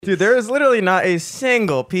Dude, there is literally not a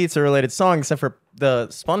single pizza-related song except for the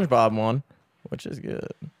SpongeBob one, which is good.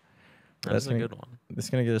 That's a good one. It's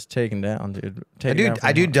gonna get us taken down, dude.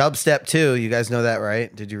 I do dubstep too. You guys know that,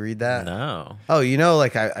 right? Did you read that? No. Oh, you know,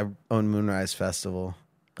 like I own Moonrise Festival.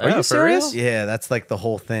 Are you serious? Yeah, that's like the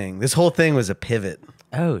whole thing. This whole thing was a pivot.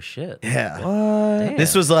 Oh shit. Yeah. What? Damn.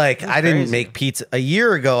 This was like, I didn't crazy. make pizza. A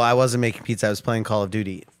year ago, I wasn't making pizza. I was playing Call of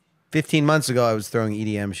Duty. 15 months ago, I was throwing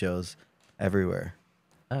EDM shows everywhere.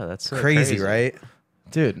 Oh, that's so Crazy, right?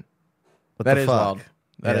 Dude, What that the is fuck? wild.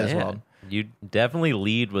 That is Yeah. wild. You definitely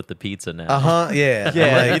lead with the pizza now. Yeah.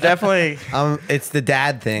 Yeah, I'm you like, definitely. it's the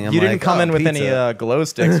dad thing. I'm You didn't like, come oh, in with pizza. any glow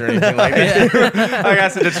sticks or anything like that. I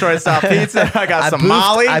got some Detroit style pizza. I got some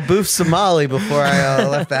Molly. I boofed Somali before I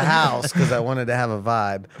left the house because I wanted to have a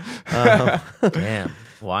vibe. Damn.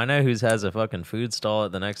 Well, I know who has a fucking food stall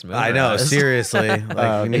at the next movie. I know, seriously.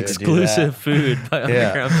 Like, we need to do that. Exclusive food by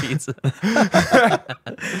Yeah. Underground Pizza.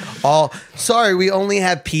 Sorry, we only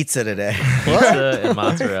have pizza today. Pizza and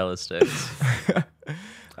mozzarella sticks.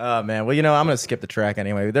 Oh man, well I'm gonna skip the track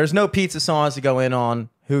anyway. There's no pizza songs to go in on.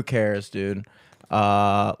 Who cares, dude?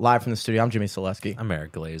 Live from the studio, I'm Jimmy Selesky, I'm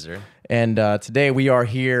Eric Glazer. and today we are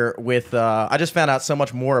here with. I just found out so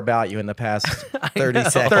much more about you in the past 30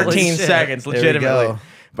 seconds. 13 shit. seconds, There we legitimately. go.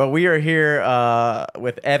 But we are here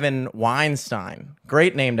with Evan Weinstein.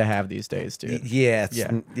 Great name to have these days, dude. Yeah,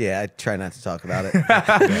 I try not to talk about it.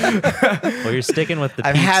 Well, you're sticking with the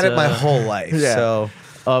I've pizza. had it my whole life. Yeah. So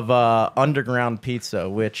Of Underground Pizza,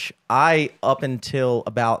 which I, up until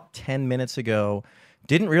about 10 minutes ago,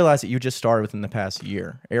 didn't realize that you just started within the past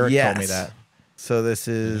year. Eric told me Yes. that. So this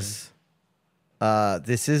is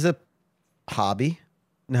a hobby.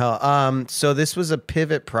 No, so this was a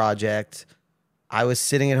pivot project. I was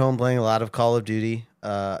sitting at home playing a lot of Call of Duty,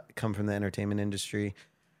 come from the entertainment industry,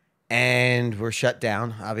 and we're shut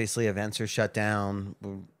down. Obviously, events are shut down.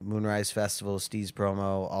 Moonrise Festival, Steve's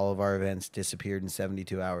promo, all of our events disappeared in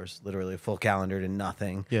 72 hours. Literally a full calendar to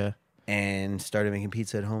nothing. Yeah. And started making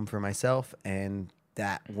pizza at home for myself, and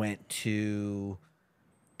that went to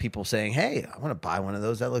people saying, "Hey, I want to buy one of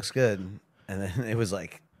those. That looks good." And then it was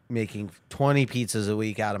like making 20 pizzas a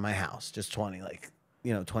week out of my house, just 20, like,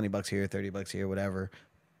 $20 here, $30 here, whatever.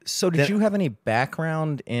 So did you have any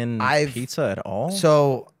background in pizza at all?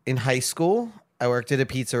 So in high school, I worked at a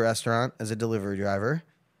pizza restaurant as a delivery driver.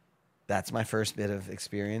 That's my first bit of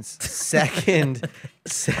experience. Second,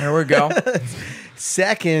 there we go.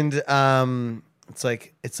 Second, it's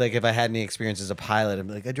like if I had any experience as a pilot, I'd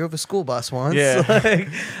be like, I drove a school bus once.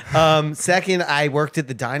 Yeah. Second, I worked at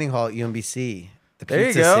the dining hall at UMBC, the There you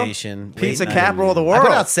pizza go. station. Pizza late night. capital of the I world.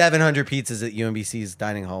 put out 700 pizzas at UMBC's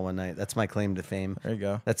dining hall one night. That's my claim to fame. There you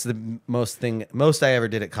go. That's the most I ever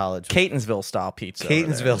did at college. Catonsville style pizza. over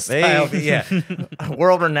Catonsville there. style, yeah.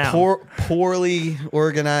 World renowned. Poorly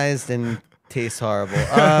organized and tastes horrible.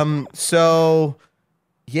 So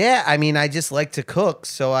yeah, I mean, I just like to cook.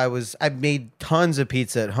 So I've made tons of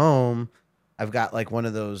pizza at home. I've got like one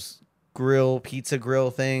of those pizza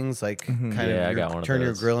grill things, like kind Yeah, I of got one of turn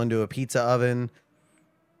your those. grill into a pizza oven.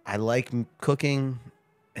 I like cooking,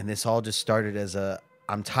 and this all just started as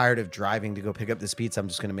I'm tired of driving to go pick up this pizza. I'm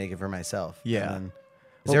just going to make it for myself. Yeah. And then,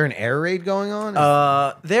 is there an air raid going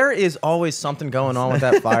on? There is always something going on with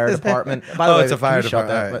that fire department. By the Oh, way, it's a can fire you shut department.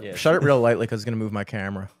 that? All right. But Yeah. shut it real lightly because it's gonna move my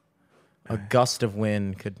camera. A gust of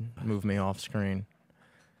wind could move me off screen.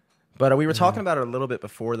 But we were talking about it a little bit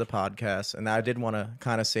before the podcast, and I did want to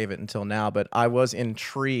kind of save it until now. But I was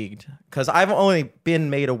intrigued because I've only been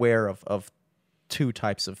made aware of two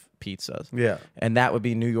types of pizzas. Yeah. And that would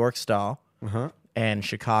be New York style Uh-huh. and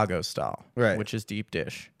Chicago style, Right. which is deep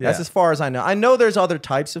dish. Yeah. That's as far as I know. I know there's other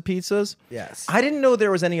types of pizzas. Yes. I didn't know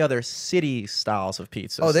there was any other city styles of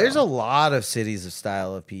pizza. Oh, there's a lot of cities of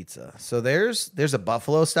style of pizza. So there's a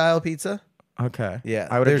Buffalo style pizza. okay. Yeah,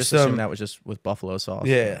 I would have there's just assumed some- that was just with buffalo sauce.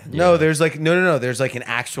 No, there's like no. There's like an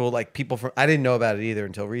actual like people from. I didn't know about it either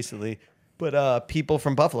until recently. But people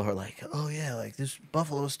from Buffalo are like, oh yeah, like this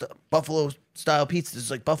Buffalo style pizza is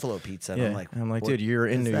like Buffalo pizza. And Yeah. I'm like, dude, what you're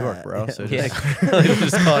in is New York, that? bro. So Yeah. just,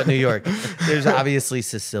 Just call it New York. There's obviously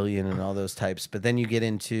Sicilian and all those types, but then you get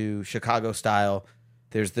into Chicago style.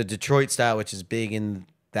 There's the Detroit style, which is big in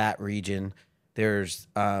that region. There's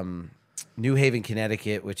New Haven,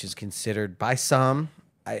 Connecticut, which is considered by some,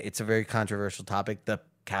 it's a very controversial topic, the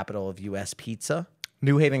capital of U.S. pizza.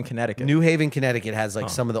 New Haven, Connecticut. New Haven, Connecticut has like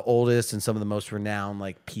some of the oldest and some of the most renowned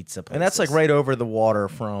like pizza places. and that's like right over the water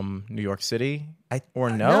from New York City. Or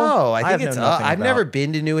no? No, I think have it's. know nothing I've about- never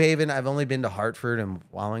been to New Haven. I've only been to Hartford and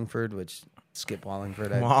Wallingford, which skip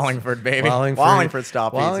Wallingford. Wallingford, baby. Wallingford, Wallingford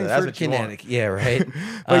style pizza. Wallingford, That's what you want. Connecticut. Yeah, right.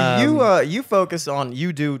 But you focus on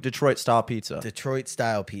you do Detroit style pizza. Detroit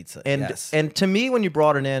style pizza. And yes. and to me, when you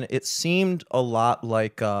brought it in, it seemed a lot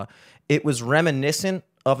like it was reminiscent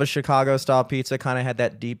of a Chicago style pizza. Kind of had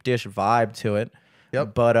that deep dish vibe to it.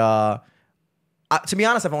 Yep. But to be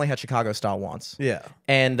honest, I've only had Chicago style once. Yeah.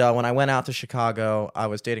 And when I went out to Chicago, I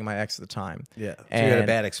was dating my ex at the time. Yeah. So And you had a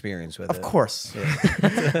bad experience with it. of course.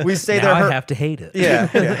 We stayed Now there. I have to hate it. Yeah.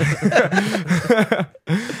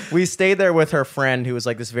 We stayed there with her friend who was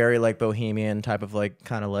like this very like bohemian type of like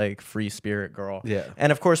kind of like free spirit girl. Yeah.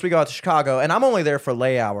 And of course we go out to Chicago and I'm only there for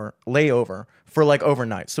layover for like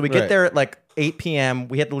overnight. So we get Right. there at like 8 p.m.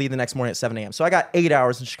 We had to leave the next morning at 7 a.m. So I got 8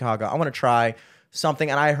 hours in Chicago. I want to try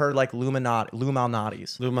something and I heard like Lou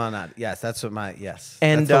Malnati's. Lumanat. Yes, that's what yes.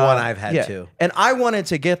 And that's the one I've had yeah. too. And I wanted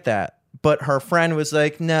to get that, but her friend was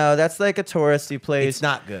like, "No, that's like a touristy place. It's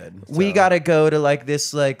not good. We so. got to go to like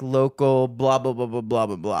this like local blah blah blah blah blah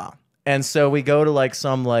blah blah." And so we go to like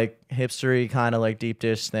some like hipstery kind of like deep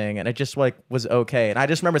dish thing, and it just like was okay. And I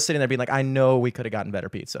just remember sitting there being like, "I know we could have gotten better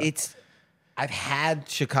pizza." I've had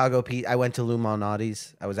Chicago pizza. I went to Lou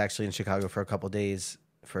Malnati's. I was actually in Chicago for a couple days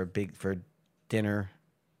for dinner,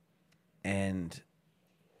 and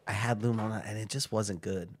I had Lou Malnati, and it just wasn't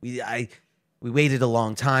good. We waited a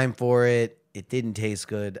long time for it. It didn't taste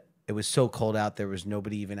good. It was so cold out. There was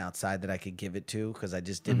nobody even outside that I could give it to because I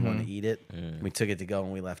just didn't want to eat it. We took it to go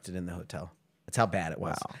and we left it in the hotel. That's how bad it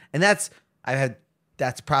was. Wow. And that's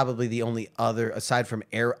probably the only other, aside from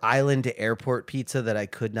island to airport pizza that I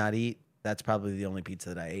could not eat. That's probably the only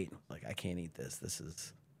pizza that I ate. Like, I can't eat this. This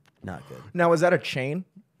is not good. Now, was that a chain,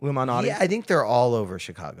 Lou Malnati's? Yeah, I think they're all over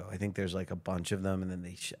Chicago. I think there's like a bunch of them, and then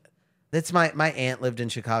that's my aunt lived in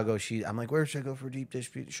Chicago. I'm like, where should I go for deep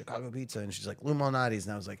dish Chicago pizza? And she's like, Lou Malnati's,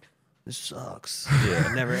 and I was like, this sucks. Yeah,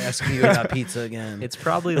 I'm never asking you about pizza again. It's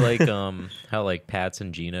probably like how like Pat's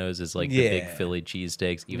and Geno's is like the big Yeah. Philly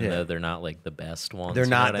cheesesteaks, even Yeah. though they're not like the best ones. They're you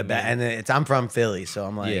know not what the I best, mean? and I'm from Philly, so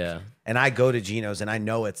I'm like, Yeah. And I go to Geno's, and I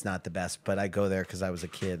know it's not the best, but I go there because I was a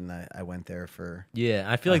kid, and I went there for. Yeah,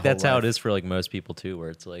 I feel my like that's whole how life. it is for like most people too, where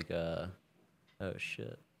it's like, oh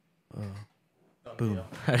shit. Boom.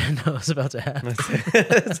 I didn't know I was about to happen.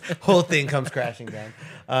 Whole thing comes crashing down.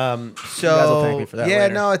 So You guys will thank me for that yeah,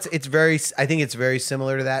 later. no, it's very. I think it's very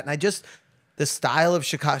similar to that, and I just the style of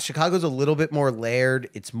Chicago's a little bit more layered.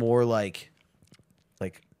 It's more like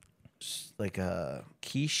a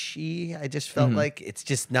quiche. I just felt like it's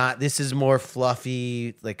just not. This is more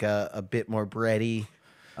fluffy, like a bit more bready.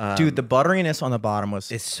 Dude, the butteriness on the bottom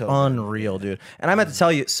was It's so unreal, dude. And I meant to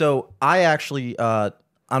tell you, so I actually,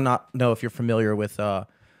 I'm not know if you're familiar with,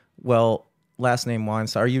 last name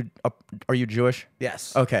Weinstein. Are you Jewish?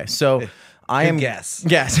 Yes. Okay, so I am. guess.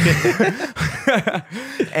 Yes.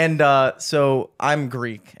 And so I'm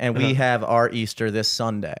Greek, and we have our Easter this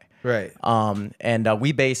Sunday. Right. And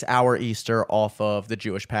we base our Easter off of the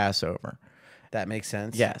Jewish Passover. That makes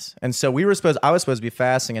sense. Yes. And so I was supposed to be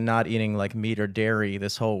fasting and not eating like meat or dairy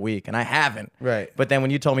this whole week, and I haven't. Right. But then when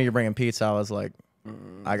you told me you're bringing pizza, I was like,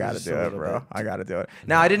 I got to just do a it, little bro. bit. I got to do it.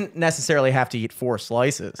 Now, I didn't necessarily have to eat 4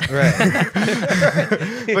 slices, Right.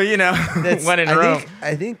 but you know, when in Rome.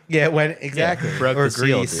 I think yeah. When exactly broke or the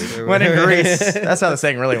seal, Greece. dude. or When in whatever. Greece. That's how the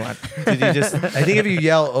saying really went. Did you just? I think if you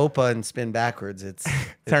yell "Opa" and spin backwards, it's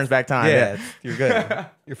Turns back time. yeah, you're good.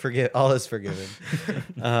 You're all is forgiven.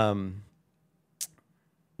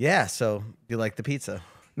 Yeah. So you like the pizza?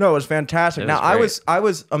 No, it was fantastic. It Now, was I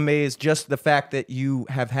was amazed just the fact that you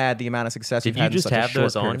have had the amount of success Did you've you had just in such have a short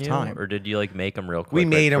those period on of you, time. or did you like make them real quick? We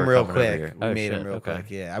made them before real coming over quick. here? We Oh, made them shit, real okay. quick.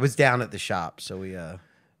 Yeah, I was down at the shop, so we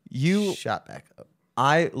You, shot back up.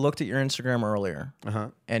 I looked at your Instagram earlier, Uh-huh.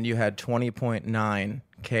 and you had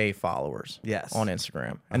 20.9K followers. Yes. on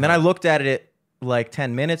Instagram. And then I looked at it like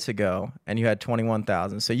 10 minutes ago, and you had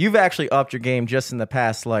 21,000. So you've actually upped your game just in the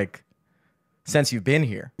past, like, since you've been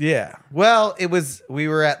here. Yeah. Well, we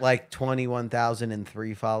were at like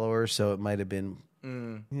 21,003 followers, so it might have been.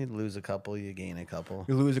 You lose a couple, you gain a couple.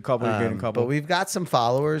 You lose a couple, you gain a couple. But we've got some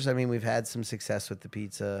followers. I mean, we've had some success with the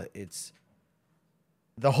pizza.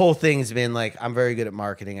 The whole thing's been like, I'm very good at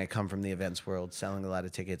marketing. I come from the events world, selling a lot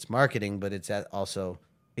of tickets, marketing, but it's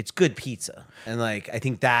good pizza. And like, I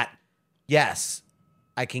think that, yes,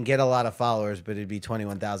 I can get a lot of followers, but it'd be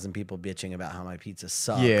 21,000 people bitching about how my pizza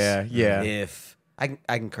sucks. Yeah, yeah. If I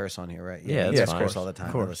can curse on here, right? Yeah, I that's curse fine. all the time.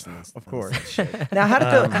 Of course. I listen to this- Of course. listen to this shit. Now,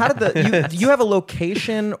 how did the do you have a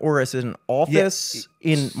location, or is it an office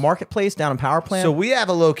in Marketplace down in Power Plant? So we have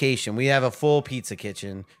a location. We have a full pizza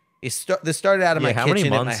kitchen. This started out of Yeah, my how kitchen many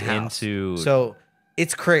at my months house. into So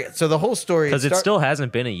It's crazy. So the whole story Because it still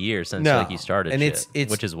hasn't been a year since No. like you started, And shit, it's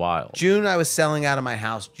which is wild. June. I was selling out of my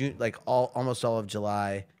house. June, like almost all of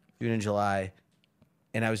July, June and July.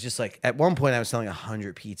 And I was just like, at one point, I was selling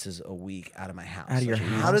 100 pizzas a week out of my house. Out of your Like,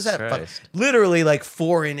 house? How does that? Christ. Literally, like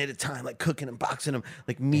 4 in at a time, like cooking and boxing them,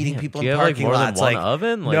 like meeting Damn, people do in you have, like, parking more than lots. one like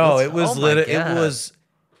oven? Like, no, what's- it was oh my literally it God. was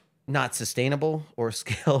not sustainable or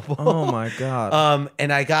scalable. Oh my god.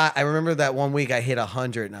 And I remember that one week I hit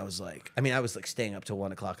 100, and I was like staying up till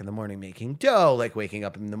 1 o'clock in the morning making dough, like waking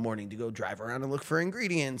up in the morning to go drive around and look for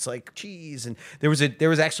ingredients like cheese. And there was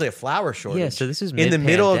actually a flour shortage. Yeah, so this is in the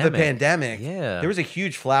middle of the mid-pandemic. pandemic. Yeah. there was a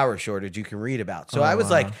huge flour shortage you can read about. So Oh, I was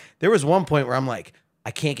wow. like, there was one point where I'm like,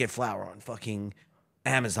 I can't get flour on fucking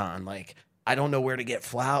Amazon. Like, I don't know where to get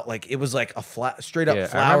flour. Like, it was like a straight up Yeah, I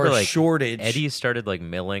flour remember, like, shortage. Eddie started like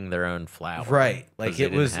milling their own flour. Right. 'cause Like they it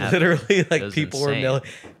didn't was have literally it. like It was people were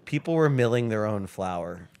insane. milling their own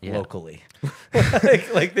flour Yeah. locally.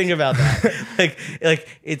 like think about that. like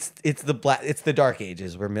it's the dark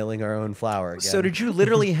ages. We're milling our own flour again. So did you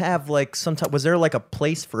literally have like some type? Was there like a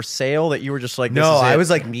place for sale that you were just like? This No, is I it? was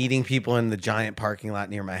like meeting people in the giant parking lot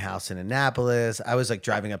near my house in Annapolis. I was like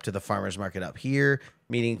driving up to the farmers market up here,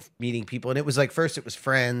 meeting people. And it was like, first it was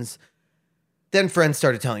friends. Then friends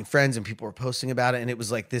started telling friends and people were posting about it. And it was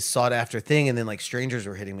like this sought after thing. And then like strangers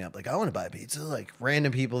were hitting me up like, I want to buy a pizza. Like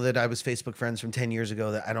random people that I was Facebook friends from 10 years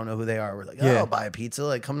ago that I don't know who they are were like, oh, Yeah. I'll buy a pizza.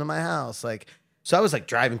 Like come to my house. Like, so I was like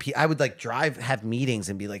driving. I would like have meetings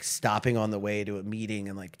and be like stopping on the way to a meeting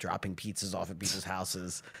and like dropping pizzas off at people's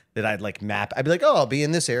houses that I'd like map. I'd be like, oh, I'll be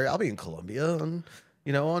in this area. I'll be in Columbia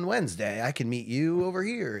on Wednesday. I can meet you over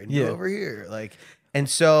here and you Yeah. over here. Like, and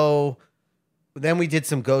so then we did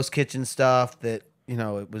some ghost kitchen stuff that,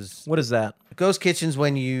 it was What is that? ghost kitchens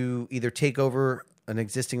when you either take over an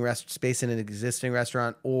existing space in an existing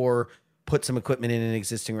restaurant or put some equipment in an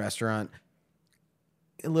existing restaurant.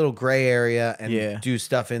 A little gray area and Yeah. do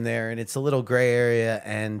stuff in there. And it's a little gray area.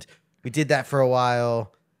 And we did that for a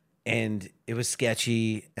while and it was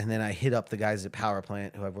sketchy. And then I hit up the guys at Power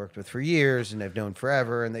Plant who I've worked with for years and I've known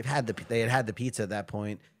forever. And they had the pizza at that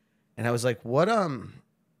point. And I was like, what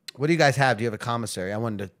do you guys have? Do you have a commissary? I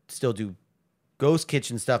wanted to still do ghost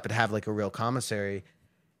kitchen stuff, but have like a real commissary.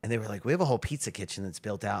 And they were like, we have a whole pizza kitchen that's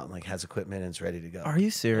built out and like has equipment and it's ready to go. Are you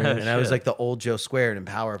serious? And I was shit. like the old Joe Squared in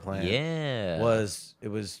Power Plant. Yeah. It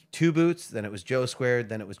was Two Boots, then it was Joe Squared,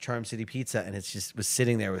 then it was Charm City Pizza, and it's just was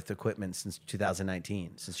sitting there with equipment since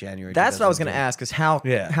 2019, since January. That's what I was going to 2019. ask: is how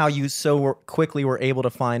Yeah. how you quickly were able to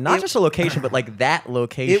find not just a location, but like that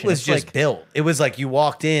location. It was It's just like, built. It was like you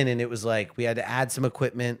walked in and it was like we had to add some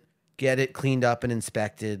equipment, get it cleaned up and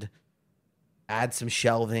inspected, add some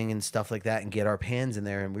shelving and stuff like that, and get our pans in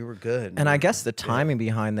there, and we were good. and I guess the timing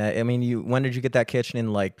behind that. I mean, when did you get that kitchen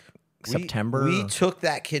in? Like We- September. We took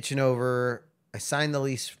that kitchen over. I signed the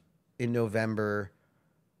lease in November.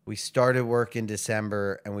 We started work in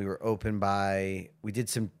December, and we were open we did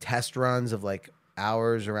some test runs of like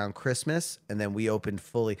hours around Christmas, and then we opened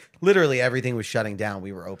fully. Literally everything was shutting down.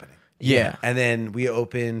 We were opening. Yeah. And then we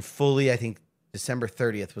opened fully, I think December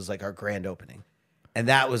 30th was like our grand opening. And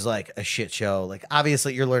that was like a shit show. Like,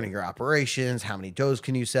 obviously, you're learning your operations. How many doughs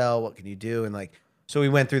can you sell? What can you do? And like, so we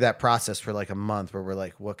went through that process for like a month where we're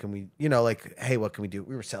like, what can we, like, hey, what can we do?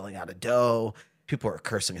 We were selling out of dough. People were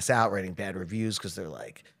cursing us out, writing bad reviews because they're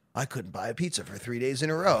like, I couldn't buy a pizza for 3 days in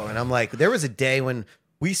a row. And I'm like, there was a day when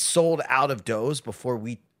we sold out of doughs before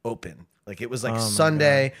we opened. Like, it was like Oh my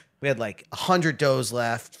Sunday. We had like 100 doughs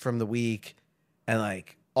left from the week. And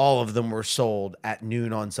like, all of them were sold at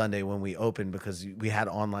noon on Sunday when we opened because we had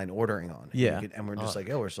online ordering on. And Yeah. and we're just like,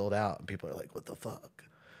 oh, we're sold out. And people are like, what the fuck?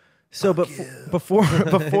 So, but before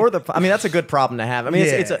the, I mean, that's a good problem to have. I mean,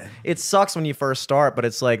 Yeah. it sucks when you first start, but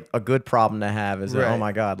it's like a good problem to have. Is that, Right. oh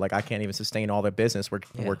my god, like I can't even sustain all the business we're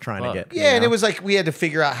trying fuck. to get. Yeah, and it was like we had to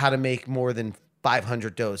figure out how to make more than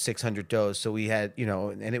 500 doughs, 600 doughs. So we had,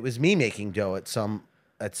 and it was me making dough at some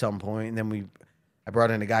point. And then I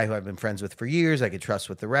brought in a guy who I've been friends with for years. I could trust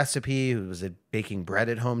with the recipe, who was baking bread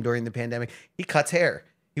at home during the pandemic. He cuts hair.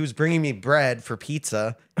 He was bringing me bread for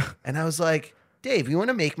pizza. And I was like, Dave, you want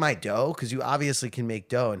to make my dough? Because you obviously can make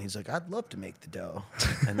dough. And he's like, I'd love to make the dough.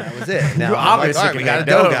 And that was it. Now You I'm obviously all right, can we got a make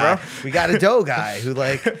dough dough, guy. bro. We got a dough guy who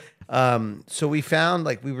like, so we found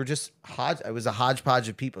like we were just it was a hodgepodge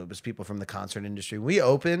of people. It was people from the concert industry. We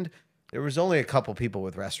opened, there was only a couple people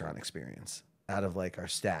with restaurant experience out of like our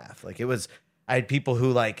staff. Like I had people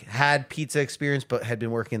who like had pizza experience, but had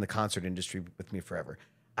been working in the concert industry with me forever.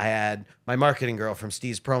 I had my marketing girl from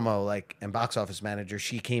Steve's Promo, like, and box office manager.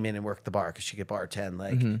 She came in and worked the bar because she could bartend.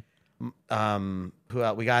 Like, who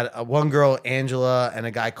else? We got one girl, Angela, and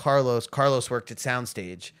a guy, Carlos. Carlos worked at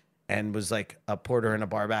Soundstage, and was like a porter in a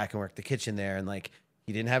bar back and worked the kitchen there. And like,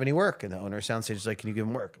 he didn't have any work. And the owner of Soundstage was like, can you give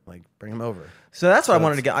him work? I'm like, bring him over. So that's what I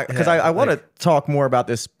wanted to get, because I want to talk more about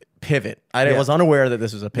this pivot. I was unaware that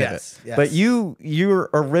this was a pivot. Yes. But your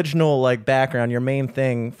original like background, your main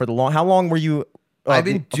thing for how long were you? I've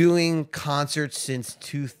been doing concerts since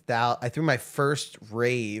 2000. I threw my first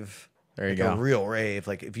rave. There you like go. A real rave.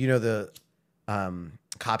 Like if you know the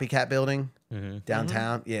Copycat building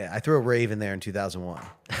downtown. Yeah, I threw a rave in there in 2001.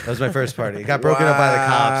 That was my first party. It got broken up by the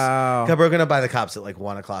cops. Got broken up by the cops at like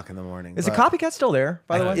 1:00 in the morning. Is the Copycat still there,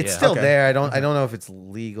 by the way? It's still there. I don't know if it's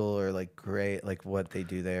legal or like great, like what they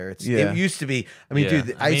do there. It used to be. I mean,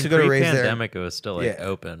 dude, I used to go to raves there. Pandemic, it was still like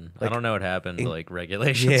open. I don't know what happened to like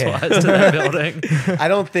regulations Yeah. wise to that building.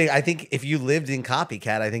 I think if you lived in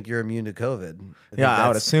Copycat, I think you're immune to COVID. I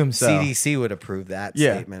would assume so. CDC would approve that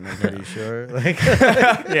statement. I'm pretty sure. Like,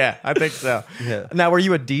 Yeah, I think so. Yeah. Now, were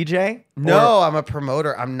you a DJ? no, I'm a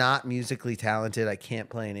promoter. I'm not musically talented. I can't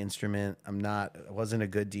play an instrument. I wasn't a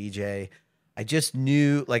good DJ. I just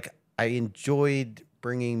knew, like, I enjoyed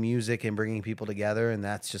bringing music and bringing people together, and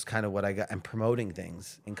that's just kind of what I got. I'm promoting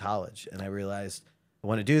things in college, and I realized I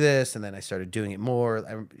want to do this, and then I started doing it more.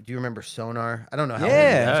 Do you remember Sonar? I don't know how.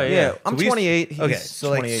 Yeah. Oh, I'm So 28. Okay, He's so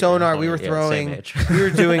like 28. Sonar, we were Yeah, throwing, same age. we were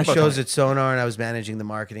doing shows at Sonar, and I was managing the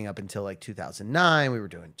marketing up until like 2009. We were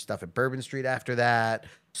doing stuff at Bourbon Street after that,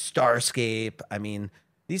 Starscape. I mean,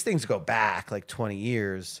 these things go back like 20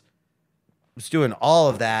 years. I was doing all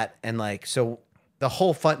of that, and like so, the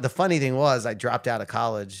funny thing was, I dropped out of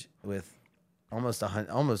college with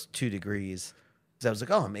almost 2 degrees. Because I was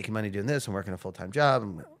like, oh, I'm making money doing this. I'm working a full-time job.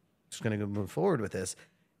 I'm just going to go move forward with this.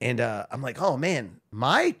 And I'm like, oh, man,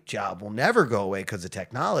 my job will never go away because of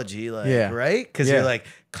technology. Like, right? Because you're like,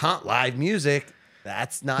 live music,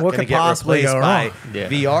 that's not going to get possibly replaced go by wrong? Yeah.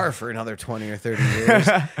 VR for another 20 or 30 years.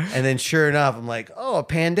 And then sure enough, I'm like, oh, a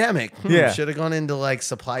pandemic. Yeah. Should have gone into like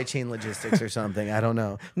supply chain logistics or something. I don't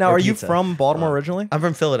know. Now, Or are you pizza. from Baltimore originally? I'm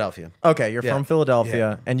from Philadelphia. Okay, you're Yeah. from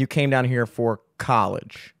Philadelphia, and you came down here for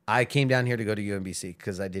college. I came down here to go to UMBC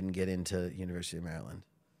because I didn't get into University of Maryland.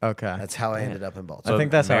 Okay. That's how I ended up in Baltimore. I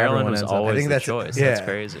think that's how Maryland everyone was ends up. always I think the that's- choice. yeah. That's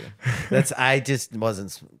crazy. I just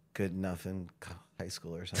wasn't good enough in high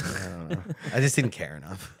school or something. I don't know. I just didn't care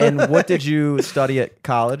enough. And what did you study at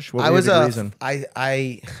college? What I was your a reason?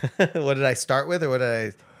 what did I start with or what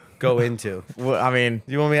did I go into? Well, I mean,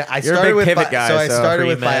 You want me? I You're a started big with pivot guy, so I so started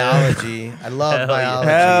with pre-med. biology. I love Hell yeah. biology.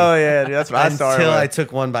 hell yeah, dude, that's what I started Until I with.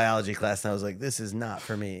 took one biology class and I was like, this is not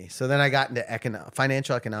for me. So then I got into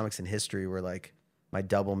financial economics and history were like my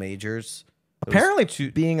double majors. Those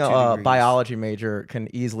Apparently, being a 2 degrees. biology major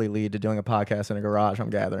can easily lead to doing a podcast in a garage.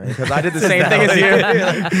 I'm gathering because I did the same thing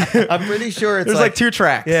as you. I'm pretty sure it's There's like 2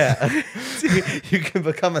 tracks. Yeah. You can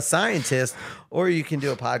become a scientist or you can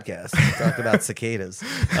do a podcast. Talk about cicadas.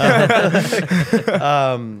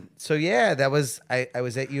 So yeah, that was, I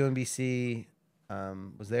was at UMBC,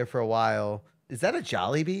 was there for a while. Is that a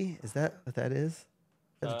Jollibee? Is that what that is? Is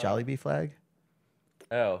that a Jollibee flag?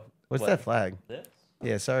 Oh. What's that flag? This?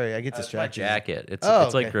 Yeah, sorry, I get My distracted. jacket. It's Oh,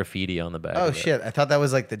 it's like okay. graffiti on the back. Oh of it. shit, I thought that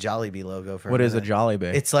was like the Jollibee logo for What is a minute.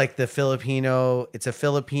 Jollibee? It's like the Filipino. It's a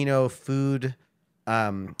Filipino food,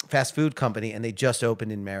 fast food company, and they just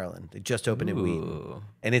opened in Maryland. They just opened in Wheaton, Ooh.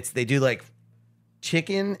 and they do like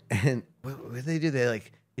chicken and what do they do? They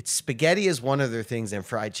like it's spaghetti is one of their things, and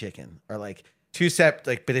fried chicken are like 2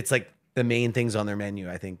 separate. But it's like the main things on their menu.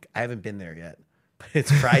 I think I haven't been there yet. But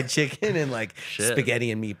it's fried chicken and like Shit.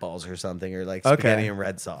 spaghetti and meatballs or something, or like Okay. spaghetti and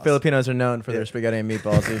red sauce. Filipinos are known for their spaghetti and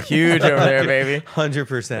meatballs. They're huge over there, baby.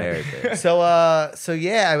 100%. Very good. So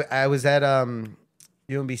yeah, I was at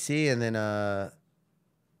UMBC and then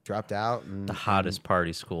dropped out. And, The hottest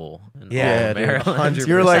party school in Yeah, all of dude, Maryland. 100%.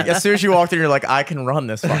 You're like, as soon as you walked in, you're like, I can run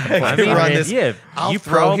this fucking place. I mean, run this. yeah, I'll you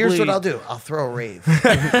throw. Here's what probably- I'll do. I'll throw a rave.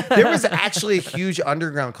 There was actually a huge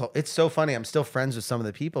underground culture. It's so funny. I'm still friends with some of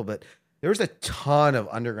the people, but there was a ton of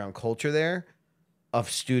underground culture there of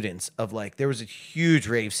students. Of like, there was a huge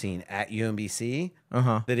rave scene at UMBC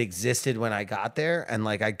that existed when I got there, and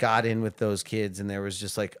like I got in with those kids, and there was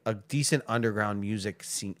just like a decent underground music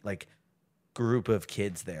scene, like group of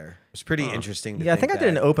kids there. It was pretty interesting. To Yeah, I think I did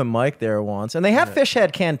an that. open mic there once, and they have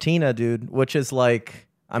Fishhead Cantina, dude, which is like,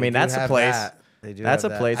 I mean, They do that's a have place. that. They do That's a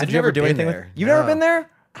have that. place. I've Did you ever never do been anything? there. You've never No. been there?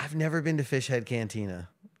 I've never been to Fishhead Cantina.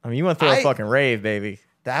 I mean, you want to throw a I- fucking rave, baby.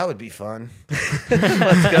 That would be fun.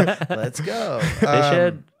 Let's go. Let's go.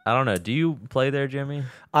 Fishhead. I don't know. Do you play there, Jimmy?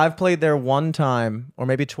 I've played there one time or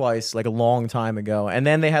maybe twice, like a long time ago, and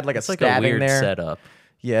then they had like It's a like a stabbing weird there. setup.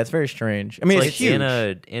 Yeah, it's very strange. I mean, It's it's like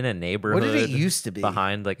huge. in a neighborhood. What did it used to be?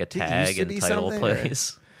 Behind like a Did it used tag to and be title something, or-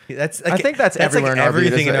 place. That's I think that's everywhere like in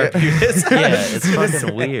everything in Arbutus. Arbutus. Yeah, it's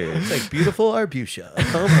fucking weird. It's like beautiful Arbutia,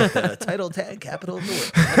 home of the title tag capital of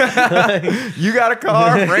the world. You got a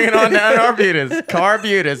car? Bring it on down to Arbutus.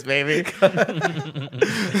 Carbutus, baby.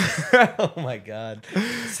 Oh my god.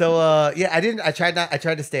 So yeah, I tried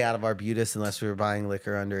to stay out of Arbutus unless we were buying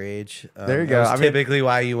liquor underage. There you that go. was I mean- typically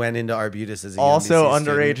why you went into Arbutus as a Also UMBC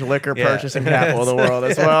underage student. liquor Yeah. purchasing capital of the world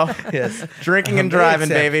as well. Yes. Drinking and They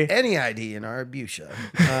driving, accept baby. Any ID in Arbutia.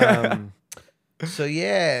 So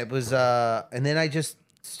yeah, it was and then I just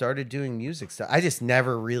started doing music stuff. I just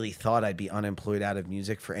never really thought I'd be unemployed out of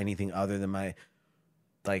music for anything other than my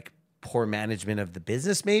like poor management of the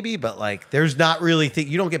business maybe, but like there's not really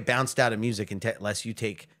you don't get bounced out of music unless you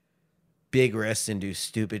take big risks and do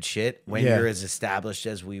stupid shit when Yeah. you're as established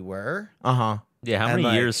as we were. Uh-huh. Yeah, how And, many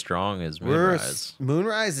like, years strong is We're Moonrise?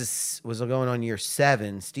 Moonrise was going on year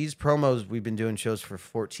 7. Steve's promos, we've been doing shows for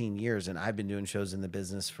 14 years, and I've been doing shows in the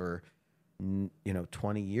business for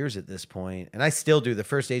 20 years at this point, and I still do. The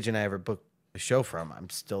first agent I ever booked a show from, I'm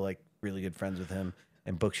still like really good friends with him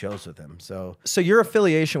and book shows with him. So So your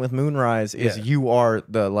affiliation with Moonrise is Yeah. you are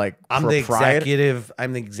the like I'm the proprietor?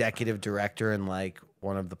 executive director and like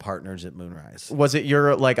one of the partners at Moonrise. Was it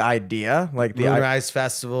your like idea? Like the Moonrise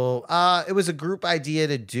Festival. It was a group idea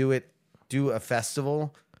to do a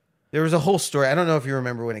festival. There was a whole story. I don't know if you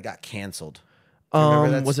remember when it got canceled. Do you remember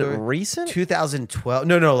that was it story? recent? 2012.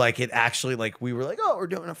 No, like it actually, like we were like, oh, we're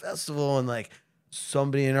doing a festival, and like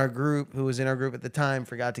somebody in our group who was in our group at the time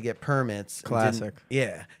forgot to get permits. and didn't- Classic.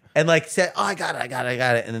 Yeah. And like said, oh, I got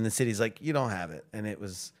it. And then the city's like, you don't have it. And it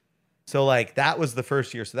was so like that was the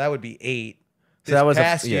first year. So that would be 8. So that was a-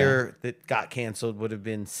 past yeah. year that got canceled would have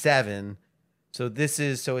been 7. So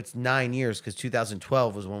it's 9 years because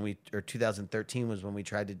 2012 was when 2013 was when we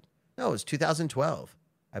tried to. No, it was 2012,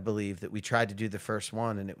 I believe, that we tried to do the first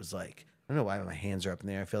one, and it was like I don't know why my hands are up in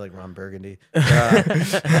the air. I feel like Ron Burgundy,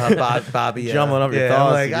 Bobby, Jumbling up your I'm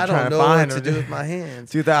thoughts, like you're I trying don't to know find what to them. do with my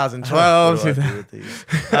hands. 2012. What do I do with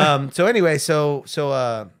these? So anyway, so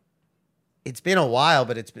it's been a while,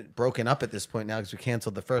 but it's been broken up at this point now because we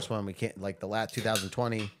canceled the first one. We can't like the last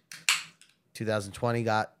 2020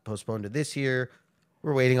 got postponed to this year.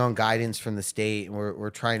 We're waiting on guidance from the state, and we're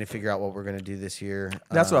trying to figure out what we're going to do this year.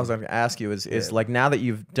 That's what I was going to ask you is like now that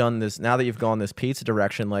you've done this, now that you've gone this pizza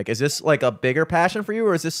direction, like is this like a bigger passion for you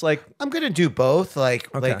or is this like I'm going to do both.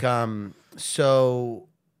 Okay. So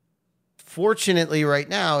fortunately right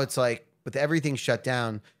now it's like with everything shut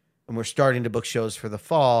down and we're starting to book shows for the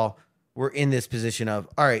fall, we're in this position of,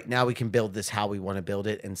 all right, now we can build this how we want to build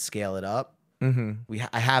it and scale it up.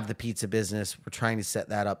 I have the pizza business. We're trying to set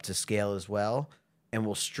that up to scale as well. And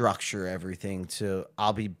we'll structure everything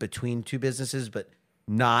I'll be between two businesses, but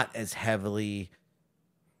not as heavily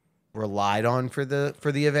relied on for the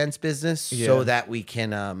events business so that we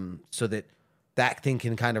can, so that thing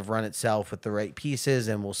can kind of run itself with the right pieces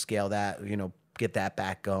and we'll scale that, get that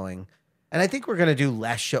back going. And I think we're going to do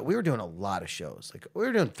less show. We were doing a lot of shows. Like we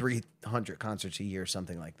were doing 300 concerts a year,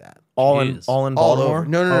 something like that. all in Jeez. Baltimore? Over.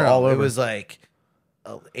 No. Or all It over? was like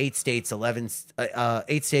 8 states, 11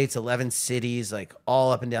 cities, like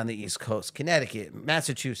all up and down the East Coast, Connecticut,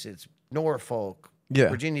 Massachusetts, Norfolk, Yeah.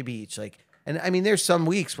 Virginia Beach. And I mean, there's some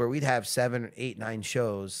weeks where we'd have 7, 8, 9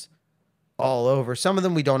 shows all over. Some of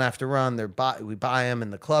them we don't have to run. We buy them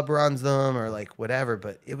and the club runs them or like whatever.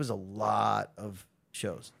 But it was a lot of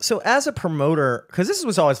shows. So as a promoter, because this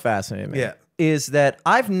was always fascinating to me, Yeah. is that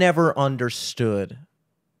I've never understood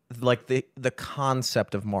like the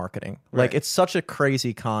concept of marketing. Like Right. it's such a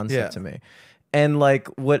crazy concept Yeah. to me. And like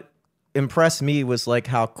what impressed me was like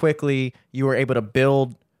how quickly you were able to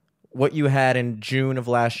build what you had in June of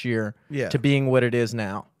last year Yeah. to being what it is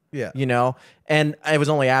now. Yeah. And it was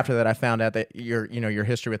only after that I found out that your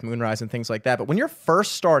history with Moonrise and things like that. But when you're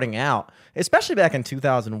first starting out, especially back in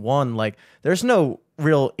 2001, like there's no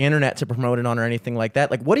real internet to promote it on or anything like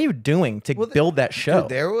that. Like, what are you doing to build that show?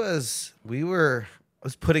 Dude, I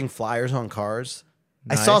was putting flyers on cars.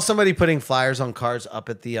 I saw somebody putting flyers on cars up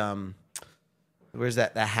at the where's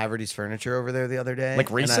that Haverty's Furniture over there the other day? Like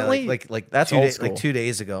And I, recently? like That's two old days, school. like 2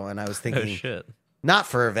 days ago, and I was Oh thinking, shit. not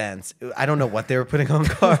for events. I don't know what they were putting on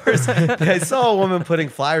cars. But I saw a woman putting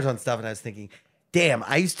flyers on stuff, and I was thinking, damn,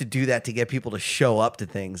 I used to do that to get people to show up to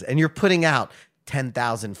things, and you're putting out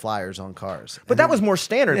 10,000 flyers on cars. But that was more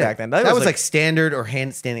standard back then. That was like standard or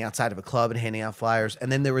standing outside of a club and handing out flyers.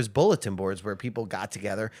 And then there was bulletin boards where people got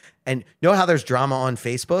together. And you know how there's drama on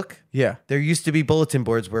Facebook? yeah. There used to be bulletin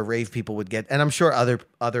boards where rave people would get, and I'm sure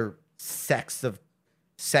other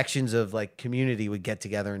sections of like community would get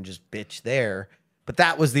together and just bitch there. But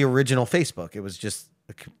that was the original Facebook. It was just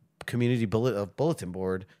a community bulletin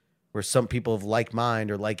board where some people of like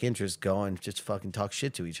mind or like interest go and just fucking talk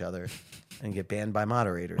shit to each other and get banned by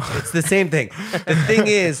moderators. It's the same thing. The thing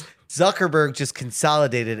is, Zuckerberg just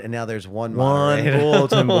consolidated, and now there's one moderator.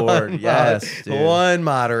 bulletin board. Yes, dude. One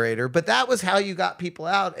moderator. But that was how you got people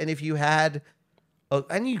out. And if you had,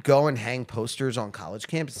 and you go and hang posters on college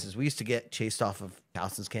campuses. We used to get chased off of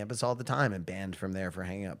Towson's campus all the time and banned from there for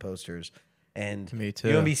hanging up posters. And Me too.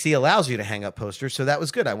 UMBC allows you to hang up posters, so that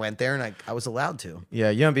was good. I went there and I was allowed to.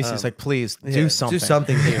 Yeah, UMBC is like, please do something. Do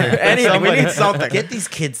something here. Anything. We need something. Get these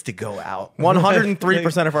kids to go out.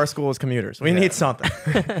 103% of our school is commuters. We need something.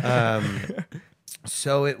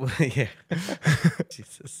 So it was, yeah.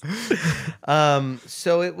 Jesus.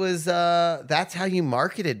 So it was, that's how you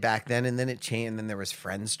marketed back then. And then it changed. And then there was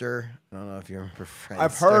Friendster. I don't know if you remember Friendster.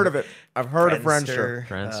 I've heard of it. I've heard of Friendster.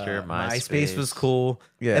 Friendster, MySpace was cool.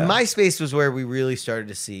 Yeah. And MySpace was where we really started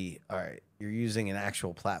to see, all right, you're using an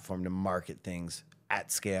actual platform to market things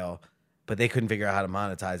at scale, but they couldn't figure out how to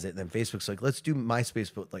monetize it. And then Facebook's like, let's do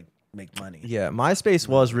MySpace, but like make money. Yeah, MySpace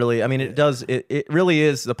was really, I mean, it really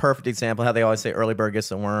is the perfect example of how they always say early bird gets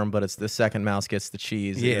the worm, but it's the second mouse gets the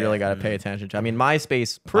cheese. Yeah. You really got to pay attention to. I mean,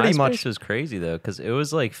 MySpace pretty much MySpace was crazy though, because it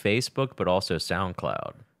was like Facebook, but also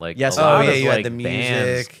SoundCloud. Like Yes. a lot Oh, yeah, of, you like, had the bands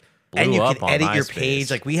music. blew And you up could on edit your MySpace. page.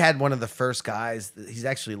 Like we had one of the first guys, he's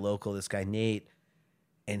actually local, this guy Nate,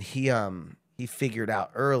 and he figured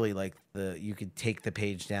out early like you could take the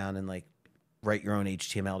page down and like write your own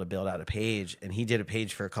HTML to build out a page. And he did a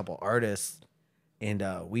page for a couple artists. And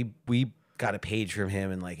we got a page from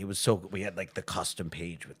him, and like it was so we had like the custom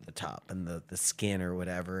page with the top and the skin or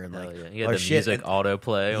whatever, and Hell like yeah. You our had the shit. music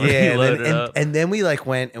autoplay. And, When yeah, you loaded it up. and then we like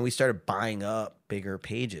went and we started buying up bigger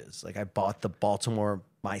pages. Like I bought the Baltimore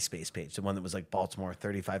MySpace page, the one that was like Baltimore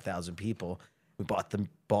 35,000 people. We bought the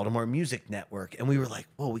Baltimore Music Network, and we were like,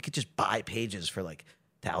 whoa, we could just buy pages for like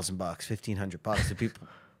 $1,000, $1,500, and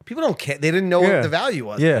people don't care. They didn't know Yeah. what the value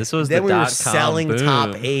was. Yeah. This was Then the we were dot-com selling boom.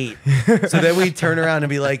 top 8. So then we turn around and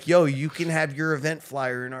be like, yo, you can have your event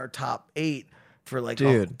flyer in our top 8 for like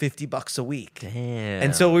Dude. $50 a week. Damn.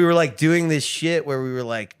 And so we were like doing this shit where we were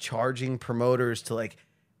like charging promoters to like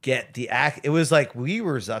get the act. It was like we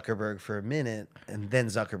were Zuckerberg for a minute, and then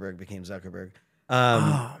Zuckerberg became Zuckerberg.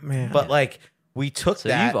 oh man. But like we took So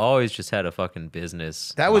that. you've always just had a fucking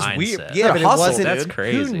business. That was mindset. weird. Yeah, a but hustle, it wasn't. That's Who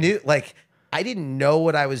crazy. knew? Like, I didn't know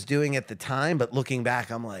what I was doing at the time, but looking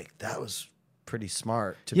back, I'm like, that was pretty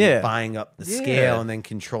smart to Yeah. be buying up the Yeah. scale and then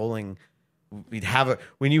controlling. We'd have a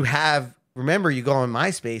when you have. Remember, you go on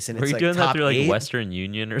MySpace and Were it's you like doing that top through like 8. Western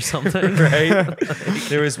Union or something? Right?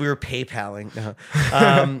 We were PayPaling.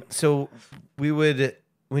 No. So we would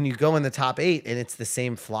when you go in the top 8 and it's the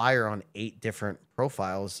same flyer on 8 different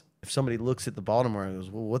profiles. If somebody looks at the Baltimore and goes,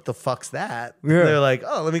 "Well, what the fuck's that?" Yeah. They're like,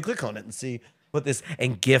 "Oh, let me click on it and see what this."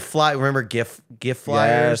 And GIF fly. Remember GIF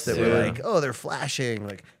flyers Yes, that were yeah. like, "Oh, they're flashing."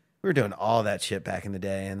 Like we were doing all that shit back in the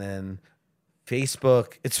day. And then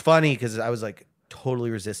Facebook. It's funny because I was like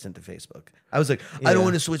totally resistant to Facebook. I was like, I don't Yeah.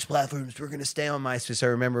 want to switch platforms. We're gonna stay on MySpace. I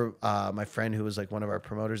remember my friend who was like one of our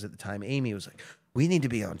promoters at the time, Amy, was like, we need to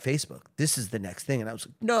be on Facebook. This is the next thing. And I was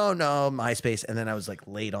like, no, MySpace. And then I was like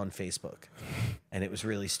late on Facebook, and it was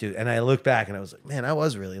really stupid. And I look back and I was like, man, I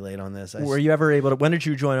was really late on this. Were you ever able to? When did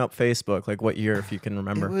you join up Facebook? Like what year, if you can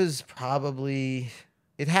remember? It was probably.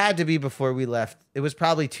 It had to be before we left. It was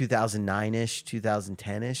probably 2009-ish,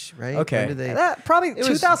 2010-ish, right? Okay, When did they? that probably was-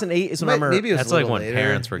 2008 is when I remember. Maybe it was That's a like little when later.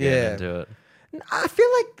 parents were getting Yeah. into it. I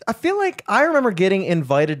feel like I remember getting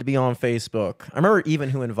invited to be on Facebook. I remember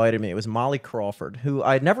even who invited me. It was Molly Crawford, who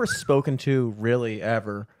I'd never spoken to really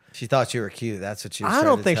ever. She thought you were cute. That's what she was I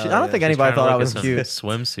don't think anybody thought I was some cute.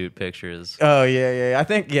 swimsuit pictures. Oh yeah. I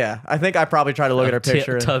think I probably tried to look at her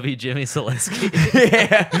picture. Tubby Jimmy Selesky.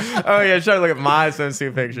 Yeah. Oh yeah, trying to look at my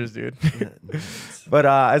swimsuit pictures, dude. But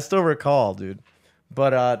I still recall, dude.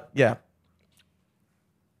 But yeah.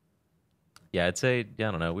 Yeah, I'd say, yeah,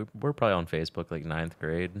 I don't know. We're probably on Facebook like 9th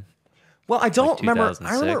grade. Well, I don't Like remember.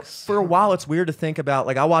 I remember 2006. for a while. It's weird to think about.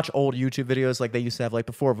 Like I watch old YouTube videos, like they used to have, like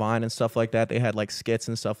before Vine and stuff like that. They had like skits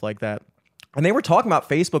and stuff like that, and they were talking about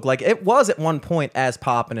Facebook. Like it was at one point as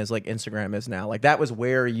poppin' as like Instagram is now. Like that was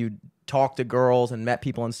where you talked to girls and met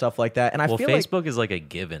people and stuff like that. And I Well, feel like Facebook is like a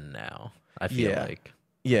given now. I feel Yeah. like.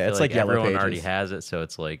 yeah, I it's feel like Yellow everyone Pages. already has it, so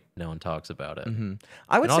it's like no one talks about it.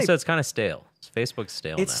 I would And also, say it's kind of stale. Facebook's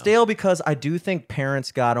stale it's now. stale because I do think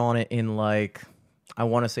parents got on it in like I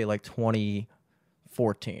want to say like 2014.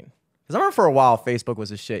 Because I remember for a while Facebook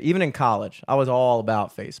was a shit. Even in college, I was all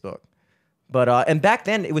about Facebook. But and back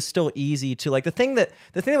then it was still easy to like the thing that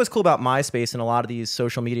was cool about MySpace and a lot of these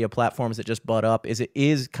social media platforms that just butt up is it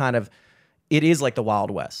is kind of it is like the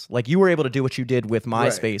Wild West. Like you were able to do what you did with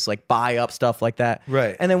MySpace, like buy up stuff like that.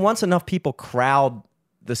 Right. And then once enough people crowd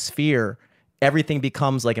the sphere, everything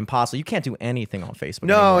becomes like impossible. You can't do anything on Facebook.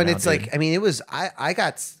 No, anymore and now, it's dude. like, I mean, it was,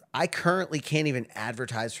 I currently can't even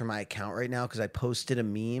advertise for my account right now because I posted a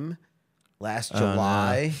meme last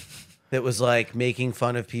July that was like making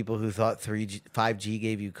fun of people who thought 5G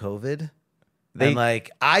gave you COVID. And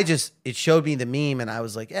like, it showed me the meme and I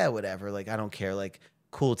was like, yeah, whatever. Like, I don't care. Like,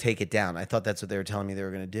 cool, take it down. I thought that's what they were telling me they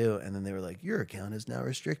were going to do. And then they were like, your account is now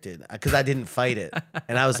restricted because I didn't fight it.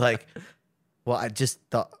 And I was like, well, I just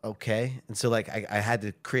thought, okay. And so like, I had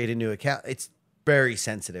to create a new account. It's very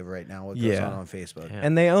sensitive right now what goes on Facebook. Yeah.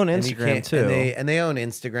 and they own And you Instagram can't- too. And they own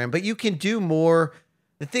Instagram, but you can do more.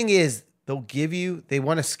 The thing is, they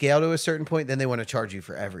want to scale to a certain point, then they want to charge you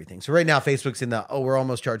for everything. So right now, Facebook's in we're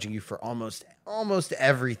almost charging you for almost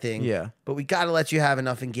everything. Yeah. But we got to let you have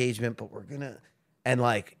enough engagement, but we're going to, and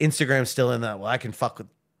like Instagram's still in I can fucking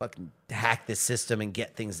hack this system and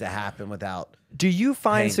get things to happen without. Do you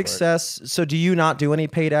find paying for it. success? So do you not do any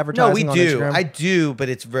paid No, advertising? we on do. Instagram? I do, but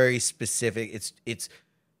it's very specific. It's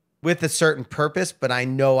with a certain purpose, but I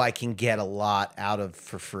know I can get a lot out of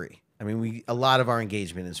for free. I mean, a lot of our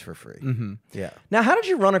engagement is for free. Mm-hmm. Yeah. Now, how did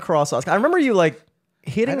you run across us? I remember you like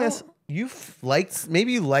hitting this.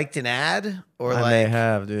 Maybe you liked an ad or I like, may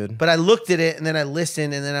have, dude. but I looked at it and then I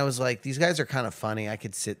listened and then I was like, these guys are kind of funny. I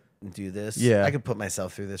could sit and do this. Yeah. I could put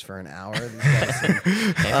myself through this for an hour.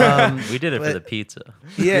 These guys We did it for but- the pizza.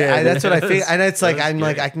 yeah, that's what I think. And it's like, that was I'm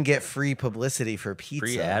like, great. I can get free publicity for pizza.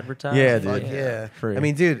 Free advertising. Yeah, Fuck dude. yeah. Free. I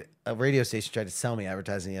mean, dude, a radio station tried to sell me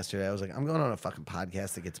advertising yesterday. I was like, I'm going on a fucking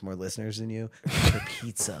podcast that gets more listeners than you for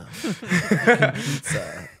pizza. Fucking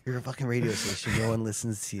pizza. You're a fucking radio station. No one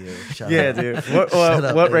listens to you. Shut Yeah, up. dude. Shut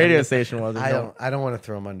up, What dude. radio station was it? I don't want to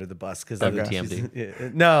throw them under the bus because Okay.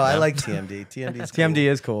 TMD. No, I like TMD. TMD's cool. TMD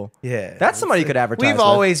is cool. Yeah, That's somebody you could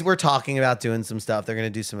advertise. We're talking about doing some stuff. They're going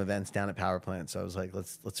to do some events down at Power Plant. So I was like,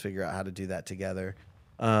 let's figure out how to do that together.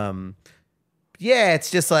 Yeah, it's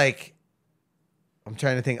just like, I'm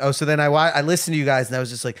trying to think. Oh, so then I listened to you guys and I was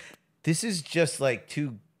just like, this is just like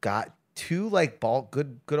two like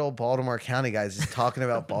good old Baltimore County guys just talking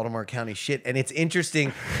about Baltimore County shit. And it's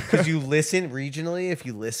interesting because you listen regionally. If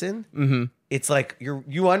you listen, Mm-hmm. it's like you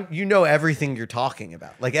know everything you're talking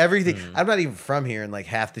about. Like everything. I'm not even from here, and like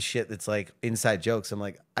half the shit that's like inside jokes, I'm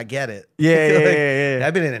like, I get it. Yeah, Like, yeah.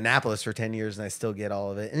 I've been in Annapolis for 10 years and I still get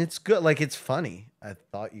all of it. And it's good. Like it's funny. I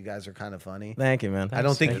thought you guys are kind of funny. Thank you, man. I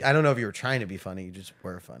don't know if you were trying to be funny. You just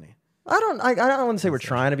were funny. I don't want to say we're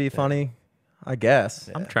trying to be funny. I guess.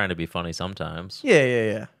 I'm trying to be funny sometimes.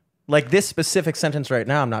 Yeah. Like this specific sentence right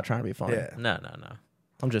now, I'm not trying to be funny. Yeah. No.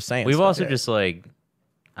 I'm just saying. We've stuff. also just like,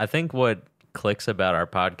 I think what clicks about our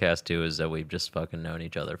podcast too is that we've just fucking known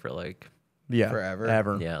each other for like, Forever.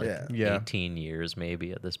 ever. yeah, like Yeah. 18 years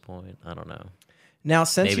maybe at this point. I don't know. Now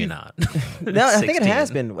since Maybe you- not. No, I think it 16.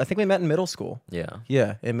 has been. I think we met in middle school. Yeah.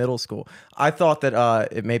 Yeah, in middle school. I thought that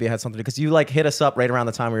it maybe had something to because you like hit us up right around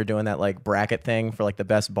the time we were doing that like bracket thing for like the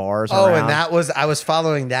best bars. Oh, around. and I was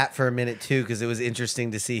following that for a minute too because it was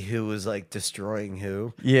interesting to see who was like destroying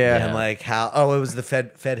who. Yeah. And like how it was the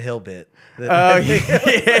Fed Hill bit. Oh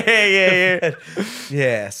yeah.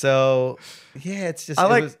 Yeah. So yeah, it's just I it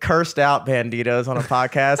like was- cursed out banditos on a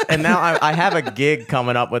podcast, and now I have a gig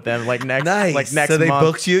coming up with them like next nice. like next so they month.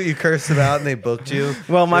 booked you. You cursed them out, and they booked you.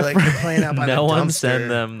 Well, my They're like, you're playing out by No the one dumpster.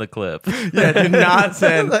 send them the clip. Yeah, do not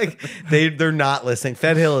send. like they're not listening.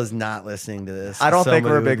 Fed Hill is not listening to this. I don't think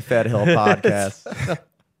we're a Somebody big Fed Hill podcast.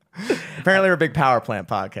 Apparently, we're a big Power Plant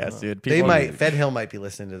podcast, dude. They People- might. Fed Hill might be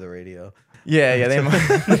listening to the radio. Yeah, they might.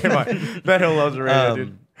 They might. Fed Hill loves the radio,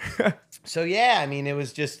 dude. So yeah, I mean,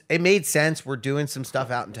 it made sense. We're doing some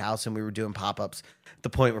stuff out in Towson. We were doing pop-ups. At the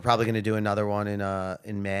point, we're probably going to do another one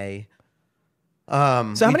in May. So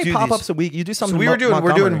how many pop-ups a week? You do something. So we're doing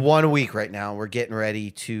Montgomery. one a week right now. We're getting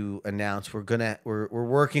ready to announce we're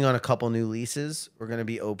working on a couple new leases. We're gonna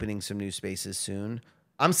be opening some new spaces soon.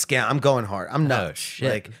 I'm going hard. I'm nuts. shit.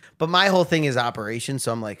 Like, but my whole thing is operations.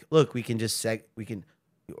 So I'm like, look, we can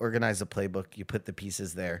organize a playbook. You put the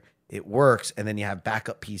pieces there, it works, and then you have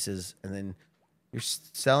backup pieces, and then you're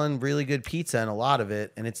selling really good pizza and a lot of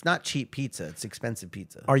it. And it's not cheap pizza; it's expensive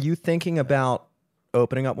pizza. Are you thinking about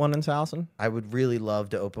opening up one in Towson? I would really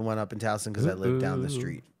love to open one up in Towson because I live down the Ooh.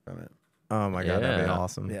 street from it. Oh my god, that'd be Yeah.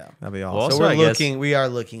 awesome. Yeah. That'd be Well, awesome. Also, So I guess- we are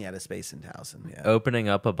looking at a space in Towson. Yeah. Opening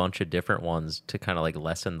up a bunch of different ones to kind of like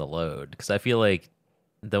lessen the load. Because I feel like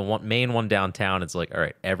the main one downtown, it's like, all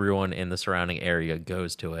right, everyone in the surrounding area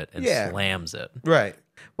goes to it and Yeah. slams it. Right.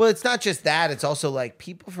 Well, it's not just that. It's also like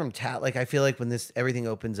people from town. Like I feel like when everything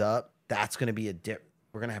opens up, that's going to be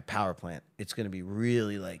we're going to have Power Plant. It's going to be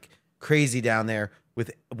really like crazy down there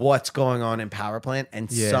with what's going on in Power Plant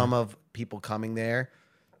and Yeah. some of people coming there.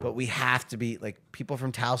 But we have to be like people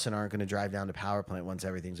from Towson aren't going to drive down to Power Plant once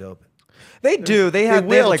everything's open. They do. They have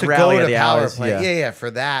will like to rally go of to the Power hours. Plant. Yeah. Yeah,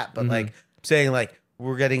 for that. But like saying like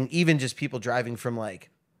we're getting even just people driving from like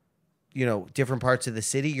different parts of the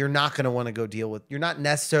city. You're not going to want to go deal with. You're not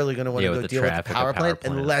necessarily going to want to with go the deal with the traffic Power of Power Plant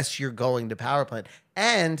Plant. unless you're going to Power Plant.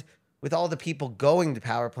 And with all the people going to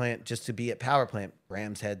Power Plant just to be at Power Plant,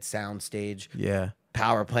 Rams Head Soundstage, Yeah.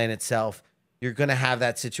 Power Plant itself, you're going to have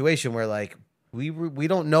that situation where like we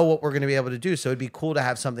don't know what we're going to be able to do. So it'd be cool to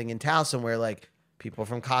have something in Towson where like people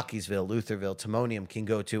from Cockeysville, Lutherville, Timonium can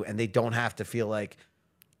go to, and they don't have to feel like,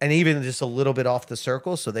 and even just a little bit off the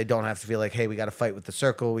circle, so they don't have to feel like, hey, we got to fight with the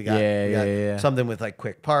circle. We got, Yeah. something with like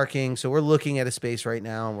quick parking. So we're looking at a space right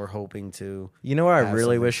now, and we're hoping to. You know where I have really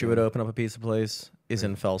something wish you would soon. open up a pizza place is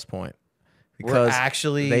in Fells Point. We're Because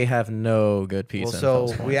actually they have no good well, pizza in so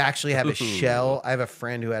Fells Point. we actually have a shell. I have a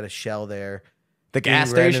friend who had a shell there. The being gas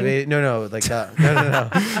station? renovated- No, like no.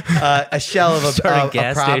 A shell of a, Starting a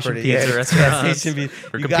gas property. station pizza Yeah, restaurants. gas station pizza.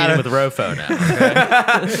 We're You competing gotta- with Rofo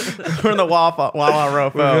now. We're in the Wawa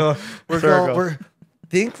Rofo. We're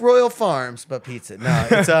think Royal Farms, but pizza. No,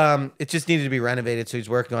 it's it just needed to be renovated, so he's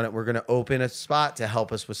working on it. We're gonna open a spot to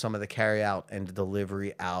help us with some of the carry out and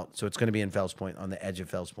delivery out. So it's gonna be in Fells Point, on the edge of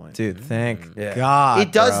Fells Point. Dude, thank Yeah. God.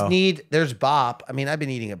 It does bro. need. There's Bop. I mean, I've been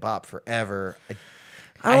eating at Bop forever.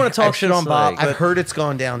 I don't want to talk shit on just, Bob, like- I've but heard it's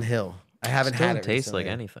gone downhill. I haven't had Doesn't it. taste like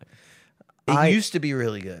recently. anything. It used to be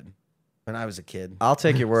really good when I was a kid. I'll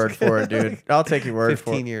take your word for it, dude. I'll take your word for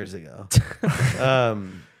 15 it. years ago.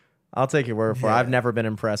 I'll take your word for it. Yeah. I've never been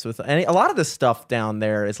impressed with any. A lot of the stuff down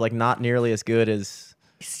there is like not nearly as good as.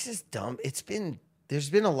 It's just dumb. There's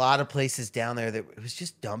been a lot of places down there that it was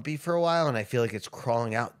just dumpy for a while, and I feel like it's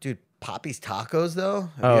crawling out. Dude, Poppy's Tacos though.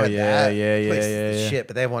 Have you Oh, had yeah, that? yeah, Place yeah, is the yeah. shit,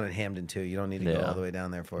 but they have one in Hamden too. You don't need to go Yeah. all the way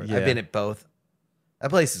down there for it. Yeah. I've been at both. That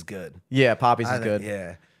place is good. Yeah, Poppy's I is think- good.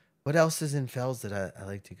 Yeah. What else is in Fells that I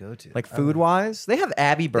like to go to? Like food wise, they have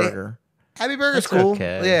Abbey Burger. Abbey Burger's That's cool.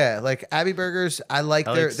 okay. Yeah, like Abbey Burgers. I like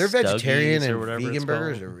I their like they're vegetarian Stuggies or and whatever vegan it's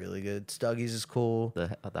burgers called. are really good. Stuggies is cool.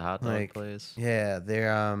 The hot dog Like, place. Yeah,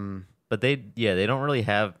 they're But they don't really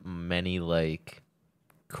have many like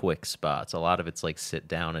quick spots. A lot of it's like sit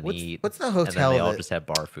down and eat. what's the And then hotel they all that- just have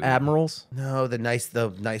bar food. Admirals, no, the nice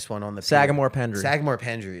one on the pier. Sagamore Pendry. Sagamore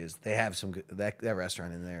Pendry is. They have some good. That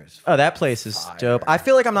restaurant in there is. Oh, that place is Fire. dope. I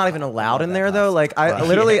feel like I'm not even allowed in that there though. pasta. Like I Wow.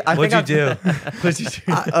 literally, I What'd think you I- do? What'd you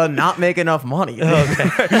do? not make enough money.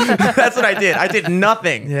 That's what I did. I did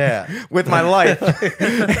nothing. Yeah. with my life.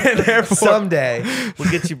 And therefore, Someday we'll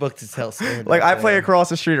get you booked to tell stand. like I play across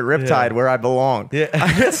the street at Riptide where I belong. Yeah.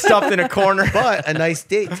 I get stuffed in a corner. But a nice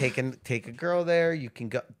date. Take a girl there. You can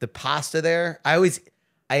go the pasta there. I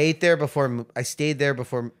ate there before. I stayed there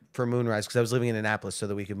before for Moonrise because I was living in Annapolis. So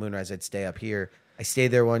the week of Moonrise, I'd stay up here. I stayed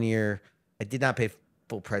there one year. I did not pay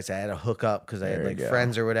full price. I had a hookup because I had There you like go.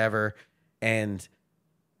 friends or whatever, and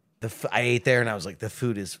I ate there and I was like, the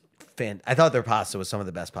food is I thought their pasta was some of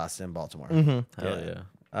the best pasta in Baltimore. Hell Yeah.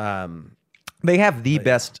 yeah. They have the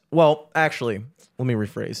best. Well, actually, let me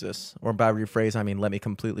rephrase this. Or by rephrase, I mean let me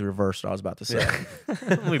completely reverse what I was about to say.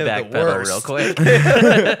 Let me backpedal worst. real quick.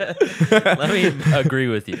 Let me agree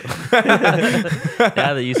with you.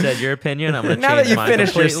 Now that you said your opinion, I'm going to change Now that you mine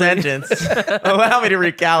finished your completely. sentence, allow me to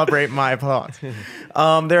recalibrate my thoughts.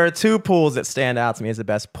 There are two pools that stand out to me as the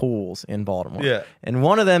best pools in Baltimore. Yeah. And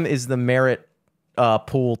one of them is the Merritt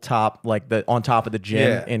pool top, like the on top of the gym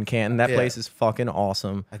Yeah. in Canton. That Yeah. place is fucking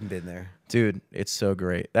awesome. I haven't been there. Dude, it's so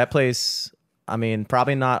great. That place, I mean,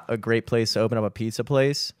 probably not a great place to open up a pizza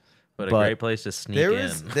place. But a But great place to sneak There in.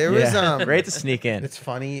 was great to sneak in. It's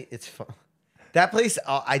funny. It's fun. That place,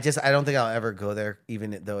 I don't think I'll ever go there,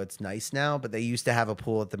 even though it's nice now. But they used to have a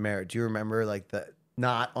pool at the Merritt. Do you remember, like the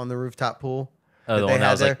not on the rooftop pool? Oh, the they one that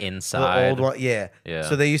had was like there? inside. The old one, yeah. Yeah.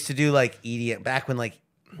 So they used to do like EDM back when like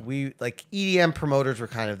EDM promoters were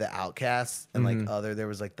kind of the outcasts, and like there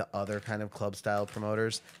was like the other kind of club style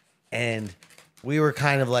promoters, and we were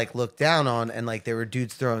kind of like looked down on, and like there were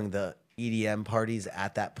dudes throwing the EDM parties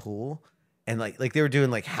at that pool. And like they were doing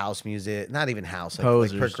like house music, not even house, like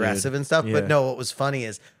Posers, progressive dude. and stuff. Yeah. But no, what was funny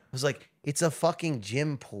is I was like, it's a fucking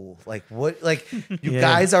gym pool. Like what? Like you Yeah.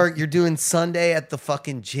 guys you're doing Sunday at the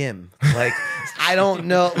fucking gym. Like I don't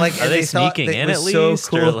know. Like Are and they thought sneaking it in was at so least,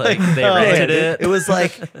 or, cool. like, they Oh, rented yeah. it? It was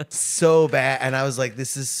like so bad, and I was like,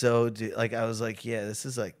 this is so like I was like, yeah, this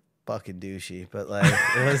is like fucking douchey, but like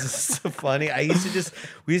it was so funny. We used to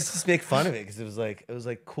just make fun of it because it was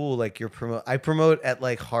like cool. Like I promote at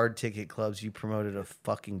like hard ticket clubs. You promoted a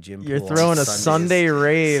fucking gym. You're pool on throwing a Sundays. Sunday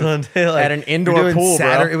rave Sunday, like, at an you're indoor doing pool,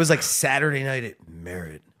 bro. It was like Saturday night at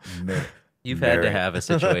Merritt. You've had to Merit. have a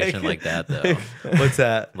situation like that though. What's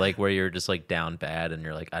that? Like where you're just like down bad and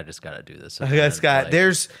you're like, I just gotta do this. I event. guess, Scott, Like,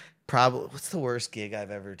 there's probably, what's the worst gig I've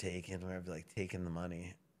ever taken where I've like taken the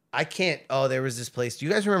money? I can't. Oh, there was this place. Do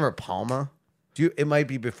you guys remember Palma? It might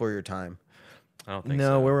be before your time. I don't think No,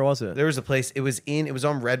 so. where was it? There was a place. It was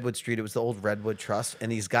on Redwood Street. It was the old Redwood Trust,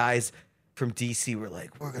 and these guys from DC were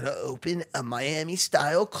like, "We're gonna open a Miami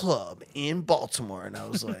style club in Baltimore," and I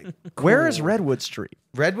was like, Where is cool. Redwood Street?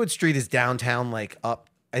 Redwood Street is downtown, like up.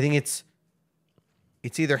 I think it's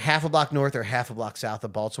either half a block north or half a block south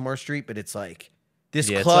of Baltimore Street, but it's like this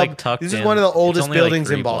Yeah, it's, club. like, tucked this is in. one of the It's oldest only, like, buildings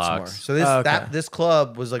 3 in Baltimore. blocks. So this Oh, okay. this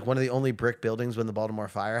club was like one of the only brick buildings when the Baltimore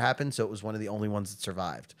fire happened. So it was one of the only ones that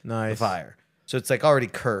survived the Nice. fire. So it's like already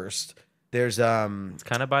cursed. There's It's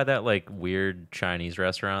kind of by that like weird Chinese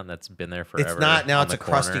restaurant that's been there forever. it's not now. on It's a the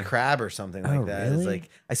Krusty corner. Krab or something like Oh, that. It's really? like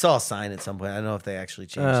I saw a sign at some point. I don't know if they actually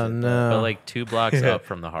changed Oh it. but- no! But like 2 blocks up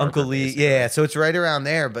from the harbor. Uncle Lee, basically. yeah. So it's right around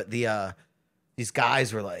there. But these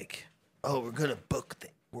guys were like, "Oh, we're gonna book the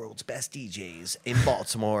world's best DJs in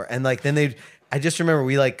Baltimore," and like then I just remember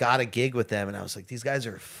we like got a gig with them, and I was like, "These guys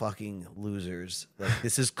are fucking losers. Like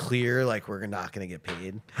this is clear. Like we're not gonna get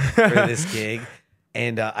paid for this gig."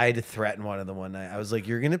 And I had to threaten one of them one night. I was like,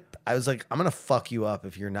 I'm gonna fuck you up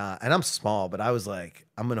if you're not. And I'm small, but I was like,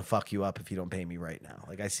 I'm gonna fuck you up if you don't pay me right now.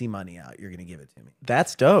 Like I see money out, you're gonna give it to me.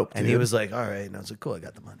 That's dope. And dude. he was like, all right. And I was like, cool, I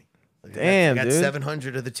got the money. Like, Damn, I got dude.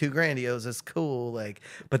 700 of the 2 grandios. That's cool. Like,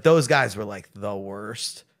 but those guys were like the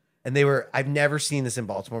worst. And I've never seen this in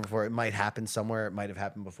Baltimore before. It might happen somewhere. It might have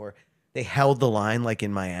happened before. They held the line like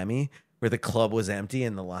in Miami where the club was empty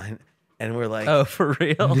and the line. And we're like, Oh, for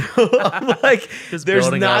real? I'm like, Just there's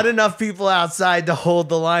building not up. enough people outside to hold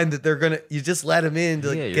the line that you just let them in to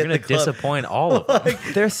like, Yeah, you're get gonna the club. disappoint all of them.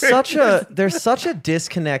 there's such a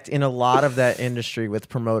disconnect in a lot of that industry with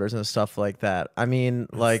promoters and stuff like that. I mean,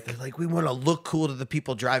 like They're like, we want to look cool to the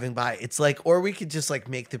people driving by. It's like, or we could just like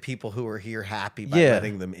make the people who are here happy by Yeah.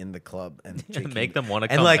 letting them in the club and Make them want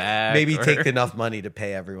to and come like back. maybe or- take enough money to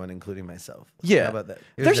pay everyone, including myself. yeah, How about that?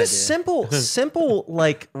 Here's there's an just idea. simple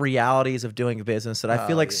like realities of doing business that I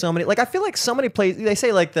feel Oh, like yeah. so many I feel like so many places they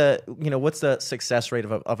say like what's the success rate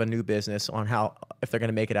of a new business on how if they're going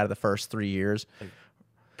to make it out of the first 3 years.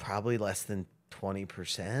 Probably less than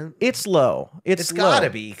 20%. It's low. It's low. gotta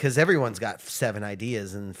be because everyone's got 7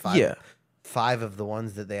 ideas and five. Yeah. 5 of the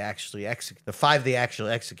ones that they actually execute, the 5 they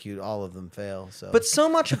actually execute, all of them fail. So, But so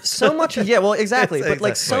much, yeah, well, exactly. Yes, But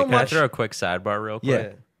like exactly. so Wait, can I much. throw a quick sidebar real Yeah.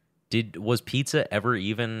 quick? Was pizza ever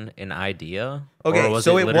even an idea? okay, or was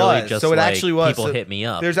so it it literally was. just So it like, actually was. people So hit me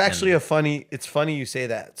up. There's actually and it's funny you say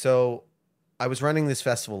that. So I was running this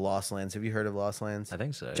festival, Lost Lands. Have you heard of Lost Lands? I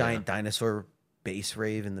think so. Giant dinosaur base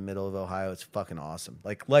rave in the middle of Ohio. It's fucking awesome.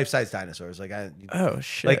 Like life-size dinosaurs. Like Oh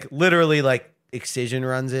shit. like literally like Excision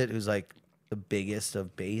runs it, who's like the biggest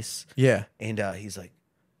of base. yeah. And he's like,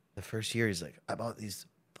 the first year, he's like, I bought these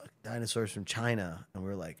fucking dinosaurs from China. And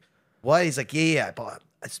we're like, what? He's like, yeah, I bought.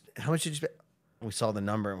 How much did you spend? And we saw the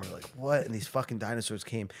number and we're like, what? And these fucking dinosaurs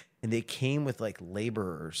came. And they came with like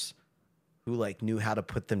laborers who like knew how to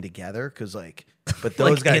put them together. Cause like, but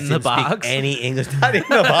those Like, guys in the didn't speak box? any English. Not in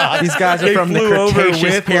the box. These guys are They from the flew over Cretaceous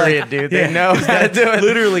with, period, like- dude. They know how to do it.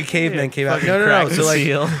 Literally, cavemen came out. fucking No. crack So the like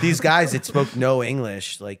seal. these guys that spoke no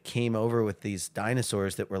English, like came over with these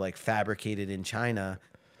dinosaurs that were like fabricated in China,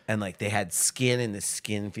 and like they had skin, and the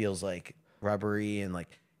skin feels like rubbery, and like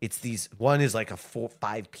it's these. One is like a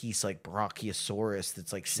 4-5 piece like Brachiosaurus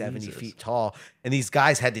that's like 70 feet tall, and these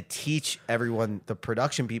guys had to teach everyone, the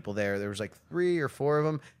production people there. There was like 3 or 4 of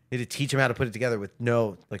them. They had to teach them how to put it together with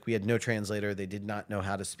we had no translator. They did not know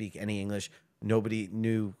how to speak any English. Nobody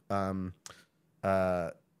knew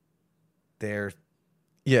their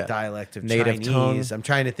Yeah. dialect of Native Chinese. tongue. I'm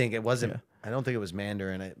trying to think. It wasn't. Yeah. I don't think it was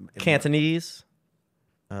Mandarin. Cantonese.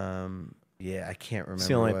 Yeah, I can't remember. It's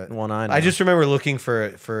the only what. one I know. I just remember looking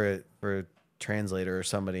for a translator or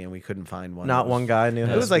somebody, and we couldn't find one. Not It was- one guy knew. It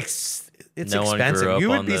how was to- like it's No one grew expensive. up You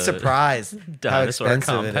would on be the surprised how dinosaur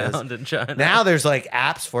expensive it is. compound in China. Now there's like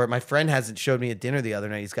apps for it. My friend hasn't showed me at dinner the other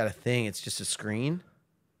night. He's got a thing. It's just a screen,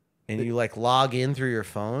 and you like log in through your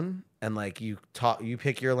phone, and like you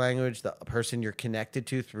pick your language, the person you're connected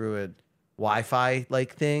to through a Wi-Fi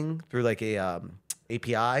like thing, through like a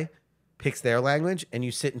API, picks their language, and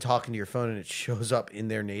you sit and talk into your phone, and it shows up in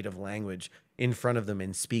their native language in front of them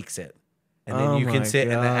and speaks it, and then Oh you can my sit in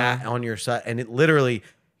the God. app on your site, and it literally,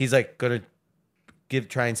 he's like gonna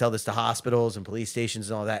try and sell this to hospitals and police stations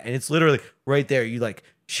and all that. And it's literally right there. You like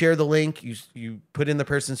share the link, you put in the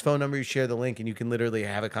person's phone number, you share the link, and you can literally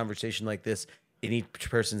have a conversation like this in each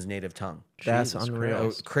person's native tongue. That's Jesus unreal.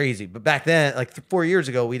 Oh, crazy. But back then, like 4 years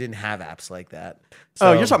ago, we didn't have apps like that.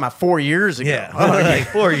 Oh, you're talking about 4 years ago. Yeah, like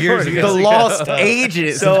 4 years The ago. lost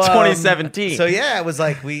ages of 2017. So yeah, it was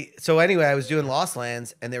like So anyway, I was doing Lost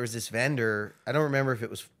Lands, and there was this vendor. I don't remember if it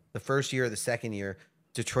was the first year or the second year.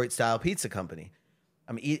 Detroit style pizza company.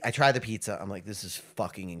 I tried the pizza. I'm like, this is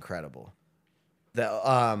fucking incredible.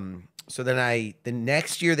 So then the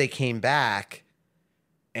next year they came back.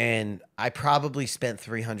 And I probably spent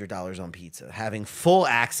 $300 on pizza, having full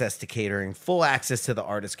access to catering, full access to the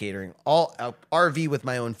artist catering, all RV with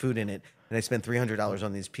my own food in it. And I spent $300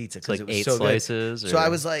 on these pizza It's like because it was 8 so slices. good. So I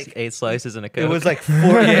was like, 8 slices and a Coke. it was like 4.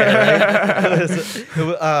 Yeah,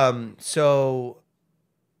 right?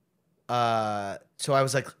 So I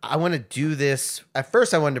was like, I want to do this. At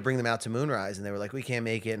first, I wanted to bring them out to Moonrise, and they were like, we can't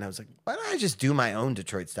make it. And I was like, why don't I just do my own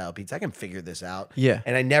Detroit style pizza? I can figure this out. Yeah.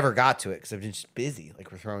 And I never got to it because I've been just busy.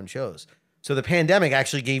 Like, we're throwing shows. So the pandemic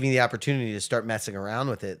actually gave me the opportunity to start messing around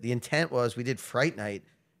with it. The intent was we did Fright Night.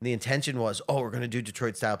 And the intention was, we're going to do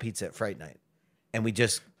Detroit style pizza at Fright Night. And we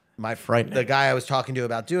just, Fright the Night. guy I was talking to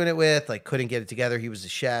about doing it with, like, couldn't get it together. He was a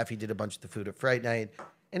chef. He did a bunch of the food at Fright Night.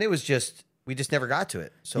 And it was just, we just never got to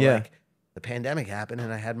it. So, Yeah. like, the pandemic happened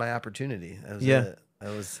and I had my opportunity. That was Yeah. it.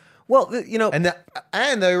 That was, Well, and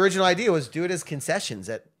the original idea was do it as concessions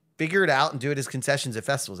figure it out and do it as concessions at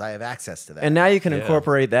festivals. I have access to that. and now you can Yeah.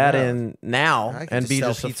 incorporate that Yeah. in now I can and be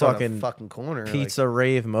sell just a pizza on fucking corner. pizza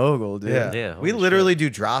rave mogul, dude. Yeah. Yeah, We holy literally do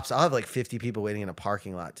drops. I'll have like 50 people waiting in a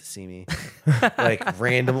parking lot to see me. Like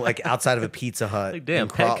random, like outside of a Pizza Hut. Like, damn, in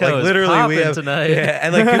Craw- Petco is we popping have tonight. Yeah,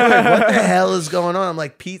 and like people are like, what the hell is going on? I'm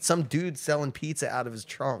like, Pete, some dude selling pizza out of his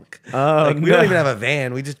trunk. Oh, Like we no. don't even have a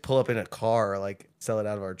van. We just pull up in a car, like sell it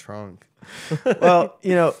out of our trunk. Well,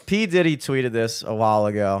 P. Diddy tweeted this a while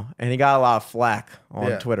ago, and he got a lot of flack on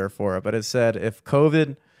Yeah. Twitter for it. But it said, if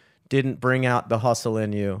COVID didn't bring out the hustle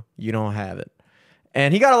in you, you don't have it.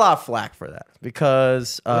 And he got a lot of flack for that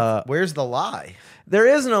because Where's the lie? there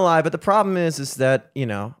isn't a lie. But the problem is that,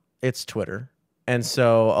 it's Twitter. And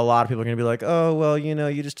so a lot of people are going to be like, oh, well,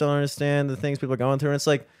 you just don't understand the things people are going through. And it's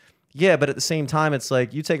like, yeah, but at the same time, it's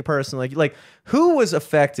like you take a person like who was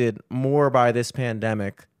affected more by this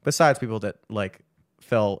pandemic besides people that like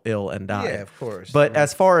fell ill and died. Yeah, of course. But Yeah.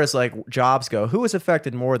 as far as like jobs go, who was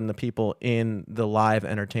affected more than the people in the live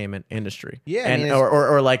entertainment industry? Yeah, I and mean,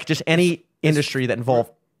 or like just any industry that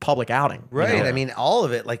involved public outing. Right. I mean, all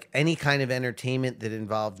of it, like any kind of entertainment that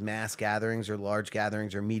involved mass gatherings or large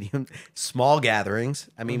gatherings or medium, small gatherings.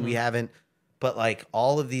 I mean, we haven't, but like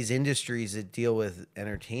all of these industries that deal with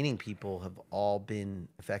entertaining people have all been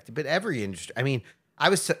affected. But every industry, I mean, I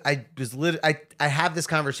have this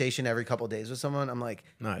conversation every couple of days with someone. I'm like,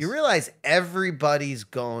 Nice. you realize everybody's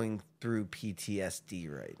going through PTSD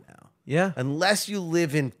right now. Yeah. Unless you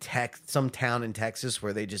live in some town in Texas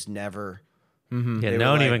where they just never. Yeah, They no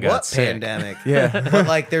were one like, even what got sick. pandemic. Yeah. But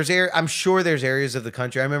like I'm sure there's areas of the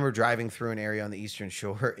country. I remember driving through an area on the Eastern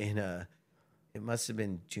Shore it must have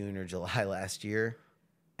been June or July last year.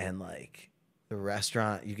 And like the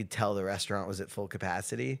restaurant, you could tell the restaurant was at full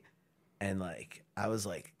capacity. And like, I was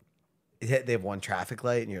like, they have one traffic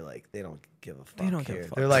light and you're like, they don't give a fuck They don't give a here.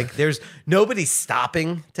 fuck. They're like, nobody's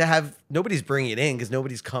stopping nobody's bringing it in because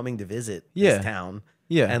nobody's coming to visit Yeah. this town.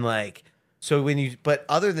 Yeah. And like, so but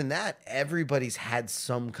other than that, everybody's had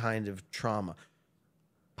some kind of trauma.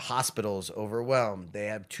 Hospitals overwhelmed. They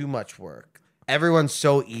have too much work. Everyone's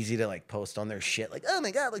so easy to like post on their shit. Like, oh my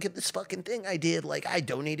God, look at this fucking thing I did. Like I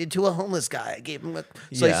donated to a homeless guy. I gave him a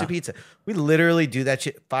slice Yeah. of pizza. We literally do that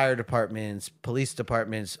shit. Fire departments, police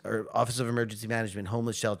departments, or Office of Emergency Management,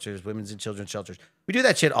 homeless shelters, women's and children's shelters. We do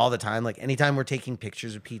that shit all the time. Like anytime we're taking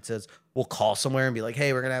pictures of pizzas, we'll call somewhere and be like,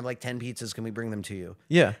 hey, we're going to have like 10 pizzas. Can we bring them to you?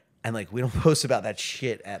 Yeah. And like, we don't post about that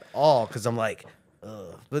shit at all. Cause I'm like,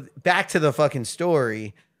 ugh. But back to the fucking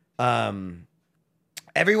story.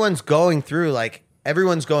 Everyone's going through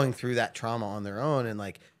that trauma on their own. And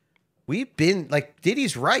like, we've been like,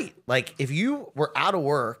 Diddy's right. Like if you were out of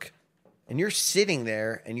work and you're sitting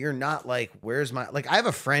there and you're not like, where's my, like, I have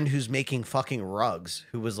a friend who's making fucking rugs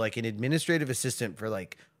who was like an administrative assistant for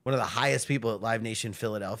like one of the highest people at Live Nation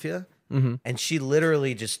Philadelphia. And she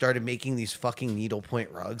literally just started making these fucking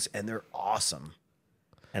needlepoint rugs and they're awesome.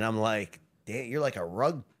 And I'm like, damn, you're like a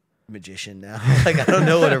rug magician now. Like, I don't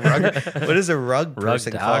know what is a rug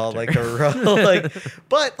person called? doctor. Like a rug, like,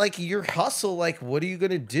 but like your hustle, like, what are you going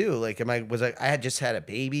to do? Like, I had just had a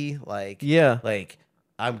baby. Like, Yeah. like,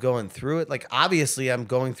 I'm going through it. Like, obviously, I'm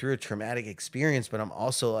going through a traumatic experience, but I'm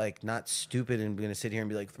also like not stupid and going to sit here and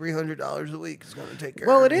be like $300 a week is going to take care.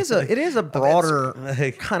 Well, of it me. is a broader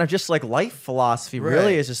like, kind of just like life philosophy. Right.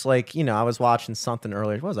 Really, is just like, you know, I was watching something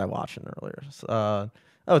earlier. What was I watching earlier?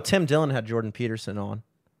 Tim Dillon had Jordan Peterson on.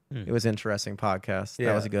 It was an interesting podcast. Yeah.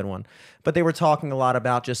 That was a good one. But they were talking a lot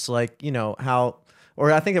about just like, you know, how,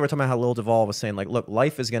 or I think they were talking about how Lil Duval was saying, like, look,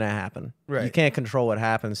 life is going to happen. Right. You can't control what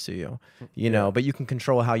happens to you, you know, but you can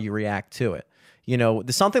control how you react to it. You know,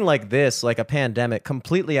 something like this, like a pandemic,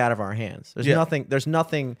 completely out of our hands. There's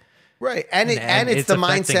nothing. right. And it's it's the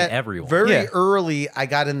affecting mindset. everyone. Very Yeah. early, I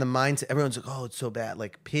got in the mindset. Everyone's like, oh, it's so bad.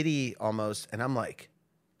 Like pity almost. And I'm like,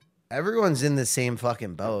 everyone's in the same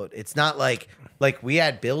fucking boat. It's not like we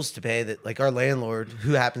had bills to pay that, like our landlord,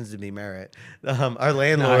 who happens to be Merritt, our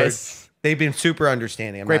landlord, Nice. they've been super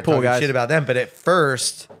understanding. I'm Great not pool, talking guys. shit about them, but at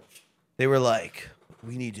first they were like,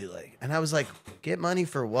 we need to like, and I was like, get money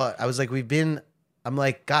for what? I was like, I'm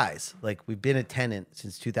like, guys, like we've been a tenant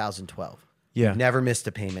since 2012. Yeah. We've never missed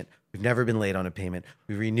a payment. We've never been late on a payment.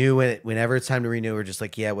 We renew it whenever it's time to renew. We're just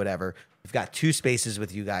like, yeah, whatever. We've got 2 spaces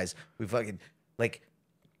with you guys. We fucking like,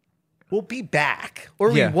 we'll be back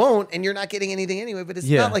or Yeah. we won't. And you're not getting anything anyway, but it's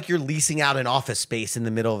Yeah. not like you're leasing out an office space in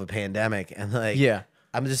the middle of a pandemic. And like, Yeah.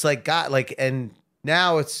 I'm just like, God, like, and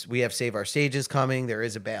now we have Save Our Stages coming. There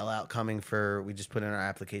is a bailout coming we just put in our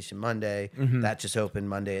application Monday. That just opened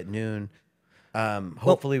Monday at noon.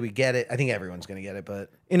 Hopefully we get it. I think everyone's going to get it, but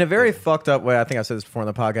In a very fucked up way, I think I said this before in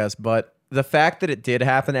the podcast, but the fact that it did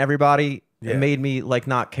happen to everybody Yeah. made me like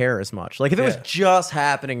not care as much. Like if it was Yeah. just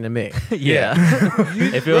happening to me, Yeah.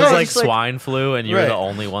 If it was Right. like Just like- swine flu and you were Right. the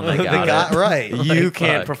only one that They got it. right. you Like,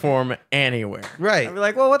 can't fuck. perform anywhere. Right. I'd be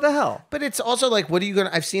like, well, what the hell? But it's also like, what are you going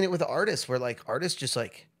to, I've seen it with artists where like artists just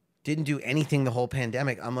like didn't do anything the whole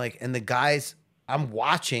pandemic. I'm like, and the guys I'm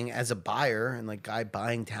watching as a buyer and like guy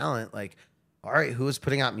buying talent, like, all right, who is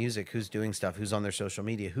putting out music? Who's doing stuff? Who's on their social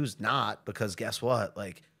media? Who's not? Because guess what?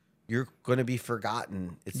 Like, you're going to be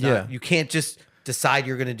forgotten. It's Yeah. not, you can't just decide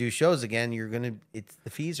you're going to do shows again. You're going to, the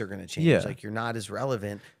fees are going to change. Yeah. Like, you're not as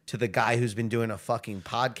relevant to the guy who's been doing a fucking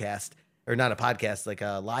podcast or not a podcast, like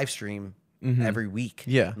a live stream every week.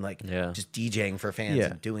 Yeah. And like, Yeah. just DJing for fans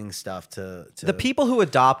Yeah. and doing stuff to The people who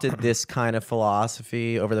adopted this kind of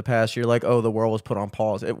philosophy over the past year, like, oh, the world was put on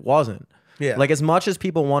pause. It wasn't. Yeah. Like as much as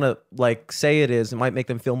people want to like say it is, it might make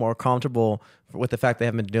them feel more comfortable with the fact they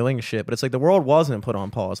haven't been doing shit. But it's like the world wasn't put on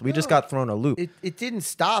pause. We just got thrown a loop. it didn't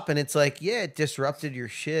stop, and it's like, yeah, it disrupted your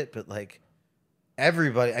shit, but like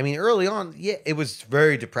everybody, I mean, early on, yeah, it was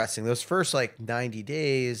very depressing. Those first like 90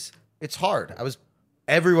 days, it's hard.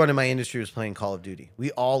 Everyone in my industry was playing Call of Duty.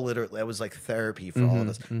 We all literally, it was like therapy for all of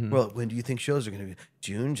us. We're like, when do you think shows are going to be?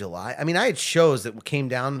 June, July? I mean, I had shows that came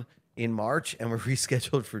down in March and were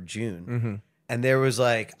rescheduled for June. And there was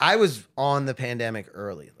like, I was on the pandemic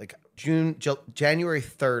early, like January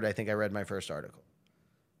 3rd, I think I read my first article.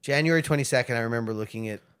 January 22nd, I remember looking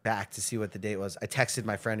it back to see what the date was. I texted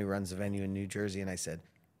my friend who runs a venue in New Jersey and I said,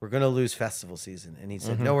 we're going to lose festival season. And he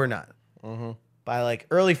said, no, we're not. By like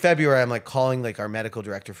early February, I'm like calling like our medical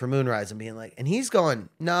director for Moonrise and being like, and he's going,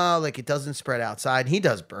 no, like it doesn't spread outside. He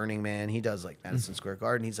does Burning Man. He does like Madison Square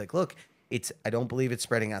Garden. He's like, look, I don't believe it's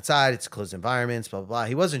spreading outside. It's closed environments, blah, blah, blah.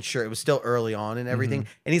 He wasn't sure. It was still early on and everything.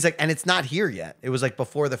 And he's like, and it's not here yet. It was like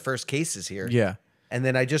before the first cases here. Yeah. And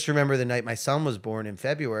then I just remember the night my son was born in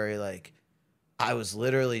February, like I was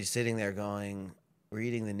literally sitting there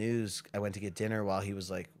reading the news. I went to get dinner while he was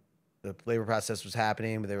like, the labor process was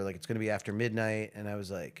happening, but they were like, it's going to be after midnight. And I was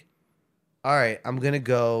like, all right, I'm going to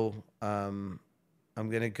go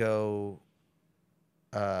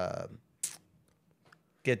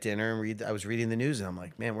get dinner and read. I was reading the news and I'm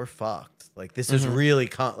like, man, we're fucked. Like this is really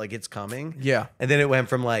like it's coming. Yeah. And then it went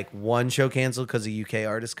from like one show canceled because a UK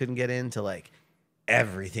artist couldn't get in to like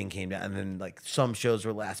everything came down. And then like some shows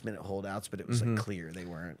were last minute holdouts, but it was like clear they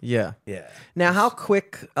weren't. Yeah. Yeah. Now, how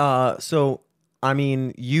quick? So, I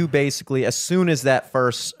mean, you basically, as soon as that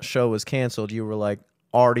first show was canceled, you were like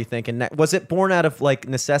already thinking. Was it born out of like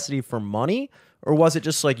necessity for money, or was it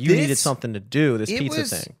just like you needed something to do? This pizza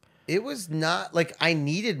thing. It was not like I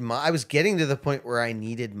needed I was getting to the point where I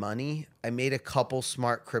needed money. I made a couple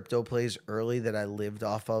smart crypto plays early that I lived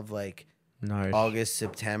off of, like Nice. August,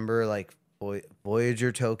 September, like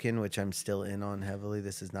Voyager token, which I'm still in on heavily.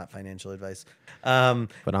 This is not financial advice. But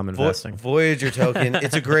I'm investing. Voyager token.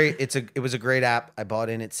 It was a great app. I bought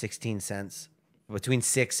in at 16 cents. Between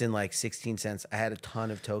 6 and like 16 cents. I had a ton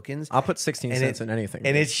of tokens. I'll put 16 And cents it- in anything.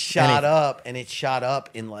 And dude. it shot Anything. up, and it shot up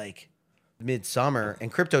in like midsummer,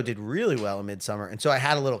 and crypto did really well in midsummer. And so I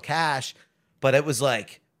had a little cash, but it was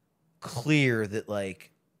like clear that like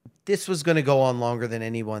this was going to go on longer than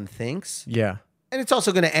anyone thinks. Yeah. And it's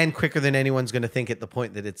also going to end quicker than anyone's going to think at the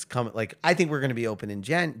point that it's coming. Like, I think we're going to be open in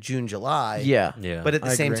June, July. Yeah. Yeah. But at the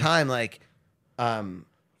I same agree. time, like,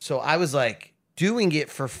 so I was like doing it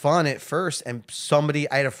for fun at first. And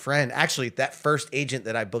I had a friend, actually, that first agent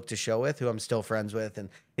that I booked a show with, who I'm still friends with, and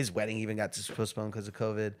his wedding even got postponed because of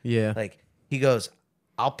COVID. Yeah. Like, he goes,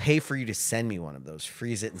 I'll pay for you to send me one of those,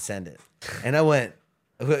 freeze it and send it. And I went,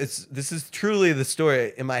 this is truly the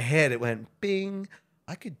story. In my head, it went, bing.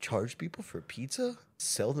 I could charge people for pizza,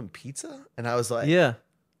 sell them pizza. And I was like, Yeah.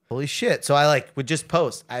 holy shit. So I like would just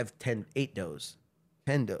post, I have 8 doughs,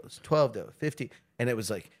 10 doughs, 12 doughs, 50. And it was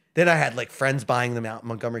like, then I had like friends buying them out in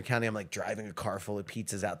Montgomery County. I'm like driving a car full of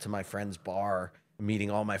pizzas out to my friend's bar,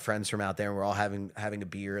 meeting all my friends from out there. And we're all having a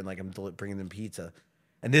beer and like I'm bringing them pizza.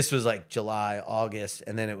 And this was like July, August.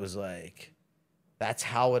 And then it was like, that's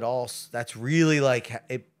really like,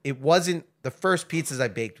 it wasn't, the first pizzas I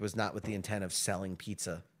baked was not with the intent of selling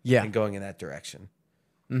pizza Yeah. and going in that direction.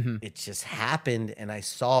 Mm-hmm. It just happened and I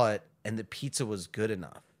saw it and the pizza was good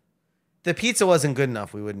enough. If the pizza wasn't good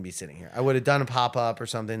enough, we wouldn't be sitting here. I would have done a pop-up or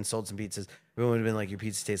something, sold some pizzas. Everyone would have been like, your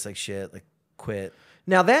pizza tastes like shit, like quit.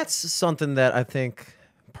 Now that's something that I think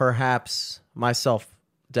perhaps myself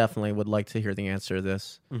definitely would like to hear the answer to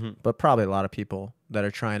this, but probably a lot of people that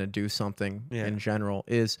are trying to do something in general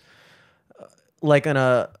is like on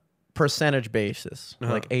a percentage basis,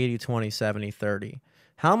 like 80, 20, 70, 30.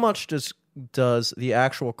 How much does the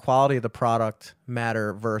actual quality of the product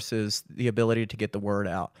matter versus the ability to get the word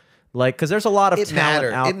out? Like, because there's a lot of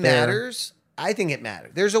talent out there. It matters. I think it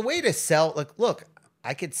matters. There's a way to sell. Like, look,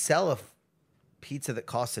 I could sell a pizza that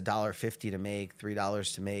costs $1.50 to make,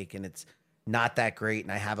 $3 to make, and it's not that great.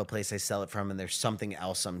 And I have a place I sell it from, and there's something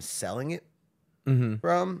else I'm selling it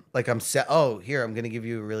from. Like I'm here, I'm gonna give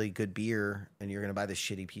you a really good beer, and you're gonna buy this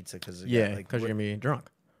shitty pizza because Yeah, because you're gonna be drunk.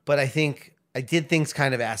 But I think I did things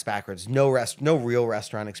kind of ass backwards. No real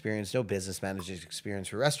restaurant experience, no business manager's experience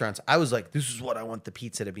for restaurants. I was like, this is what I want the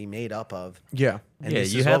pizza to be made up of. Yeah. And Yeah,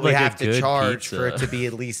 this you is had what we like a have to good charge for it pizza. to be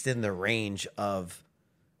at least in the range of.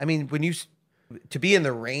 I mean, to be in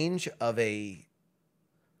the range of a,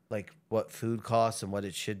 like what food costs and what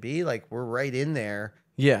it should be, like we're right in there.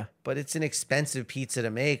 Yeah. But it's an expensive pizza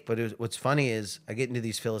to make. But what's funny is I get into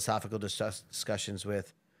these philosophical discussions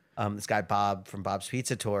with this guy Bob from Bob's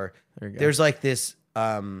Pizza Tour. There you go. There's like this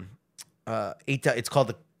it's called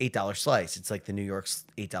the $8 slice. It's like the New York's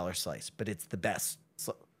 $8 slice, but it's the best.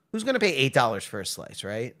 Who's going to pay $8 for a slice,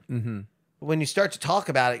 right? Mm-hmm. When you start to talk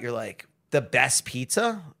about it, you're like, the best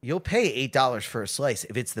pizza, you'll pay $8 for a slice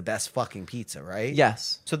if it's the best fucking pizza, right?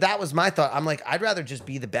 Yes. So that was my thought. I'm like, I'd rather just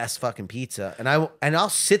be the best fucking pizza, and I'll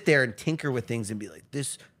sit there and tinker with things and be like,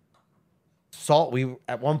 this salt.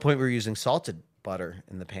 At one point we were using salted butter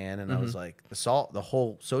in the pan, and I was like, the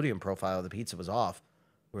whole sodium profile of the pizza was off.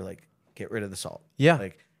 We're like, get rid of the salt. Yeah.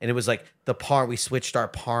 Like, and it was like the parm. We switched our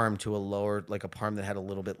parm to a parm that had a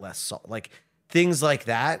little bit less salt. Like things like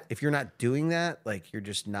that. If you're not doing that, like you're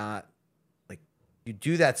just not. You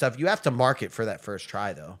do that stuff. You have to market for that first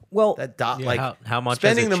try, though. Well, How much has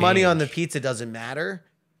spending it the money on the changed? pizza doesn't matter.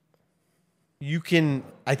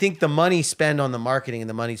 I think the money spent on the marketing and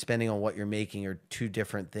the money spending on what you're making are two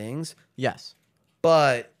different things. yes.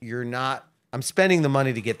 But I'm spending the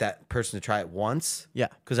money to get that person to try it once. Yeah.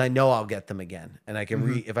 Because I know I'll get them again. And I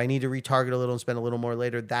can if I need to retarget a little and spend a little more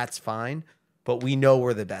later, that's fine. But we know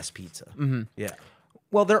we're the best pizza. Mm-hmm. Yeah.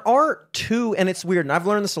 Well, there are two, and it's weird, and I've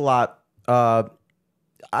learned this a lot.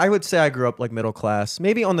 I would say I grew up like middle class,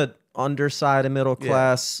 maybe on the underside of middle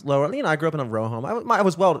class, lower. I grew up in a row home. I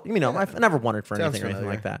was I never wanted for Sounds anything or anything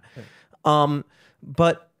like familiar. that.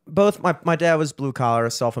 But both my dad was blue collar,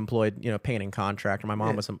 self-employed, painting contractor. My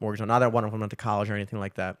mom was a mortgage owner. Neither one of them went to college or anything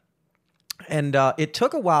like that. And it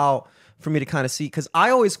took a while for me to kind of see, because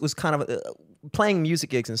I always was kind of playing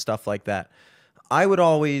music gigs and stuff like that. I would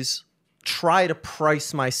always try to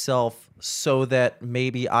price myself so that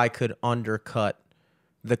maybe I could undercut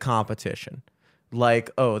the competition.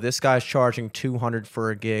 Like, oh, this guy's charging $200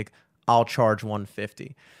 for a gig, I'll charge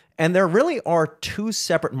 $150. And there really are two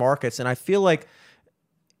separate markets, and I feel like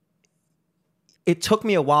it took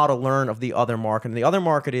me a while to learn of the other market. And the other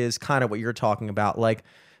market is kind of what you're talking about. Like,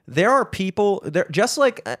 there are people there, just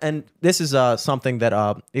like, and this is something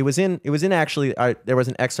that it was in actually. There was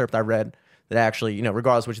an excerpt I read that actually,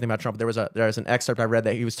 regardless of what you think about Trump, there was an excerpt I read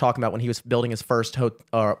that he was talking about when he was building his first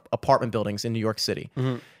apartment buildings in New York City,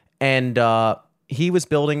 and he was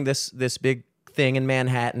building this big thing in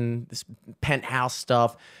Manhattan, this penthouse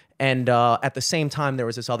stuff, and at the same time there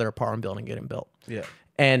was this other apartment building getting built. Yeah.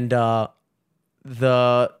 And the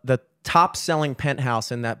top selling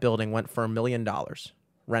penthouse in that building went for $1 million.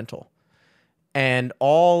 rental. And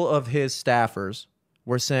all of his staffers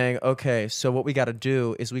were saying, okay, so what we got to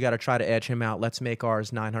do is we got to try to edge him out. Let's make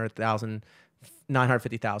ours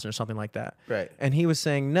 950,000 or something like that. Right. And he was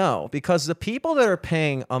saying no, because the people that are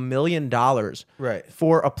paying $1 million Right.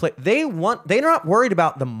 for a place, they're not worried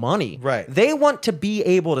about the money. Right. They want to be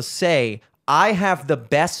able to say, I have the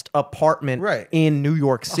best apartment Right. in New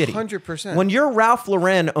York City. 100%. When you're Ralph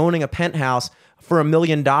Lauren owning a penthouse for $1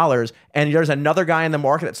 million and there's another guy in the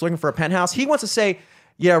market that's looking for a penthouse, he wants to say,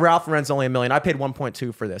 yeah, Ralph Lauren's only $1 million. I paid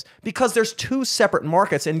 1.2 for this, because there's two separate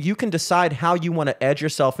markets, and you can decide how you want to edge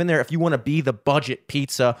yourself in there. If you want to be the budget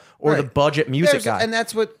pizza or the Right. budget music guy. And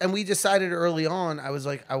that's what, and we decided early on, I was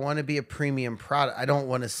like, I want to be a premium product. I don't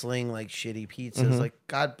want to sling like shitty pizzas. Like,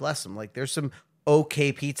 God bless them. Like, there's some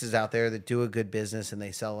okay pizzas out there that do a good business and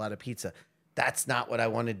they sell a lot of pizza. That's not what I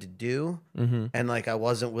wanted to do. And like, I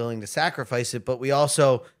wasn't willing to sacrifice it, but we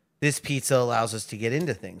also, this pizza allows us to get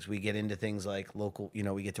into things. We get into things like local,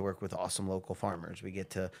 we get to work with awesome local farmers. We get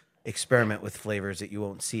to experiment with flavors that you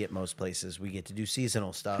won't see at most places. We get to do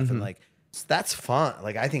seasonal stuff. And like, that's fun.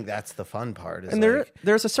 Like, I think that's the fun part. Is And like,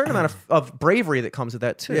 there's a certain amount of bravery that comes with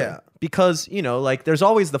that too. Yeah. Because, like there's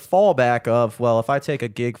always the fallback of, well, if I take a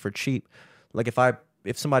gig for cheap, like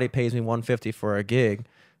if somebody pays me $150 for a gig,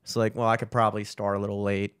 it's like, well, I could probably start a little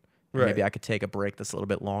late. Right. Maybe I could take a break that's a little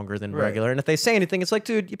bit longer than Right. regular. And if they say anything, it's like,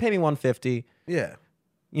 dude, you pay me $150, yeah.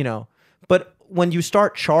 But when you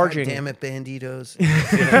start charging, God damn it, Banditos.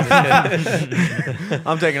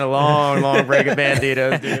 I'm taking a long break at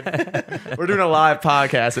Banditos, dude. We're doing a live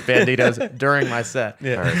podcast at Banditos during my set.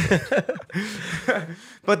 Yeah.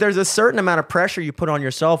 But there's a certain amount of pressure you put on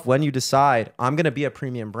yourself when you decide, I'm going to be a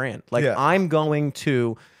premium brand. Like, Yeah. I'm going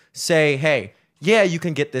to say, hey, yeah, you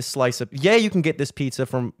can get this you can get this pizza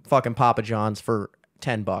from fucking Papa John's for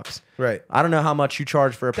 $10. Right. I don't know how much you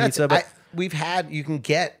charge for a pizza, but you can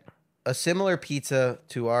get a similar pizza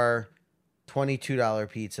to our $22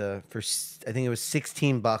 pizza for, I think it was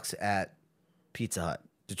 $16 at Pizza Hut,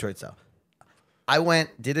 Detroit style. I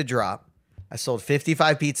did a drop. I sold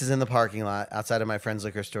 55 pizzas in the parking lot outside of my friend's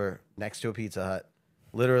liquor store next to a Pizza Hut,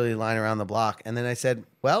 literally line around the block. And then I said,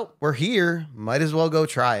 well, we're here. Might as well go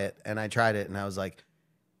try it. And I tried it and I was like,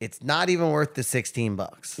 it's not even worth the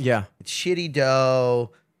 $16. yeah. It's shitty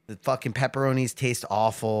dough. The fucking pepperonis taste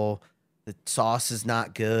awful. The sauce is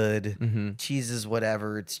not good. Cheese is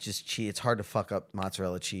whatever. It's just cheese. It's hard to fuck up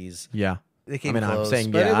mozzarella cheese. Yeah. They came I'm close.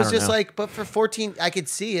 saying, but yeah, it I was don't just know. like, but for 14, I could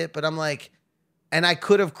see it, but I'm like, and I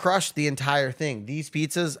could have crushed the entire thing. These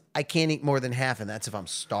pizzas, I can't eat more than half, and that's if I'm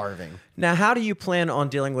starving. Now, how do you plan on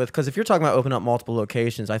dealing with, because if you're talking about opening up multiple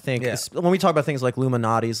locations, I think Yeah. when we talk about things like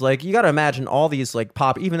Illuminati's, like you got to imagine all these like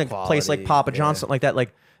even a place like Quality, Papa John's, something like that,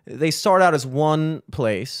 like they start out as one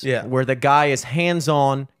place Yeah. where the guy is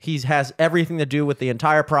hands-on. He has everything to do with the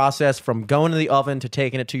entire process from going to the oven to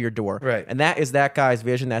taking it to your door. Right. And that is that guy's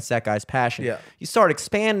vision. That's that guy's passion. Yeah. You start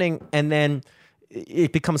expanding and then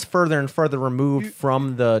it becomes further and further removed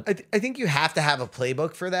from the... I think you have to have a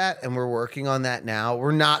playbook for that, and we're working on that now.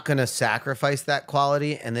 We're not going to sacrifice that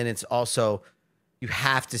quality, and then it's also, you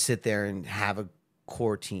have to sit there and have a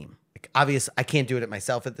core team. Like, obviously, I can't do it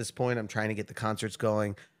myself at this point. I'm trying to get the concerts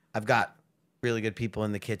going. I've got really good people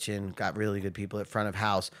in the kitchen, got really good people at front of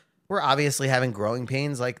house. We're obviously having growing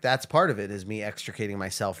pains. Like, that's part of it, is me extricating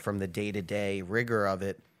myself from the day-to-day rigor of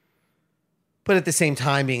it. But at the same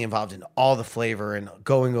time, being involved in all the flavor and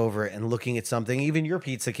going over it and looking at something. Even your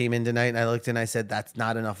pizza came in tonight, and I looked and I said, that's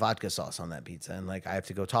not enough vodka sauce on that pizza. And like, I have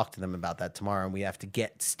to go talk to them about that tomorrow, and we have to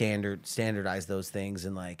get standardize those things.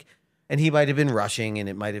 And like, and he might have been rushing, and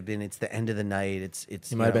it might have been, it's the end of the night. It's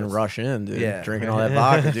You might have been rushing, dude. Yeah. Drinking all that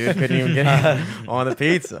vodka, dude. Couldn't even get on the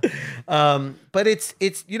pizza. But it's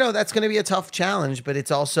that's going to be a tough challenge. But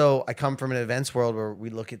it's also, I come from an events world where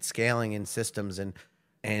we look at scaling and systems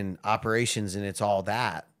and operations, and it's all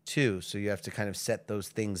that too. So you have to kind of set those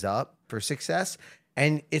things up for success.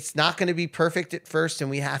 And it's not going to be perfect at first, and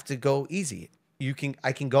we have to go easy.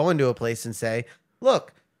 I can go into a place and say,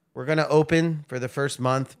 look, we're going to open for the first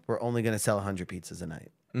month. We're only going to sell 100 pizzas a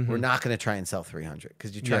night. We're not going to try and sell 300,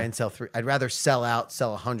 because you try and sell I'd rather sell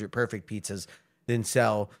 100 perfect pizzas than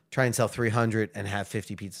try and sell 300 and have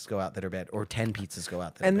 50 pizzas go out that are bad, or 10 pizzas go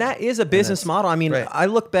out that are And bad. that is a business model. I mean, right. I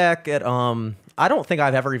look back at I don't think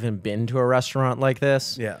I've ever even been to a restaurant like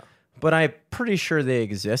this. Yeah. But I'm pretty sure they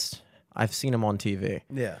exist. I've seen them on TV.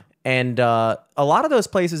 Yeah. And a lot of those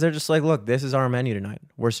places, they're just like, look, this is our menu tonight.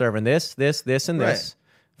 We're serving this, and Right. this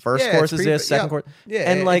First Yeah, course it's is this, second course.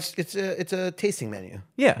 Yeah, And like, it's a tasting menu.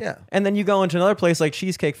 yeah. Yeah. And then you go into another place like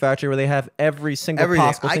Cheesecake Factory where they have every single Everything.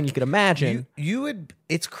 possible thing you could imagine. You would.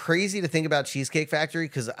 It's crazy to think about Cheesecake Factory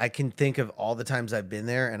because I can think of all the times I've been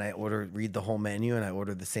there and I read the whole menu and I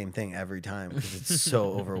order the same thing every time because it's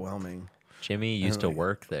so overwhelming. Jimmy used to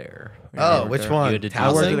work there. Oh, which one? You had to do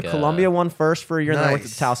I worked like at the Columbia one first for a year, and then I worked at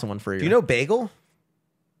Nice. the Towson one for a year. Do you know Bagel?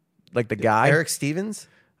 like the guy? Eric Stevens?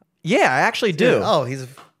 Yeah, I actually do. Oh, he's a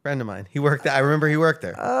friend of mine. He worked there. I remember he worked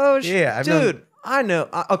there. Yeah, I've dude, known- I know.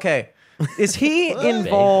 Okay, is he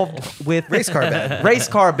involved with Race car bed. Race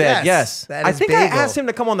car bed? Yes, Yes, that I is think I Bagel. asked him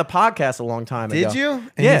to come on the podcast a long time ago. Did you?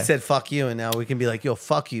 And Yeah. he said, fuck you. And now we can be like, yo,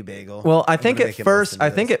 fuck you, Bagel. Well, I I'm think gonna at make him first, listen to I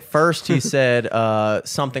think this. at first he said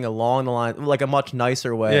something along the line, like a much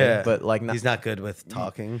nicer way, Yeah. but like not. He's not good with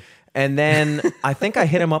talking. And then I think I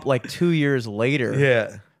hit him up like 2 years later.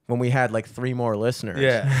 Yeah. When we had like 3 more listeners.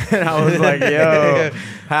 Yeah. And I was like, yo,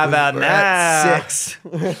 how about We're now? at 6.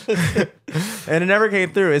 And it never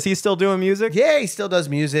came through. Is he still doing music? Yeah, he still does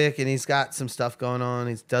music and he's got some stuff going on.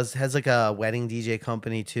 Has like a wedding DJ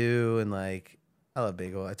company too. And like, I love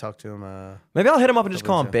Bagel. I talked to him. Maybe I'll hit him up and just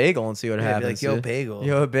call him so. Bagel and see what Yeah, be happens. like, yo, dude. Bagel.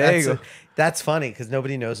 Yo, Bagel. That's funny because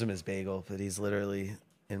nobody knows him as Bagel, but he's literally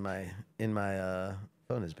in my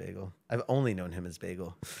phone as Bagel. I've only known him as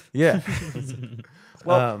Bagel. Yeah.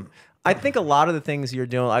 Well, I think a lot of the things you're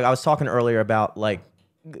doing, like I was talking earlier about like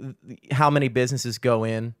how many businesses go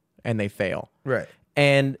in and they fail. Right.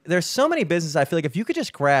 And there's so many businesses, I feel like if you could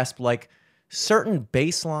just grasp like certain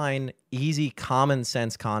baseline, easy, common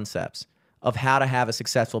sense concepts of how to have a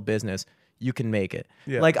successful business, you can make it.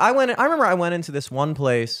 Yeah. Like I remember I went into this one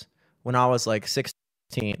place when I was like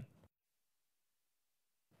 16.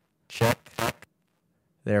 Check.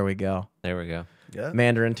 There we go. There we go. Yeah.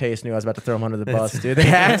 Mandarin Taste knew I was about to throw him under the bus, dude. They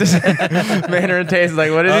had to say, Mandarin Taste is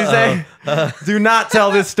like, what did he say? Do not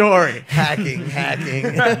tell this story. hacking.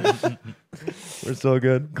 We're so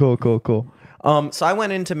good. Cool. So I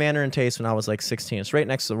went into Mandarin Taste when I was like 16. It's right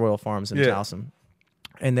next to the Royal Farms in Yeah. Towson.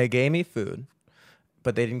 And they gave me food,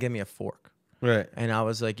 but they didn't give me a fork. Right. And I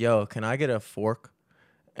was like, yo, can I get a fork?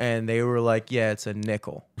 And they were like, yeah, it's a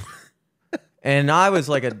nickel. And I was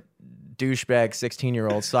like a douchebag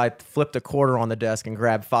 16-year-old, so I flipped a quarter on the desk and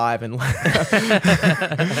grabbed 5 and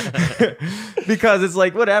because it's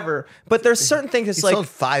like whatever. But there's certain things it's He like sold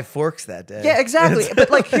 5 forks that day. yeah, exactly.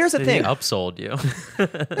 But like here's the He thing. upsold you.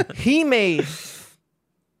 He made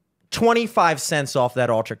 25 cents off that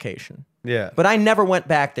altercation. Yeah. But I never went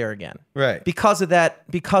back there again. Right. Because of that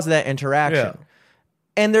interaction. Yeah.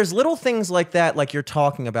 And there's little things like that, like you're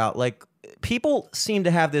talking about. Like people seem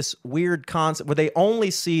to have this weird concept where they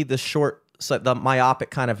only see the the myopic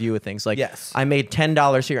kind of view of things. Like, Yes. I made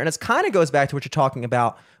 $10 here. And it kind of goes back to what you're talking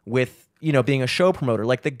about with, being a show promoter.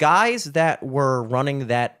 Like the guys that were running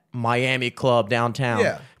that Miami club downtown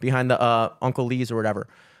Yeah. behind the Uncle Lee's or whatever.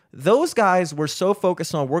 Those guys were so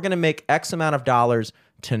focused on, we're going to make X amount of dollars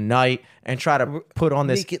tonight and try to put on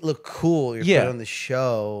this Make it look cool. You're Yeah. put on the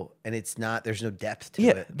show and it's not, there's no depth to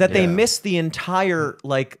yeah, it. that they Yeah. miss the entire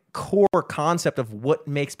like core concept of what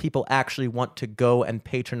makes people actually want to go and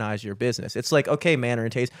patronize your business. It's like, okay,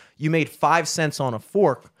 Mandarin Taste, you made 5 cents on a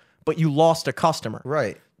fork, but you lost a customer.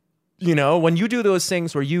 Right. When you do those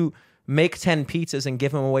things where you make 10 pizzas and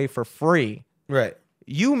give them away for free, Right.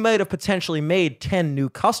 you might have potentially made 10 new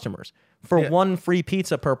customers for Yeah. one free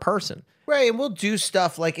pizza per person. Right, and we'll do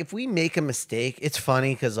stuff like if we make a mistake, it's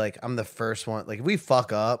funny because like I'm the first one. Like if we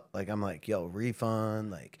fuck up, like I'm like, yo,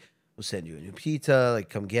 refund, like we'll send you a new pizza, like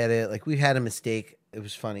come get it. Like we had a mistake. It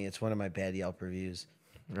was funny. It's one of my bad Yelp reviews.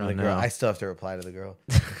 Oh, The girl, no. I still have to reply to the girl,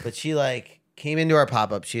 but she like came into our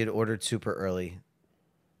pop up. She had ordered super early.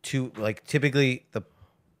 Typically the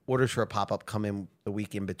orders for a pop up come in the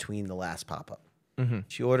week in between the last pop up.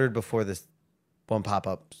 She ordered before this one pop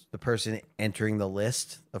up. The person entering the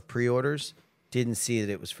list of pre-orders didn't see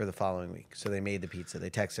that it was for the following week, so they made the pizza.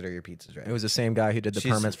 They texted her, "Your pizza's ready." It was the same guy who did the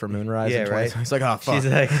She's- permits for Moonrise. Yeah, in right. He's like, oh, fuck.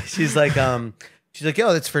 She's like,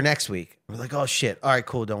 yo, that's for next week. We're like, oh shit. All right,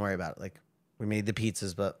 cool. Don't worry about it. Like, we made the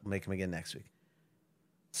pizzas, but we'll make them again next week.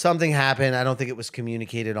 Something happened. I don't think it was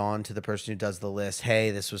communicated on to the person who does the list.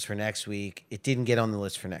 Hey, this was for next week. It didn't get on the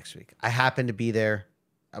list for next week. I happened to be there.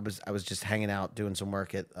 I was just hanging out doing some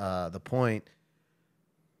work at the Point.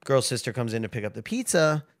 Girl's sister comes in to pick up the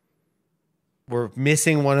pizza. We're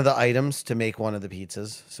missing one of the items to make one of the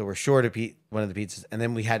pizzas. So we're short of one of the pizzas. And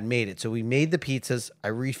then we hadn't made it. So we made the pizzas. I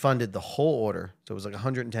refunded the whole order. So it was like a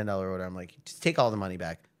 $110 order. I'm like, just take all the money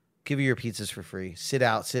back. Give you your pizzas for free. Sit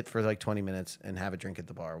for like 20 minutes and have a drink at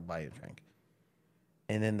the bar. We'll buy you a drink.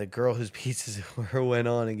 And then the girl whose pizzas went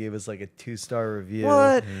on and gave us like a 2-star review.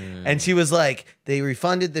 What? And she was like, they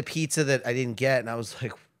refunded the pizza that I didn't get. And I was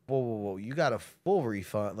like, whoa, you got a full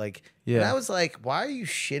refund. Like, Yeah. And I was like, why are you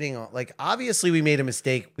shitting on? Like, obviously we made a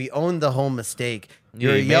mistake. We owned the whole mistake. Yeah,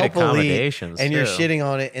 You're a you made Yelp elite, accommodations, and you're too. shitting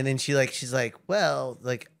on it. And then she's like, well,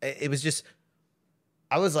 like, it was just,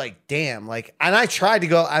 I was like, damn. Like, and I tried to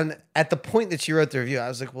go, and at the point that she wrote the review, I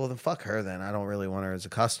was like, well, then fuck her then. I don't really want her as a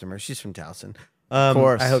customer. She's from Towson. Of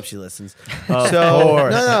course. I hope she listens. Of So,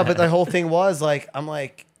 course. no, but the whole thing was like, I'm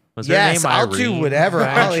like, Was her yes, name I'll do Irene? whatever.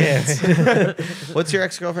 What's your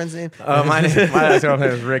ex-girlfriend's name? My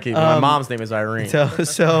girlfriend is Ricky. But my mom's name is Irene.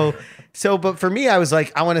 So, but for me, I was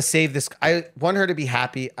like, I want to save this. I want her to be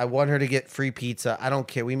happy. I want her to get free pizza. I don't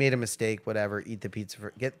care. We made a mistake, whatever. Eat the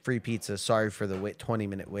pizza, get free pizza. Sorry for the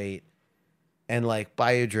 20-minute wait. And like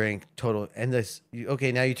buy you a drink, total. And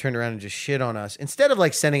okay, now you turned around and just shit on us. Instead of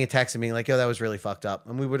like sending a text and being like, yo, that was really fucked up.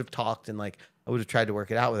 And we would have talked and like, I would have tried to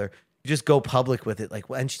work it out with her. You just go public with it. Like,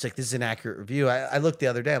 and she's like, this is an accurate review. I looked the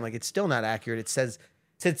other day. I'm like, it's still not accurate. It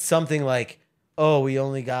said something like, oh,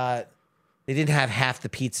 they didn't have half the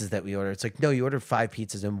pizzas that we ordered. It's like, no, you ordered 5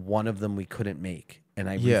 pizzas and one of them we couldn't make. And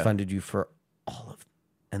I refunded you for all of them.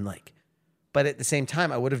 And like, but at the same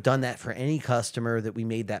time, I would have done that for any customer that we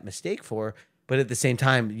made that mistake for. But at the same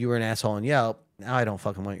time, you were an asshole on Yelp. Now I don't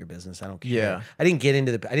fucking want your business. I don't care. Yeah. I didn't get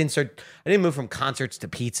into I didn't move from concerts to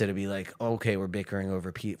pizza to be like, okay, we're bickering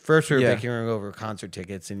over pizza. First we were bickering over concert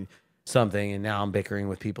tickets and something, and now I'm bickering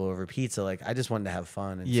with people over pizza. Like, I just wanted to have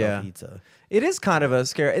fun and sell pizza. It is kind of a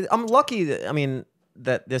scary. I'm lucky that,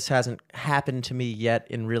 that this hasn't happened to me yet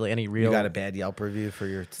in really any real. You got a bad Yelp review for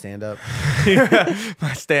your stand-up?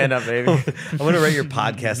 My stand-up, baby. I want to write your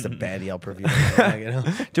podcast a bad Yelp review.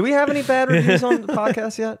 Do we have any bad reviews on the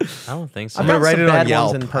podcast yet? I don't think so. I've gonna got write some it on bad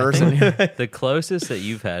Yelp, ones in I person. The closest that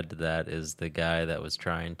you've had to that is the guy that was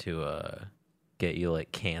trying to get you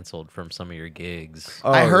like canceled from some of your gigs.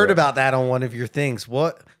 I heard about that on one of your things.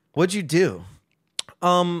 What'd you do?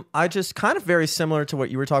 I just kind of very similar to what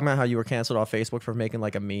you were talking about, how you were canceled off Facebook for making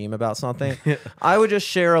like a meme about something. I would just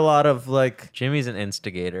share a lot of like. Jimmy's an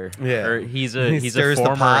instigator. Yeah. Or he's He a stirs the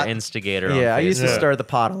former pot. instigator. Yeah, on I used to Facebook. stir the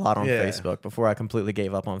pot a lot on Yeah. Facebook before I completely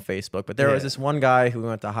gave up on Facebook. But there was this one guy who we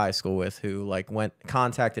went to high school with who like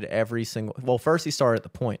contacted every single. Well, first he started at the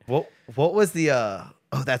Point. What was the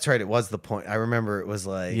oh, that's right, it was the Point. I remember it was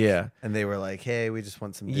like, and they were like, hey, we just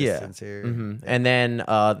want some distance here. And then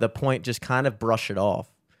the Point just kind of brushed it off.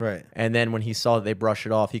 Right. And then when he saw that they brushed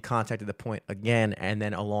it off, he contacted the Point again, and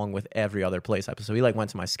then along with every other place. So he like went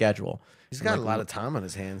to my schedule. He's got a lot of time on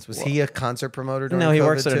his hands. Was he a concert promoter? During No, he COVID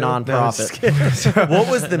works at a too? No, nonprofit. what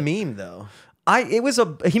was the meme though?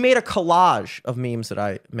 He made a collage of memes that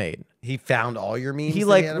I made. He found all your memes. He that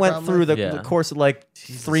like had a went problem through with? the Yeah. course of like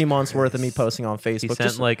 3 months worth of me posting on Facebook. He sent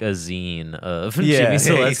Just- like a zine of Yeah.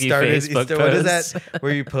 Jimmy Yeah, Selesky Facebook What is posts. that?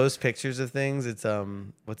 Where you post pictures of things? It's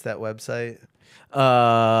what's that website?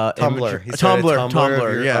 Tumblr. Tumblr. He started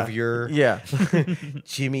Tumblr. of your Yeah.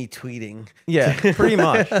 Jimmy tweeting. Yeah, pretty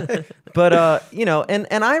much. But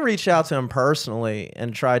and I reached out to him personally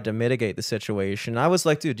and tried to mitigate the situation. I was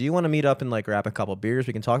like, dude, do you want to meet up and like grab a couple beers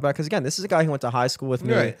we can talk about? Because again, this is a guy who went to high school with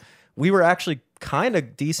me. Right. We were actually kind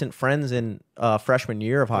of decent friends in freshman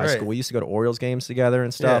year of high Right. school. We used to go to Orioles games together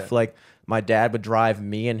and stuff. Yeah. Like my dad would drive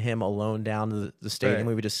me and him alone down to the stadium. Right.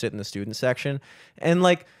 We would just sit in the student section. And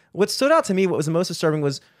like what stood out to me, what was the most disturbing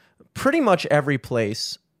was pretty much every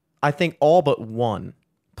place, I think all but one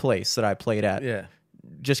place that I played at Yeah.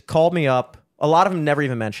 just called me up. A lot of them never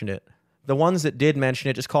even mentioned it. The ones that did mention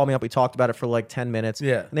it just called me up. We talked about it for like 10 minutes.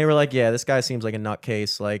 Yeah. And they were like, yeah, this guy seems like a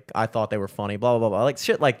nutcase. Like, I thought they were funny, blah, blah, blah, blah. Like,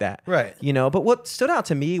 shit like that. Right. But what stood out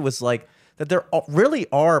to me was like that there really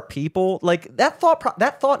are people, like that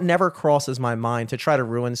thought never crosses my mind to try to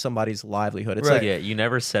ruin somebody's livelihood. It's Right. like, Yeah, you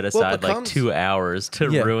never set aside like becomes- 2 hours to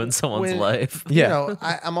Yeah. ruin someone's When- life. Yeah. You know,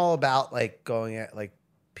 I'm all about like going at like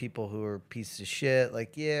people who are pieces of shit,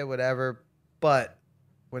 like, yeah, whatever. But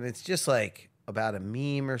when it's just like about a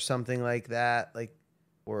meme or something like that, like,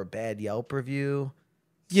 or a bad Yelp review,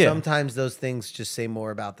 Yeah. sometimes those things just say more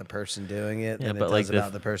about the person doing it Yeah, than but it like does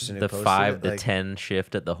about the person who the posted 5 it. to Like, 10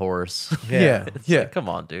 shift at the horse. yeah. It's Yeah. like, come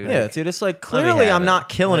on, dude. Yeah, dude, it's like me clearly have I'm it. not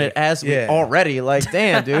killing Like, it as we yeah. already. Like,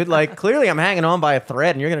 damn, dude, like clearly I'm hanging on by a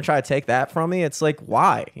thread, and you're gonna try to take that from me. It's like,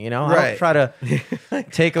 why? I don't Right. try to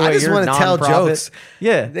take away I just your want to tell nonprofit. jokes.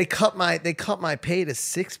 Yeah, They cut my pay to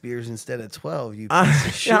 6 beers instead of 12. You I, piece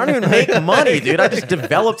of shit. I don't even make money, dude. I just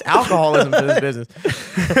developed alcoholism for this business.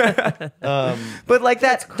 But like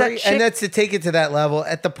that that's crazy. chick- And that's to take it to that level.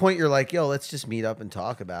 At the point you're like, yo, let's just meet up and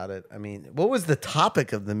talk about it. I mean, what was the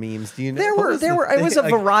topic of the memes? Do you know? There What were was there the were it was a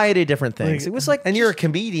thing? variety of different things. It was like, and you're a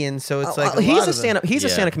comedian, so it's like he's a lot stand up. He's a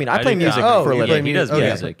Yeah. stand up comedian. I I play do music comedy. for a you living. play He does Okay.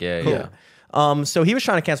 music. Yeah, Cool. yeah. So he was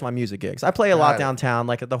trying to cancel my music gigs. I play a lot Got it. downtown,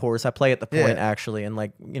 like at the Horse. I play at the Point Yeah. actually, and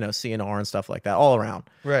like CNR and stuff like that, all around.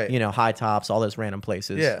 Right. High tops, all those random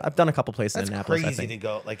places. Yeah. I've done a couple places That's in Annapolis. I crazy think. to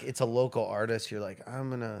go. Like, it's a local artist. You're like, I'm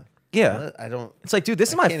gonna. Yeah. what? I don't. It's like, dude, this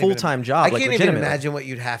is I my can't even- full time job. I like, can't even legitimately. imagine what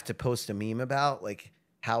you'd have to post a meme about. Like,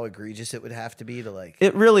 how egregious it would have to be to like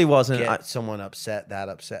It really wasn't. get someone upset. That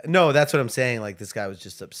upset. No, that's what I'm saying. Like, this guy was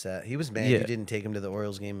just upset. He was mad Yeah. you didn't take him to the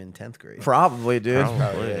Orioles game in 10th grade. Probably, dude.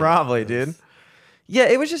 Probably. Probably, dude. Yeah,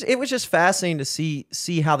 it was just fascinating to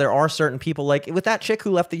see how there are certain people, like with that chick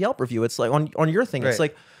who left the Yelp review. It's like on your thing. It's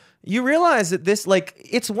Right. like you realize that this, like,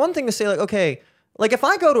 it's one thing to say like, okay, like if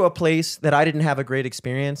I go to a place that I didn't have a great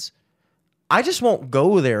experience, I just won't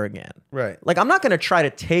go there again. Right. Like I'm not going to try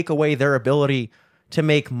to take away their ability to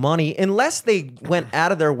make money unless they went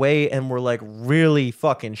out of their way and were like really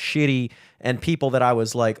fucking shitty and people that I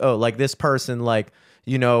was like, oh, like this person, like,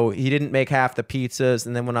 he didn't make half the pizzas.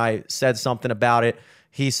 And then when I said something about it,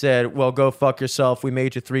 he said, well, go fuck yourself. We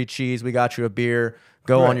made you 3 cheese. We got you a beer.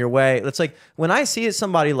 Go on Right. your way. It's like when I see it,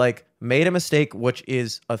 somebody like made a mistake, which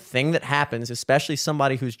is a thing that happens, especially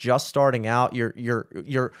somebody who's just starting out.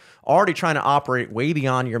 You're already trying to operate way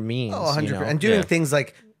beyond your means. Oh, 100%. And doing Yeah. things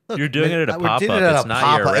like, look, You're doing it at a we did pop-up. it at It's a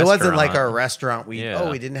not your pop-up. It wasn't like restaurant. our restaurant. We Yeah.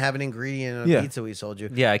 we didn't have an ingredient in a Yeah. pizza we sold you.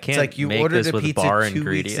 Yeah, I It's can't like you make ordered this a with pizza bar 2 weeks in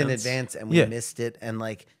ingredients. advance and we Yeah. missed it, and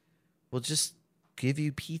like we'll just give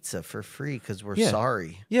you pizza for free because we're Yeah.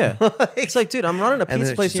 sorry. Yeah. It's like, dude, I'm running a And pizza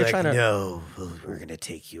then place she's and you're like, trying to. no, we're gonna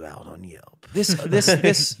take you out on Yelp. This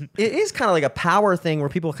it is kind of like a power thing where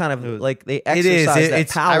people kind of like they It is. exercise that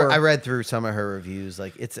It's power. I read through some of her reviews.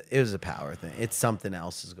 Like it was a power thing. It's something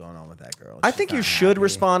else is going on with that girl. I She's think you not should happy.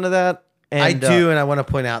 respond to that. And, I do, and I want to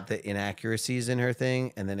point out the inaccuracies in her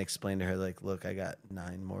thing, and then explain to her like, look, I got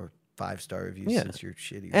 9 more 5-star reviews Yeah. since you're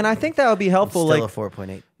shitty. And I think that would be I'm helpful. still Like a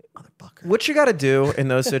 4.8, motherfucker. what you got to do in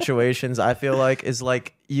those situations, I feel like, is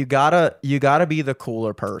like you gotta be the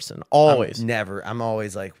cooler person always. I'm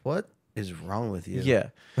always like, what is wrong with you? Yeah,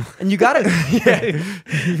 and you gotta.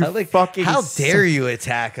 Yeah, I'm like, fucking how so- dare you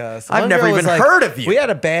attack us? I've One never girl was even heard of you. We had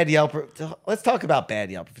a bad Yelp. Let's talk about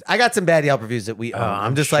bad Yelp reviews. I got some bad Yelp reviews that we own. I'm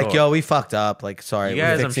I'm just like, sure. yo, we fucked up. Like, sorry. You we're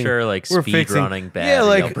guys, I'm fixing- sure, like, we're speed fixing- running bad Yeah,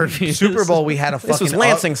 like Yelp reviews. Super Bowl. We had a fucking This was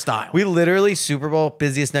Lansing style. We literally Super Bowl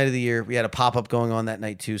busiest night of the year. We had a pop up going on that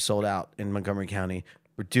night too, sold out in Montgomery County.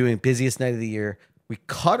 We're doing busiest night of the year. We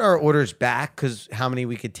cut our orders back because how many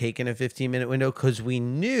we could take in a 15-minute window because we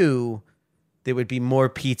knew there would be more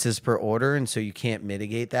pizzas per order, and so you can't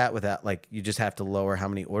mitigate that without like you just have to lower how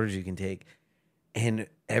many orders you can take. And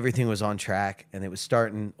everything was on track, and it was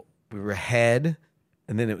starting. We were ahead,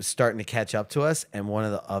 and then it was starting to catch up to us, and one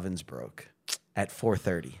of the ovens broke at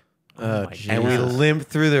 4:30. Oh my And we Jesus. limped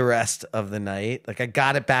through the rest of the night. Like I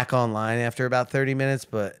got it back online after about 30 minutes,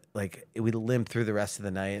 but like we limped through the rest of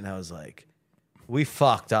the night, and I was like, we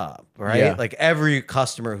fucked up, right? Yeah. Like every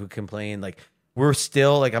customer who complained, like we're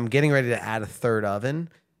still like I'm getting ready to add a 3rd oven.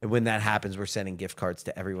 And when that happens, we're sending gift cards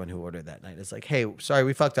to everyone who ordered that night. It's like, hey, sorry,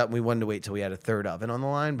 we fucked up. And we wanted to wait till we had a 3rd oven on the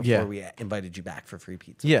line before Yeah. we invited you back for free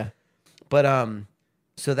pizza. Yeah, But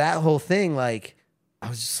so that whole thing, like, I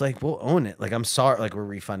was just like, we'll own it. Like, I'm sorry. Like, we're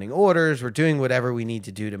refunding orders. We're doing whatever we need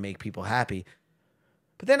to do to make people happy.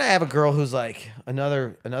 But then I have a girl who's like,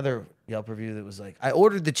 another Yelp review that was like, I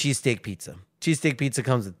ordered the cheesesteak pizza. Cheesesteak pizza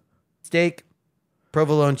comes with steak,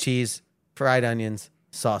 provolone cheese, fried onions,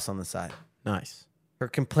 sauce on the side. nice. Her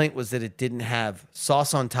complaint was that it didn't have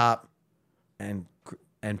sauce on top and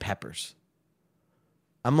peppers.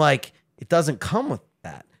 I'm like, it doesn't come with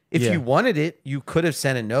that. If Yeah. you wanted it, you could have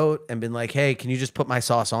sent a note and been like, hey, can you just put my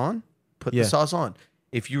sauce on? Put Yeah. the sauce on.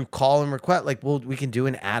 If you call and request, like, well, we can do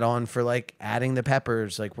an add-on for like adding the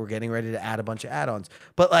peppers. Like, we're getting ready to add a bunch of add-ons.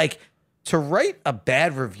 But like to write a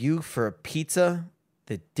bad review for a pizza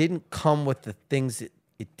that didn't come with the things that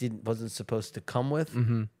wasn't supposed to come with,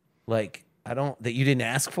 like that you didn't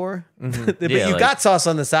ask for. But Yeah, you like- got sauce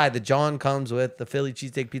on the side. The John comes with the Philly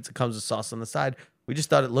cheesesteak pizza comes with sauce on the side. We just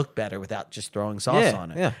thought it looked better without just throwing sauce Yeah,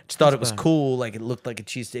 on it. yeah. Just thought it was cool. Like it looked like a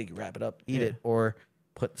cheesesteak. You wrap it up, eat it, or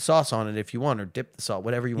put the sauce on it if you want, or dip the sauce,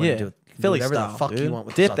 whatever you want Yeah. to do. You can do Philly whatever style, the fuck dude. you want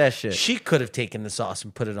with Dip the sauce. that shit. She could have taken the sauce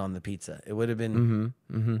and put it on the pizza. It would have been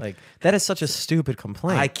like That is such a stupid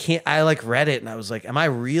complaint. I can't. I like read it and I was like, am I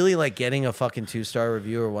really like getting a fucking 2-star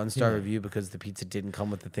review or 1-star review because the pizza didn't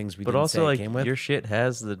come with the things we But didn't also, say like, it came with? your shit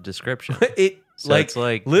has the description. It So it's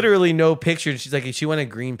like- literally no picture. She's like, she wanted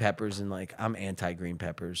green peppers and like I'm anti green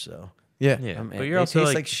peppers, so Yeah. Yeah, Man, but you're they also taste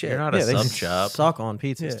like, like shit. you're not a Yeah, they sub shop. suck on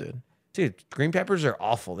pizzas, Yeah. dude. Dude, green peppers are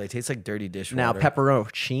awful. They taste like dirty dishwater. Now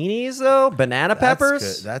pepperoncinis though, banana peppers.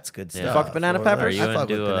 That's good. That's good Yeah. stuff. Fuck banana Or- peppers? Are you I fuck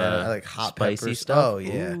with into, banana. I like hot spicy peppers. stuff? Oh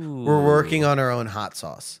yeah, we're working on our own hot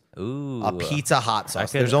sauce. Ooh, A pizza hot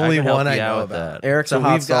sauce. could- There's I only could help one I you out know with about. that. Eric's a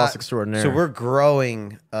hot we've sauce extraordinaire. So we're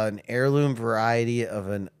growing an heirloom variety of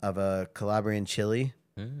a Calabrian chili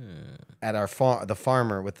at our the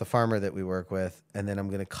farmer that we work with, and then I'm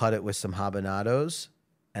gonna cut it with some habaneros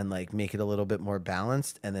and like make it a little bit more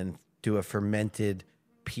balanced, and then do a fermented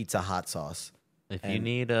pizza hot sauce. If you And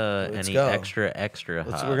need let's any go. extra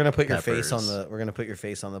hot, We're gonna put your peppers, face on the. We're gonna put your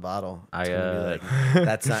face on the bottle. It's I, gonna be like,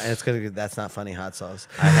 that's not. It's gonna. That's not funny hot sauce.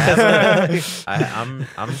 I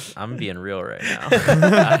have I'm being real right now.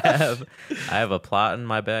 I have a plot in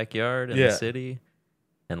my backyard in Yeah. the city,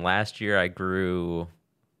 and last year I grew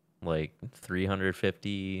like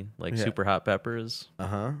 350 like Yeah. super hot peppers. Uh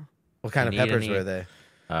huh. What kind of You need peppers any- were they?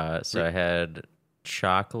 So I had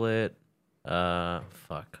chocolate.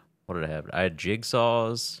 Fuck. What did I have? I had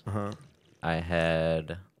jigsaws. Uh huh. I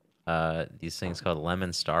had these things called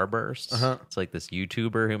lemon starbursts. Uh-huh. It's like this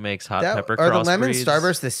YouTuber who makes hot pepper Are the lemon crossbreeds.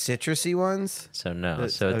 starbursts the citrusy ones? So no,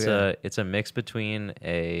 That's- so okay. it's a mix between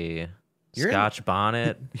a You're in- Scotch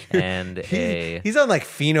bonnet and a. He's on like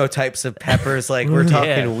phenotypes of peppers. Like we're talking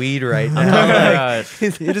Yeah. weed right I'm now. talking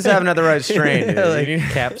about You just haven't had the right strain, dude. Yeah,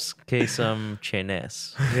 like- Capsicum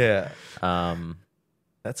Chenes. yeah, Um,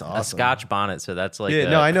 that's a awesome. Scotch bonnet. So that's like Yeah, a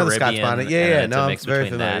no, I know the Scotch Caribbean, bonnet. Yeah, and yeah, It's no, a I'm mix very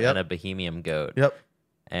between familiar, that yep. and a Bohemian goat. Yep.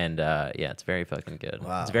 And yeah, it's very fucking good.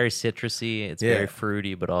 Wow. It's very citrusy. It's Yeah. very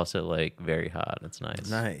fruity, but also like very hot. It's nice.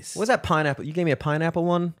 Nice. What's that pineapple? You gave me a pineapple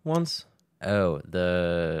one once. Oh,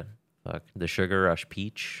 the Sugar Rush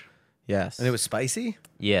peach. Yes, And it was spicy.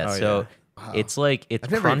 Yeah, Oh, so yeah. Wow. it's like it's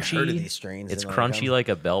I've never even crunchy. heard of these strains. It's and, crunchy I'm like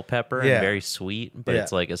a bell pepper Yeah. and very sweet, but Yeah.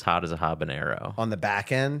 it's like as hot as a habanero. on the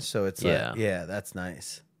back end, so it's Yeah. like yeah, that's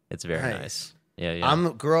nice. It's very Nice. nice. Yeah, yeah.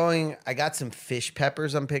 I'm growing. I got some fish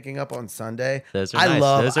peppers I'm picking up on Sunday. Those are I nice.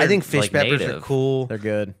 love. Those I are, think fish like, peppers are native. cool. they're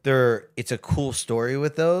good. It's a cool story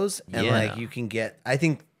with those, and Yeah. like you can get. I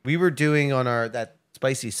think we were doing on that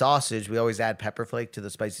spicy sausage. We always add pepper flake to the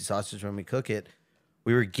spicy sausage when we cook it.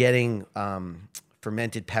 We were getting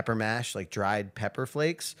fermented pepper mash, like dried pepper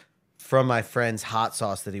flakes, from my friend's hot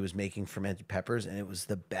sauce that he was making fermented peppers, and it was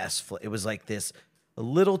the best. It was like this, a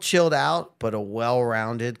little chilled out, but a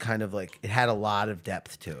well-rounded kind of like it had a lot of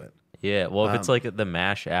depth to it. Yeah, well, if it's like the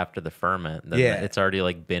mash after the ferment, then Yeah. it's already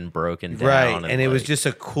like been broken down. Right, and it was like- just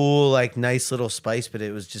a cool, like nice little spice, but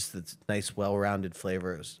it was just this nice, well-rounded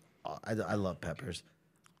flavor. It was, I love peppers.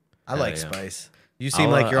 I like yeah. spice. You seem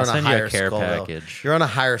I'll, like you're I'll on a send you a higher care Scoville. package. You're on a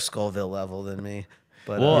higher Scoville level than me.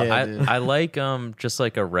 But Well, Yeah, dude. I like just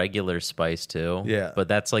like a regular spice too. Yeah. But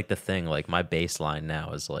that's like the thing. Like my baseline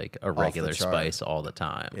now is like a regular chart. spice all the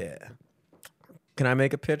time. yeah, Can I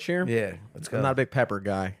make a pitch here? yeah. Let's go. I'm not a big pepper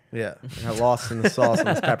guy. Yeah, I got lost in the sauce in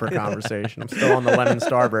this pepper conversation. I'm still on the lemon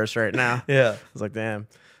starburst right now. yeah. I was like, damn.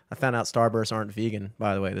 I found out starbursts aren't vegan,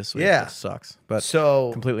 by the way, this week. Yeah. Which sucks. But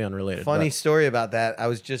So completely unrelated. funny but- story about that. I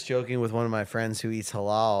was just joking with one of my friends who eats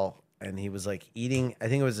halal, and he was like eating. I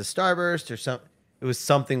think it was a Starburst or something. It was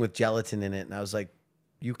something with gelatin in it, and I was like,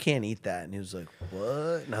 "You can't eat that." And he was like,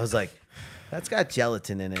 "What?" And I was like, "That's got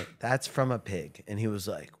gelatin in it. That's from a pig." And he was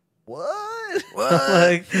like, "What?"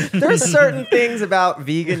 like, There's certain things about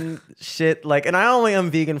vegan shit, like, and I only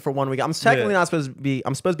am vegan for 1 week. I'm technically Yeah. not supposed to be.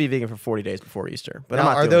 I'm supposed to be vegan for 40 days before Easter. But now, I'm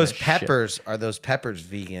not are doing those that shit. peppers? Are those peppers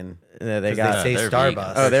vegan? Yeah, they 'Cause got. they say they're Starbucks.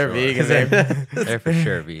 vegan. Oh, they're for sure. vegan. They're for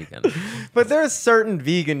sure vegan. But there's certain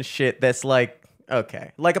vegan shit that's like,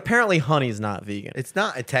 okay, like apparently honey's not vegan. It's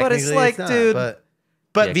not technically. like, not, dude- but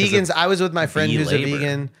Yeah, 'cause vegans. of I was with my friend bee who's labor. a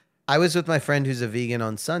vegan. I was with my friend who's a vegan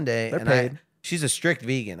on Sunday, They're and paid. she's a strict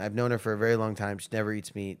vegan. I've known her for a very long time. She never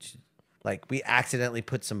eats meat. Like we accidentally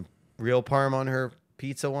put some real parm on her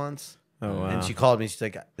pizza once, Oh wow. and she called me. She's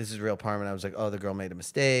like, "This is real parm," and I was like, "Oh, the girl made a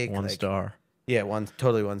mistake." One Like, star. Yeah,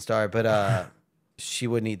 totally 1 star. But she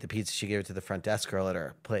wouldn't eat the pizza. She gave it to the front desk girl at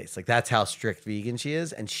her place. Like that's how strict vegan she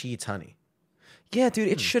is, and she eats honey. Yeah, dude,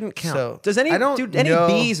 it shouldn't count. So, Does any I don't any know-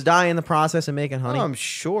 bees die in the process of making honey? Oh, I'm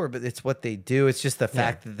sure, but it's what they do. It's just the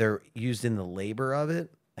fact that they're used in the labor of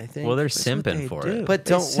it. I think. Well, they're That's what they simping for do. it. But They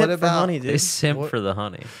don't. simp What for about honey, They dude? simp What- for the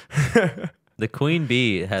honey. The queen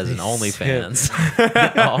bee has an They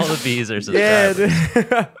OnlyFans. All the bees are Yeah, subscribers.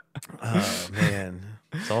 dude. Oh man,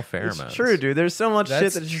 It's all pheromones. It's true, dude. There's so much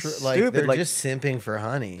shit that's true. just Like stupid. they're Like just simping for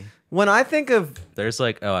honey. when I think of There's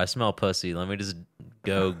like, oh, I smell pussy. Let me just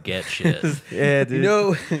go get shit. yeah, dude, You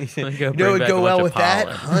know, go you know, bring would back go a well bunch with of that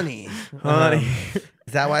pollen. honey. honey.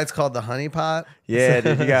 Is that why it's called the honey pot? Yeah,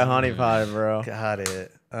 dude, you got honey potted, bro. Got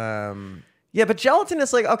it. Yeah, but gelatin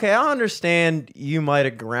is like, okay, I understand you might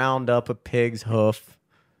have ground up a pig's hoof.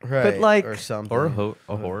 Right. like- or something. Or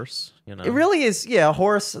a horse, you know. It really is, yeah, a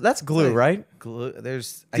horse. That's glue, like right? glue.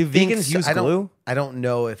 There's. Do vegans use glue? I don't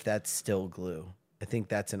know if that's still glue. I think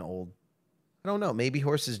that's an old. I don't know. Maybe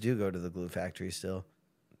horses do go to the glue factory still.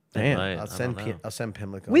 Damn. Right, I'll I send. don't know. I'll send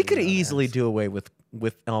Pimlico. We could easily do away with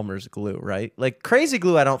Elmer's glue, right? Like crazy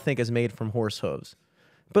glue, I don't think is made from horse hooves.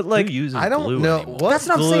 But like, Who uses I don't glue know anymore? what that's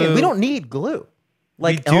what I'm saying. glue- We don't need glue.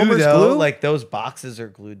 Like we do, Elmer's though. glue, Like those boxes are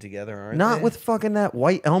glued together, aren't not they? with fucking that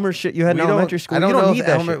white Elmer shit you had We in don't- elementary school. I don't you don't know need if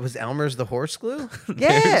that Elmer shit. was Elmer's the horse glue.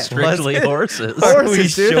 Yeah, Strictly Was it? horses. Are we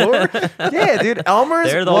Horses, dude. sure? Yeah, dude. Elmer's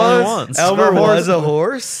They're the was only ones. Elmer the horse- was a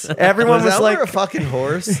horse. Everyone was Elmer like- a fucking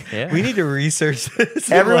horse. Yeah. We need to research this.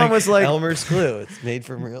 Everyone was like- Elmer's glue. It's made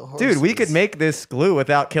from real horses. Dude, we could make this glue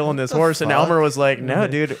without killing this the horse. And fuck? Elmer was like, no,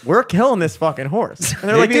 dude, we're killing this fucking horse. And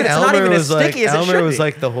they're like, Maybe dude, it's not Elmer even as was like, sticky as it Elmer should was be.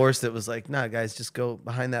 like the horse that was like, nah, guys, just go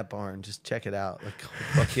behind that barn, just check it out. Like,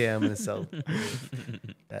 fuck yeah, I'm gonna sell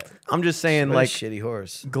that. I'm just saying, What a like, shitty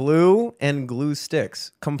horse. glue and glue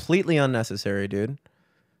sticks, completely unnecessary, dude.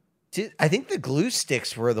 Dude, I think the glue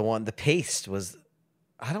sticks were the one. The paste was.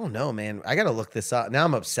 I don't know, man. I gotta look this up. Now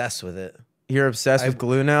I'm obsessed with it. You're obsessed with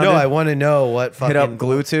glue now, No, dude? I want to know what fucking. up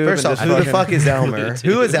GlueTube First and off, just who the fucking- fuck is Elmer? GlueTube.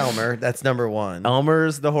 Who is Elmer? That's number one.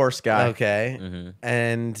 Elmer's the horse guy. Okay. Mhm.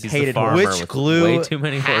 And He's Hated the farmer which with glue way too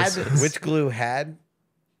many had horses. which glue had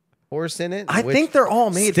horse in it? I Which think they're all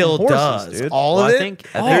made still from horses, does. dude. All Well, of I it.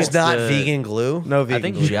 think There's it's not the- vegan glue. No I vegan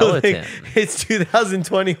think glue. gelatin. It's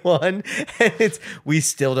 2021 and we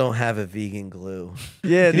still don't have a vegan glue.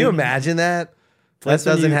 Yeah, Can you dude. imagine that? That's Flint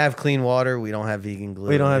when doesn't you- have clean water. We don't have vegan glue.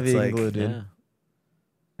 We don't have It's vegan like, glue, dude. Yeah.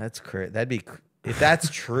 That's crazy. That'd be if that's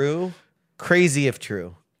true. Crazy if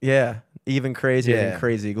true. Yeah, even crazier Yeah. than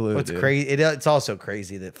crazy glue. What's dude. crazy? It's also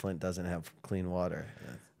crazy that Flint doesn't have clean water.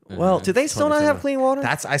 Well, do they still not have 2021. clean water?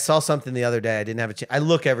 That's I saw something the other day. I didn't have a chance. I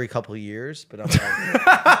look every couple of years, but I'm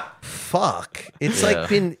like, fuck. It's Yeah. like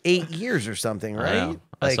been 8 years or something, I right? know.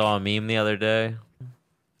 I Like, saw a meme the other day.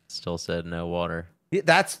 Still said no water. yeah,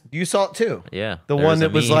 that's you saw it too. Yeah. The there one a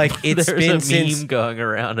that was meme. like, it's There's been a since- meme going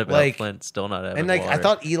around about like- Flint still not having And like water. I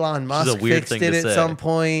thought Elon Musk weird fixed thing it to at say. some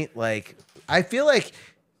point. Like I feel like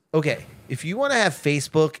okay, if you want to have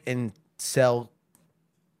Facebook and sell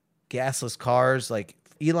gasless cars, like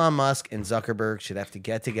Elon Musk and Zuckerberg should have to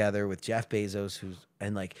get together with Jeff Bezos,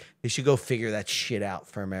 and like they should go figure that shit out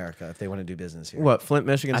for America if they want to do business here. What, Flint,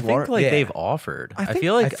 Michigan's I think water? like Yeah. they've offered. I, think-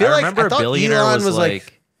 feel like I I remember a thought billionaire Elon was like,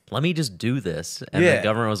 like- let me just do this. And Yeah. the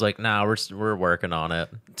government was like, nah, we're working on it.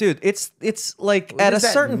 Dude, it's like What at a does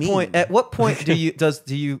that certain mean? point. At what point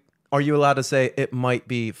are you allowed to say it might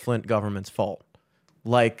be Flint government's fault?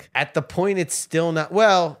 Like At the point, it's still not.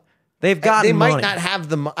 Well, they've got they money. might not have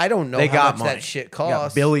the. I don't know They how got much money. that shit They got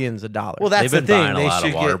costs. billions of dollars. Well, that's They've been the thing. buying They a lot should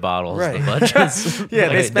of water get, bottles. Right. The budgets. Yeah,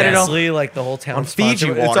 they Like, spend it on- Nestle, like the whole town on Fiji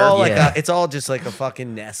sponsored it. It's water. all like Yeah. it's all just like a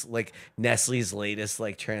fucking Nestle's latest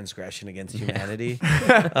like transgression against humanity.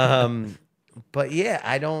 But yeah,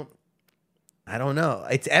 I don't know.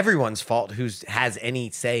 It's everyone's fault who has any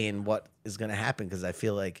say in what is going to happen because I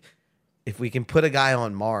feel like if we can put a guy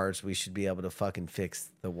on Mars, we should be able to fucking fix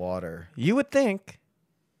the water. You would think.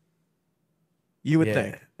 You would Yeah.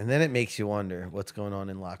 think. And then it makes you wonder what's going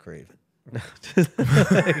on in Loch Raven.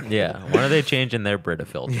 Yeah. When are they changing their Brita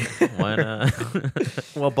filter? When?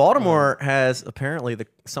 Well, Baltimore has apparently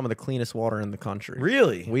some of the cleanest water in the country.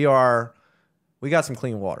 Really? We got some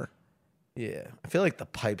clean water. Yeah. I feel like the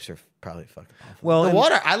pipes are probably fucking awful. Well, the and-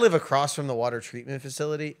 water, I live across from the water treatment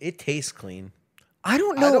facility. It tastes clean. I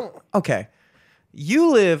don't know. don't- Okay.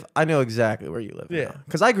 You live, I know exactly where you live. Yeah.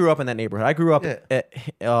 Because I grew up in that neighborhood. I grew up Yeah.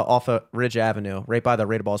 off of Ridge Avenue, right by the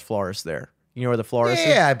Rita Balls florist there. You know where the florist is?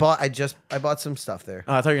 Yeah, I bought some stuff there.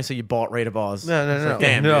 Oh, I thought you were going to say you bought Rita Balls. No.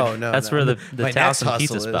 Damn, no, dude. no. That's no. where the My Towson next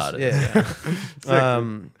pizza hustle spot is.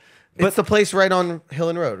 Yeah. But the place right on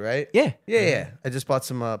Hillen Road, right? Yeah. Yeah. I just bought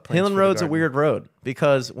some plants for Hillen the Road's a garden. weird road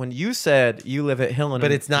because when you said you live at Hillen,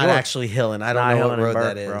 But in it's not York, actually Hillen. I don't not know Hillen what and road Burke,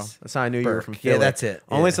 that is. bro. That's how I knew you were Burke. from Philly. Yeah, that's it.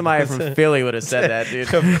 Only Yeah. somebody from Philly would have said that,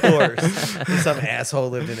 dude. Of course. Some asshole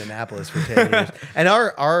lived in Annapolis for 10 years. And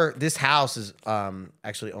our this house is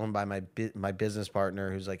actually owned by my business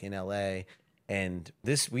partner who's like in LA. And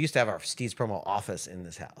we used to have our Steve's Promo office in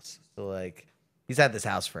this house. So like he's had this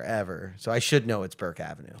house forever. So I should know it's Burke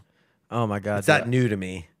Avenue. Oh my God. It's not new to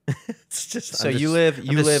me. It's just So I'm you just- live I'm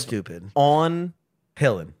just stupid stupid. on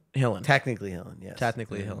Hillen. Hillen. Technically Hillen, yes.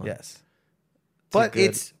 Technically Hillen. Yes. But good-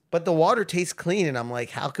 it's but the water tastes clean, and I'm like,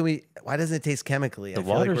 how can we? Why doesn't it taste chemically? The I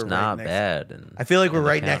feel like water's we're not next- bad. And I feel like we're in the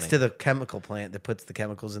right next county. to the chemical plant that puts the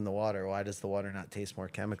chemicals in the water. Why does the water not taste more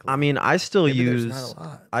chemical? I mean, I still Maybe there's use not a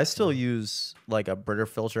lot. I still use like a Brita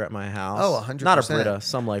filter at my house. Oh, 100%. Not a Brita,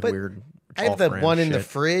 some like But weird. I have the off-brand one in the shit.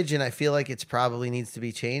 fridge, and I feel like it's probably needs to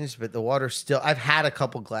be changed. But the water still. I've had a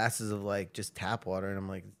couple glasses of like just tap water, and I'm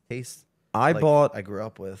like, it tastes. I like bought I grew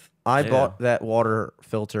up with. I Yeah. bought that water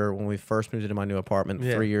filter when we first moved into my new apartment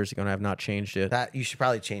Yeah. 3 years ago, and I have not changed it. That you should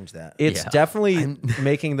probably change that. It's Yeah. definitely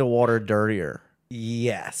making the water dirtier.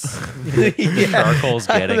 Yes. Charcoal's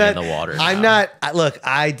getting I'm in the water I'm now. not. Look,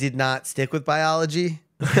 I did not stick with biology.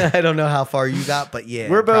 I don't know how far you got, but yeah,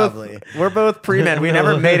 We're both probably. we're both pre-med. We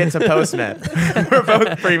never made it to post-med. We're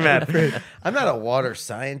both pre-med. I'm not a water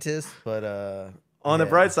scientist, but On the yeah.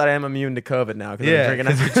 bright side, I am immune to COVID now because Yeah, I'm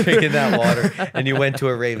because drinking you're drinking that water, and you went to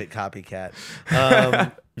a Rave It copycat.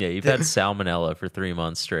 Yeah, you've had salmonella for 3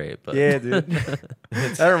 months straight. But Yeah, dude.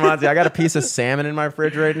 That reminds me, I got a piece of salmon in my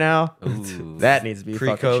fridge right now. Ooh. That needs to be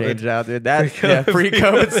fucking Pre-COVID. changed out, dude. That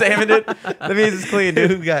pre-COVID salmon, dude. That means it's clean,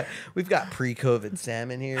 dude. we've got pre-COVID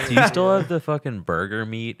salmon here. Do you still have the fucking burger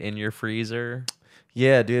meat in your freezer?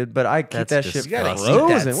 Yeah, dude, but I keep That's that shit disgusting. You gotta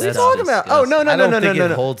eat frozen. that What are you stuff. talking about? Oh, no, no, I no, don't no, no, think no, it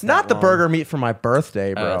no. holds Not that the long. burger meat for my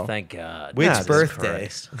birthday, bro. Oh, thank God. Which Jesus birthday?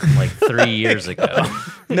 Christ. Like 3 years ago.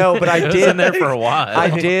 No, but I It was did. in there for a while. I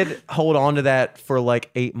did hold on to that for like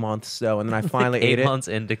 8 months, though, and then I finally ate 8 it. months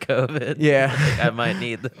into COVID. Yeah. Like, I might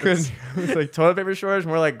need this. Because it's like toilet paper shortage,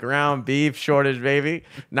 more like ground beef shortage, baby.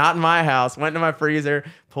 Not in my house. Went to my freezer,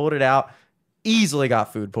 pulled it out, easily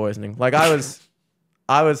got food poisoning. Like I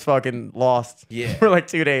was fucking lost Yeah. for like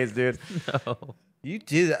 2 days, dude. No. You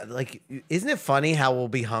do that. Like, isn't it funny how we'll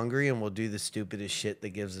be hungry and we'll do the stupidest shit that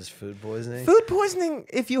gives us food poisoning? Food poisoning,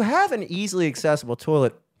 if you have an easily accessible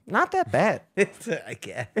toilet, not that bad. I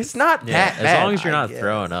guess. It's not Yeah, that as bad. long as you're I not guess.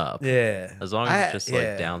 throwing up. Yeah. As long as it's just yeah.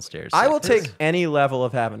 like downstairs. I will sickness. take any level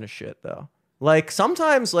of having to shit though. Like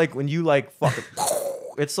sometimes, like when you like fucking,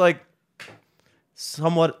 it's like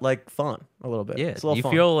somewhat like fun a little bit. Yeah, it's a little you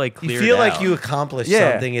fun. feel like You cleared feel like out. you accomplished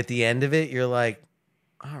Yeah. something at the end of it. You're like,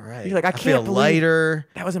 all right. You're like, I feel can't believe lighter.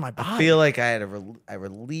 that was in my body. I feel like I had a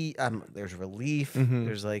relief. There's relief. Mhm.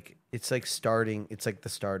 There's like it's like starting. It's like the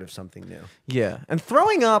start of something new. Yeah, and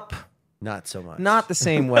throwing up, Not so much. not the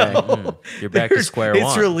same way. You're back to There's- square it's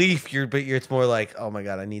one. relief. It's more like, oh my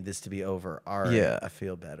god, I need this to be over. All right, Yeah. I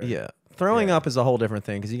feel better. Yeah. Throwing Yeah. up is a whole different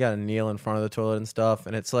thing because you got to kneel in front of the toilet and stuff.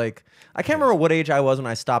 And it's like, I can't remember what age I was when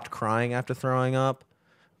I stopped crying after throwing up,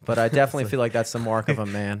 but I definitely feel like that's the mark of a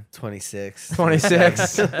man. 26.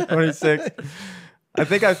 26. 26. I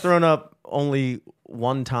think I've thrown up only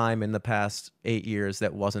one time in the past 8 years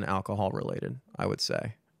that wasn't alcohol related, I would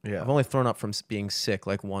say. Yeah. I've only thrown up from being sick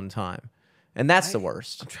like one time. And that's the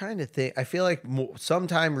worst. I'm trying to think. I feel like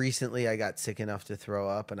sometime recently I got sick enough to throw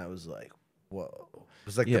up, and I was like, whoa. It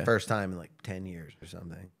was like Yeah. the first time in like 10 years or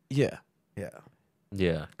something. Yeah. Yeah.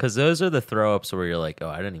 Yeah, because those are the throw ups where you're like, oh,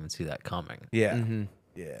 I didn't even see that coming. Yeah. Mm-hmm.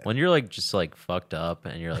 Yeah. When you're like just like fucked up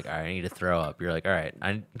and you're like, all right, I need to throw up. You're like, all right,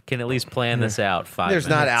 I can at least plan this out 5 There's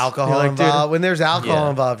minutes. not alcohol You're like, dude- involved. When there's alcohol Yeah.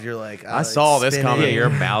 involved, you're like, I saw it's this spinning. coming. Yeah, your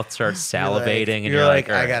mouth starts You're like- salivating and you're like,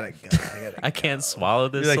 all I right, gotta go. I can't swallow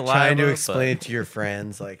this You're like saliva. trying to but- explain it to your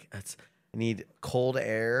friends, like I need cold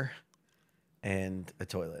air and a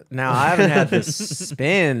toilet. Now, I haven't had the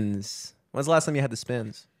spins. When's the last time you had the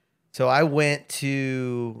spins? So I went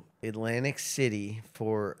to Atlantic City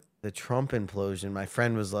for the Trump implosion. My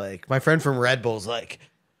friend from Red Bull's like,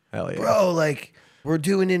 Hell yeah. bro, like we're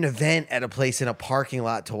doing an event at a place in a parking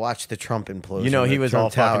lot to watch the Trump implosion. You know, he the was Trump all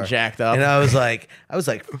fucking Tower. jacked up. And I was like,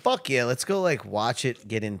 fuck yeah, let's go like watch it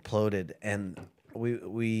get imploded. And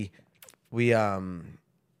we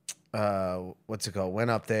what's it called? Went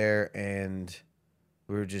up there and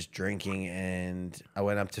we were just drinking, and I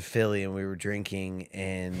went up to Philly and we were drinking,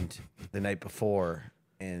 and the night before,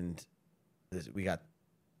 and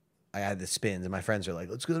I had the spins, and my friends are like,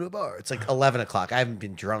 let's go to a bar. It's like 11 o'clock. I haven't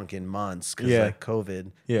been drunk in months because Yeah. like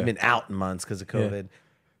COVID. Yeah. I've been out in months because of Yeah. COVID.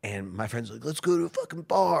 And my friends were like, let's go to a fucking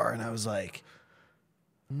bar. And I was like,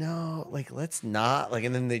 no, like, let's not. Like,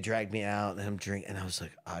 and then they dragged me out and I'm drinking. And I was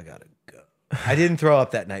like, I gotta go. I didn't throw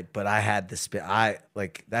up that night, but I had the spin.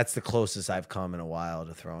 That's the closest I've come in a while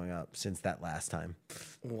to throwing up since that last time.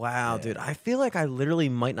 Wow, Yeah. dude. I feel like I literally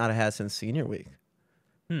might not have had since senior week.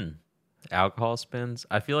 Alcohol spins.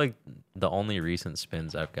 I feel like the only recent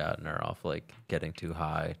spins I've gotten are off like getting too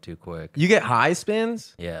high too quick. You get high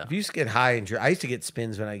spins? Yeah. If you used to get high and drunk, I used to get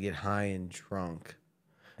spins when I get high and drunk.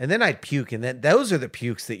 And then I'd puke. And then those are the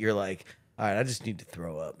pukes that you're like, all right, I just need to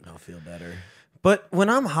throw up and I'll feel better. But when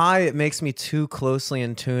I'm high, it makes me too closely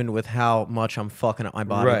in tune with how much I'm fucking up my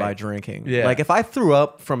body Right. by drinking. Yeah. Like if I threw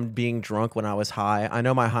up from being drunk when I was high, I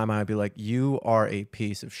know my high mind would be like, "You are a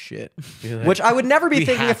piece of shit," like, which I would never be "We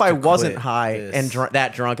thinking have if I to wasn't quit high this." and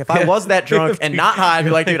that drunk. If I was that drunk and not high, I'd be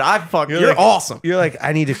like, "Dude, you're like, awesome." You're like,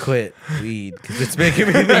 I need to quit weed because it's making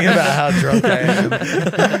me think about how drunk I am.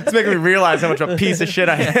 It's making me realize how much of a piece of shit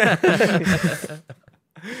I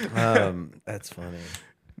am. That's funny.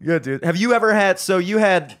 Good, dude. Have you ever had? So you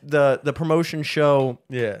had the promotion show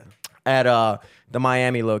Yeah. at the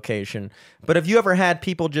Miami location, but have you ever had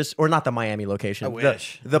people just, or not the Miami location? I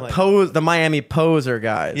wish. The Miami poser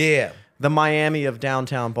guys. Yeah. The Miami of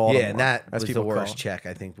downtown Baltimore. Yeah, and that as was the people call worst it. check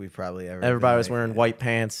I think we've probably ever. Everybody been was like- wearing white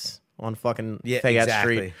pants on fucking Yeah, Fayette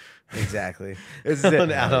exactly. Street. Exactly. This is it. Oh,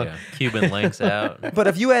 yeah. Cuban links out. But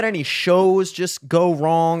have you had any shows just go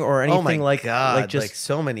wrong or anything Oh my like god! like just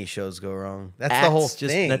so many shows go wrong. That's acts the whole just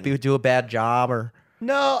thing. that people do a bad job or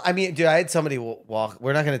No, I mean, dude, I had somebody walk.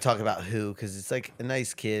 We're not going to talk about who because it's like a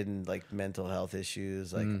nice kid and like mental health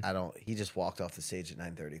issues. Like I don't. He just walked off the stage at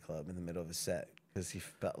 9:30 Club in the middle of his set because he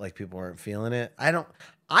felt like people weren't feeling it.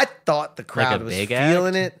 I thought the crowd a was big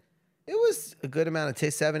feeling act? it. It was a good amount of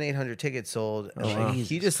 700-800 tickets sold. And wow.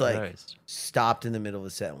 he just like Christ. stopped in the middle of the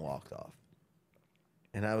set and walked off.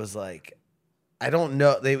 And I was like, I don't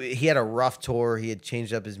know. He had a rough tour. He had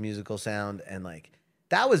changed up his musical sound and like.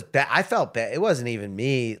 That was bad. I felt bad. It wasn't even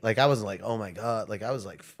me. Like I wasn't like, oh my god. Like I was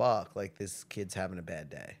like, fuck. Like this kid's having a bad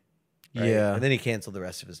day. Right? Yeah. And then he canceled the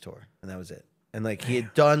rest of his tour, and that was it. And like he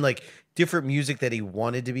had done like different music that he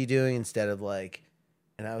wanted to be doing instead of like.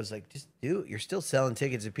 And I was like, just do it. You're still selling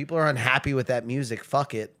tickets. If people are unhappy with that music,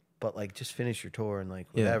 fuck it. But like, just finish your tour and like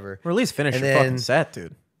whatever. Or at least finish And your fucking then- set,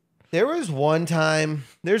 dude. There was one time,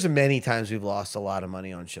 there's many times we've lost a lot of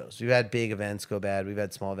money on shows. We've had big events go bad. We've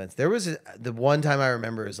had small events. There was the one time I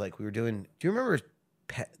remember is like we were doing, do you remember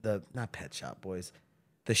not Pet Shop Boys,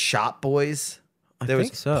 the Shop Boys? There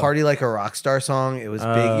think was so. Party Like a Rock Star song. It was big.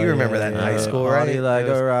 Oh, You remember yeah, that in yeah. high school, Party right? like It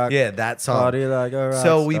was- a rock. Yeah, that song. Party like a rock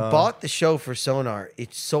So we star. bought the show for Sonar.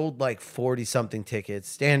 It sold like 40 something tickets.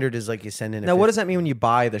 Standard is like you send in a Now, what 50. does that mean when you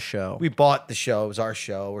buy the show? We bought the show. It was our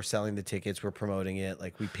show. We're selling the tickets. We're promoting it.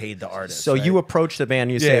 Like we paid the artist. So right? you approach the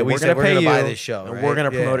band, you Yeah, say, we we're said, going to "We're pay gonna you, buy this show, and right?" we're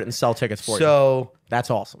going to Yeah. promote it and sell tickets for you. So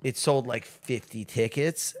That's awesome. it sold like 50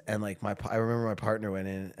 tickets, and like I remember my partner went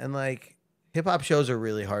in, and like hip hop shows are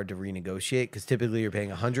really hard to renegotiate because typically you're paying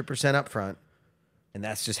 100% up front, and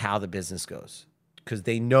that's just how the business goes because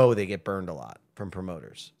they know they get burned a lot from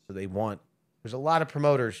promoters. So there's a lot of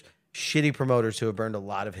promoters, shitty promoters who have burned a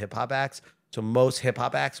lot of hip hop acts. So most hip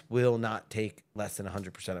hop acts will not take less than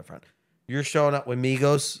 100% up front. You're showing up when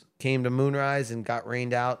Migos came to Moonrise and got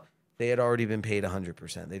rained out. They had already been paid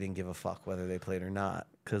 100%. They didn't give a fuck whether they played or not.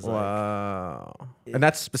 Because Wow. And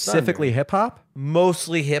that's specifically hip hop?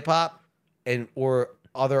 mostly hip hop or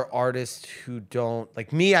other artists who don't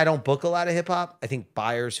like me. I don't book a lot of hip hop. I think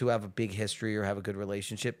buyers who have a big history or have a good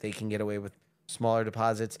relationship, they can get away with smaller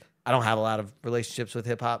deposits. I don't have a lot of relationships with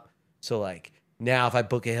hip hop. So like now if I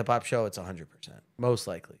book a hip hop show, it's 100%, most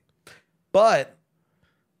likely. But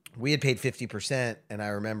we had paid 50%. And I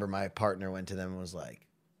remember my partner went to them and was like,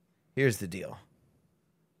 here's the deal.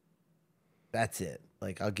 That's it.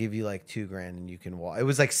 Like, I'll give you like $2,000 and you can walk. It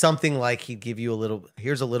was like something like he'd give you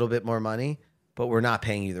here's a little bit more money, but we're not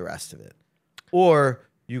paying you the rest of it. Or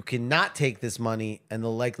you cannot take this money and the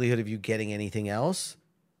likelihood of you getting anything else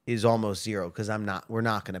is almost zero because we're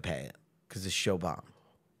not going to pay it because the show bombed.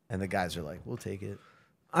 And the guys are like, we'll take it.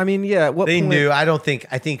 I mean, yeah. At what They point, knew.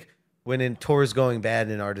 I think when a tour is going bad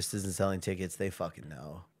and an artist isn't selling tickets, they fucking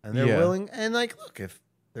know. And they're Yeah. willing. And like, look, if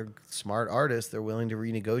they're smart artists, they're willing to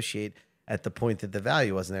renegotiate at the point that the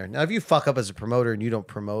value wasn't there. Now, if you fuck up as a promoter and you don't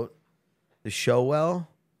promote the show well,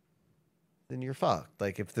 then you're fucked.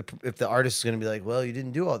 Like if the artist is going to be like, well, you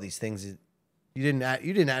didn't do all these things. You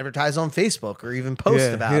didn't advertise on Facebook or even post Yeah,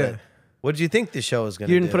 about yeah. it. What did you think the show was going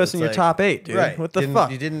to do? You didn't put us in your top 8, dude. Right. What the Didn't-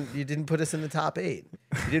 fuck? You didn't put us in the top 8.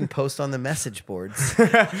 You didn't post on the message boards. You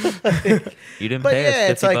didn't But pay us yeah,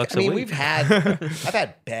 50 it's like, bucks I mean, a week. I've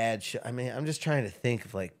had bad show. I mean, I'm just trying to think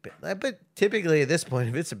of like, but typically at this point,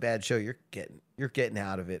 if it's a bad show, you're getting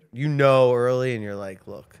out of it. You know early, and you're like,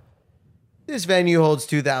 look, this venue holds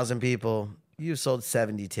 2,000 people. You sold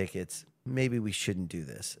 70 tickets. Maybe we shouldn't do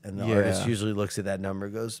this. And the Yeah. artist usually looks at that number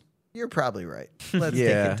and goes, you're probably right. Let's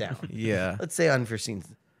Yeah. take it down. Yeah. Let's say unforeseen.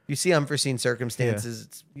 You see unforeseen circumstances,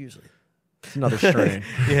 it's usually. It's another strain.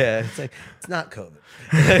 Yeah, it's like it's not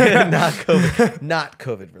COVID, not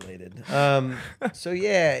COVID related. So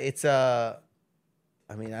yeah, it's I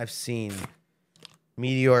mean, I've seen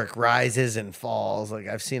meteoric rises and falls. Like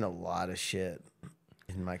I've seen a lot of shit.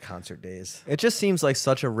 in my concert days. It just seems like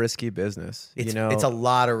such a risky business. It's, you know, it's a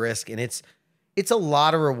lot of risk, and it's a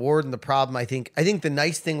lot of reward. And the problem, I think the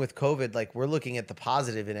nice thing with COVID, like we're looking at the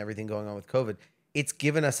positive in everything going on with COVID, it's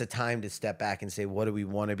given us a time to step back and say, what do we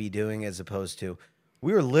want to be doing, as opposed to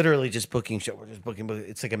we were literally just booking show. We're just booking.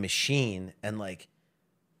 It's like a machine, and like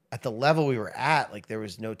at the level we were at, like there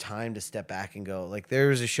was no time to step back and go. Like there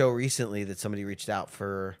was a show recently that somebody reached out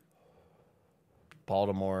for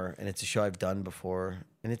Baltimore, and it's a show I've done before,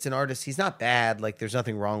 and it's an artist. He's not bad. Like there's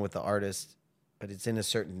nothing wrong with the artist, but it's in a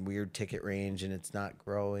certain weird ticket range, and it's not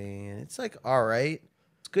growing, and it's like, all right,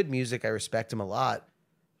 it's good music. I respect him a lot.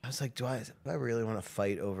 I was like, do I really want to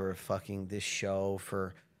fight over fucking this show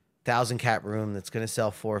for 1,000 cap room that's going to sell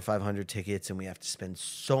 400 or 500 tickets, and we have to spend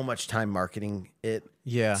so much time marketing it,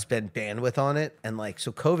 spend bandwidth on it, and like,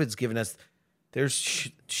 so COVID's given us, there's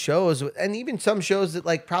shows, and even some shows that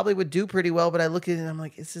like probably would do pretty well, but I look at it and I'm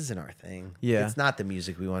like, this isn't our thing. Yeah. It's not the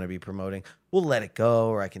music we want to be promoting. We'll let it go,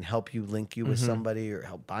 or I can help you, link you with somebody, or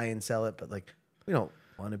help buy and sell it, but like, we don't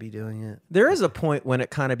want to be doing it. There is a point when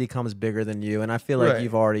it kind of becomes bigger than you, and I feel like Right.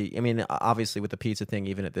 you've already, I mean, obviously with the pizza thing,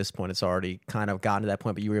 even at this point, it's already kind of gotten to that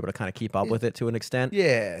point, but you were able to kind of keep up with it to an extent.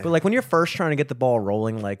 Yeah. But like when you're first trying to get the ball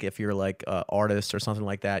rolling, like if you're like an artist or something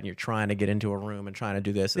like that, and you're trying to get into a room and trying to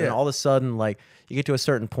do this, and then Yeah. all of a sudden, like you get to a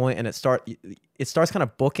certain point, and it starts kind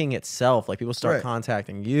of booking itself. Like people start Right.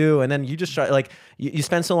 contacting you, and then you just try, like you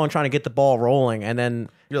spend so long trying to get the ball rolling, and then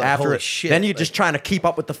You're like, after holy it, shit, then you're like- just trying to keep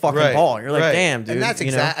up with the fucking Right, ball. You're like, right. damn, dude. And that's you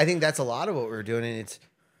know? exactly. I think that's a lot of what we're doing, and it's,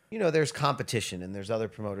 you know, there's competition and there's other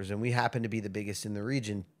promoters, and we happen to be the biggest in the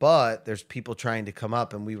region, but there's people trying to come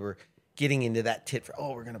up, and we were getting into that tit for,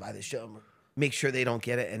 oh, we're gonna buy this show, make sure they don't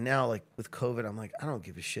get it, and now like with COVID, I'm like, I don't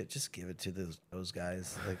give a shit, just give it to those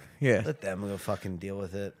guys, like, Yeah. let them go fucking deal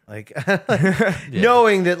with it, like,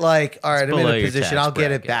 knowing that, like, all right, I'm in below a your position, tax I'll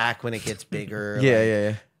get it bracket. back when it gets bigger. Yeah, like,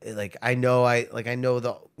 yeah. like I know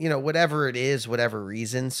the, you know, whatever it is, whatever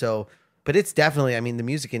reason. So, but it's definitely, I mean, the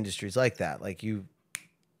music industry is like that. Like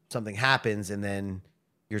something happens and then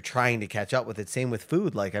you're trying to catch up with it. Same with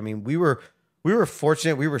food. Like, I mean, we were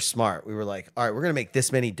fortunate. We were smart. We were like, all right, we're going to make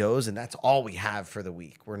this many doughs, and that's all we have for the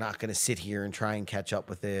week. We're not going to sit here and try and catch up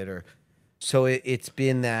with it. Or so it's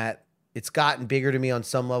been that it's gotten bigger to me on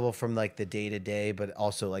some level from like the day to day, but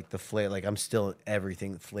also like the flavor, like I'm still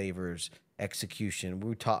everything, flavors,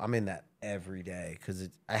 execution. I'm in that every day because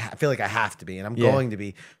I feel like I have to be, and I'm going to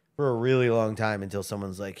be for a really long time until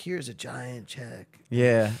someone's like, here's a giant check.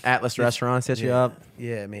 Yeah, Atlas Restaurants hit you up,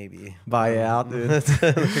 Yeah, maybe. buy you out, dude.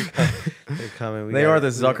 They're coming. We They gotta- are the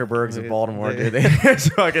Zuckerbergs of Baltimore, they- dude. They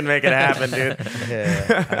so I can make it happen, dude.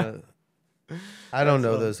 Yeah. I don't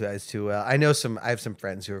know those guys too well. I have some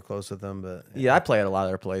friends who are close with them, but Yeah, I play at a lot of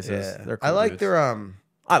their places. yeah. They're I cool like dudes. their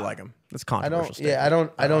I like them. It's I controversial. don't. statement.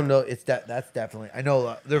 Yeah, I don't know. It's that's definitely. I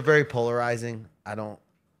know they're very polarizing. I don't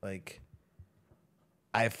like.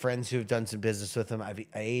 I have friends who've done some business with them. I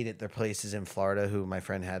ate at their places in Florida. Who my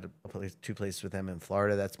friend had two places with them in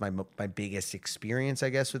Florida. That's my biggest experience, I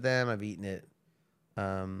guess, with them. I've eaten at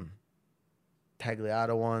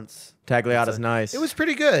Tagliato once. Tagliata's nice. It was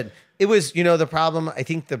pretty good. It was, you know, the problem. I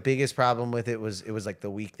think the biggest problem with it was like the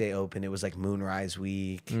week they opened. It was like Moonrise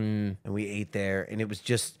Week, and we ate there, and it was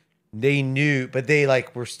just they knew, but they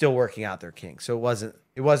like were still working out their kinks. So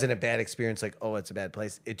it wasn't a bad experience. Like, oh, it's a bad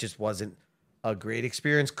place. It just wasn't a great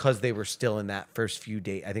experience because they were still in that first few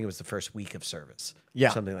days. I think it was the first week of service, Yeah.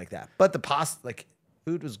 something like that. But the pasta, like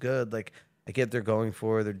food was good. Like I get what they're going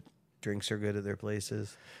for. Their drinks are good at their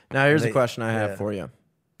places. Now here's a They- question I have yeah. for you.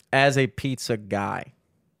 As a pizza guy,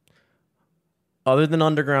 other than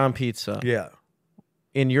Underground Pizza, Yeah.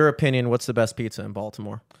 in your opinion, what's the best pizza in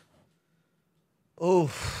Baltimore?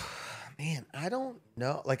 Oh, man, I don't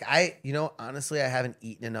know. Like honestly, I haven't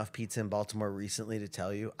eaten enough pizza in Baltimore recently to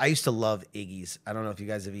tell you. I used to love Iggy's. I don't know if you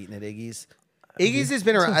guys have eaten at Iggy's. Iggy's has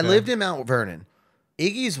been around. I lived in Mount Vernon.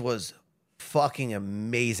 Iggy's was fucking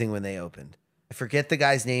amazing when they opened. I forget the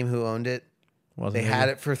guy's name who owned it. Wasn't They it? had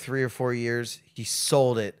it for 3 or 4 years. He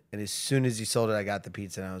sold it, and as soon as he sold it, I got the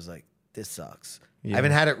pizza, and I was like, "This sucks." Yeah. I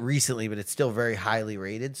haven't had it recently, but it's still very highly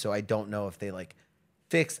rated. So I don't know if they like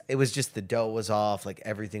fixed. It was just the dough was off, like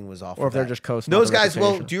everything was off. Or with if they're that. just coasting Those off the guys.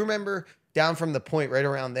 Well, reputation. do you remember down from the point right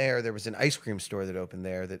around there? There was an ice cream store that opened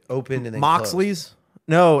there and then closed. Moxley's?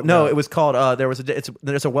 No, No. it was called. There's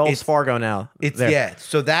a Wells It's- Fargo now. It's there. yeah.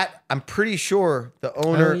 So that I'm pretty sure the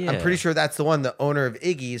owner. yeah. I'm pretty sure that's the one. The owner of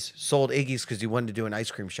Iggy's sold Iggy's because he wanted to do an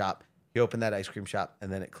ice cream shop. He opened that ice cream shop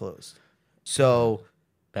and then it closed. So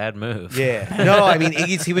Bad move. yeah, no, I mean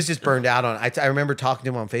Iggy's. He was just burned out on. I remember talking to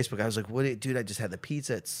him on Facebook. I was like, "What, dude? I just had the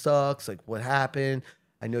pizza. It sucks. Like, what happened?"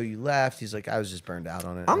 I know you left. He's like, I was just burned out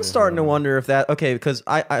on it. I'm starting to wonder if that because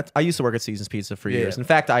I used to work at Seasons Pizza for years. Yeah. In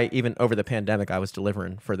fact, I even over the pandemic I was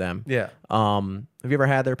delivering for them. Yeah. Have you ever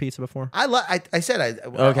had their pizza before? I said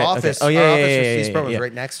our Okay, office. okay. Oh, yeah, our yeah, office yeah, with yeah, Steve Sperm was yeah.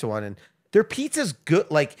 right next to one, and their pizza's good.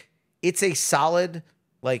 Like it's a solid.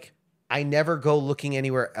 Like I never go looking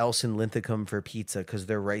anywhere else in Linthicum for pizza because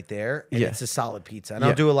they're right there, and Yeah. it's a solid pizza. And Yeah.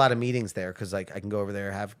 I'll do a lot of meetings there because like I can go over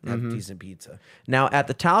there have decent pizza. Now at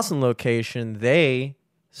the Towson location, they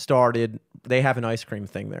have an ice cream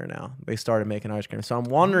thing there now. They started making ice cream. So I'm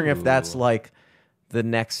wondering if that's like the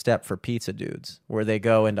next step for pizza dudes, where they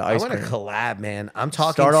go into I ice want to cream. collab, man. I'm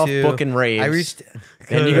talking. Start off to, booking raves. I reached.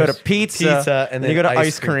 Then you go to pizza, and then you then go to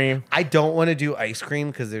ice cream. I don't want to do ice cream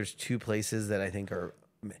because there's two places that I think are.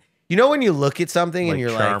 You know when you look at something and Like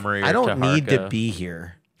you're Charmery like, I or don't need to Taharka. be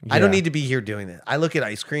here. I don't Yeah. need to be here doing this. I look at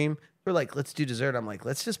ice cream. We're like, let's do dessert. I'm like,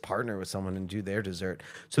 let's just partner with someone and do their dessert.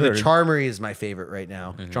 So the Sure. Charmery is my favorite right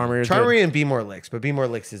now. Charmery is Charmery and Be More Licks, but Be More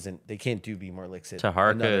Licks isn't. They can't do Be More Licks. At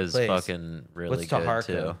Taharka another is place. fucking really What's good Taharka?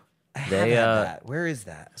 too. I haven't They had that. Where is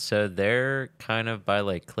that? So they're kind of by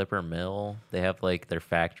like Clipper Mill. They have like their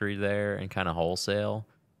factory there and kind of wholesale.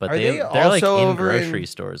 But Are they they're like also in over in- grocery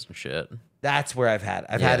stores and shit. That's where I've had.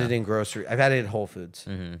 I've had Yeah. it in grocery. I've had it at Whole Foods.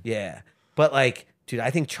 Yeah, but like, dude, I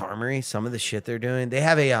think Charmery. Some of the shit they're doing. They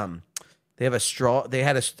have a straw. They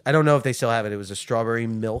had a. I don't know if they still have it. It was a strawberry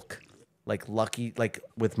milk, like Lucky, like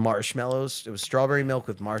with marshmallows. It was strawberry milk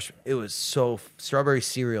with It was strawberry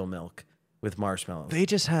cereal milk with marshmallows. They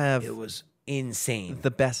just have It was insane. the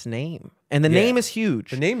best name, and the Yeah. name is huge.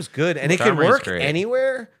 The name's good, and it can Charmery's work great.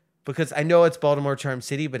 anywhere because I know it's Baltimore Charm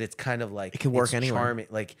City, but it's kind of like It can work it's anywhere. Charming,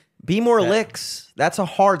 like. Be More Licks. That's a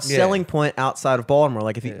hard Yeah. selling point outside of Baltimore.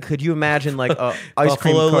 Like, if you could you imagine like a ice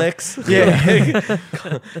cream Buffalo car- Licks. Yeah,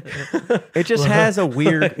 it just has a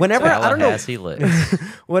weird. Whenever I don't know, Tallahassee Licks.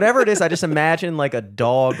 whatever it is, I just imagine like a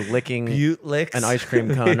dog licking Butte Licks. an ice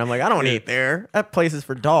cream cone. I'm like, I don't eat there. That place is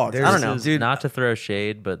for dogs. I don't know. This is not to throw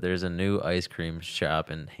shade, but there's a new ice cream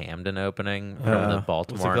shop in Hamden opening from the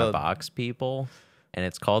Baltimore in a called? Box people. And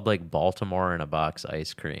it's called like Baltimore in a Box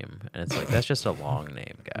ice cream. And it's like, that's just a long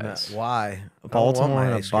name, guys. Why? Baltimore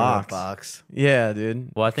in a box. Yeah, dude.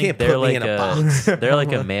 Well, I think Can't they're put me like in a box. they're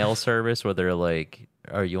like a mail service where they're like,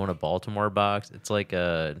 "Oh, you want a Baltimore box?" It's like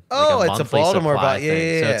a Oh, like it's a monthly Baltimore supply box. Yeah,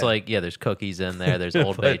 thing. yeah, So it's yeah. like, yeah, there's cookies in there. There's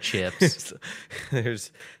Old Bay chips.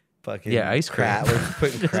 There's fucking Yeah, ice cream. We're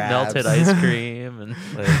putting Just crabs. melted ice cream and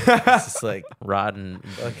Like, it's just like rotten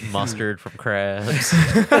mustard from crabs.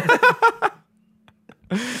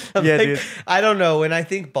 Yeah, like, dude. I don't know. When I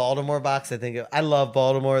think Baltimore box, I love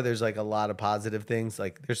Baltimore. There's like a lot of positive things.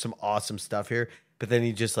 Like there's some awesome stuff here. But then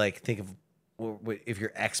you just like think of if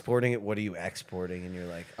you're exporting it, what are you exporting? And you're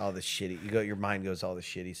like, all the shitty. Your mind goes all the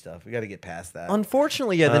shitty stuff. We got to get past that.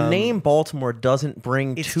 Unfortunately, yeah, the name Baltimore doesn't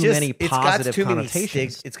bring too many positive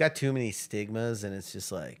connotations. It's got too many stigmas, and it's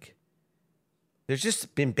just like there's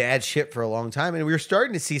just been bad shit for a long time, and we were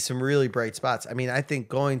starting to see some really bright spots. I mean, I think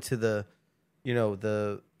going to the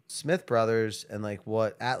Smith Brothers and like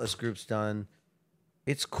what Atlas Group's done,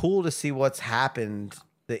 it's cool to see what's happened,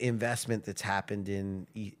 the investment that's happened in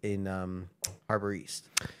Harbor East.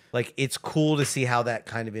 Like it's cool to see how that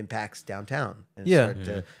kind of impacts downtown. And Yeah.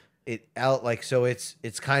 so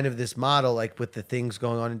it's kind of this model like with the things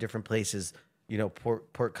going on in different places.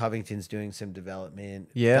 Port Covington's doing some development.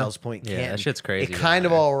 Yeah. Fells Point, Yeah, that Canton. shit's crazy It kind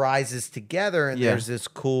of down there. all rises together, and Yeah. there's this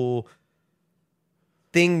cool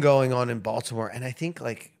thing going on in Baltimore. And I think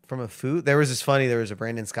like from a food, there was a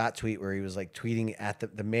Brandon Scott tweet where he was like tweeting at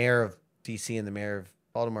the mayor of DC and the mayor of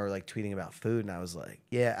Baltimore were like tweeting about food. And I was like,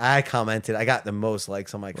 yeah, I commented. I got the most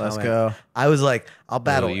likes on my comment. Let's go. I was like, I'll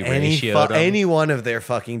battle you ratioed 'em? any one of their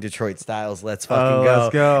fucking Detroit styles. Let's fucking Oh, go.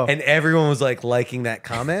 let's go. And everyone was like liking that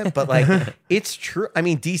comment. But like, it's true. I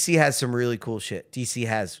mean, DC has some really cool shit. DC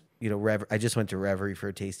has, I just went to Reverie for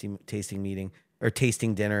a tasting meeting or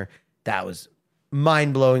tasting dinner. That was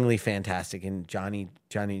mind-blowingly fantastic, and Johnny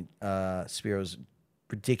Spiro's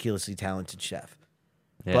ridiculously talented chef.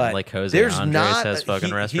 Yeah, But like Jose there's Andres not has fucking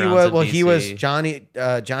he restaurants. was, in well, DC. he was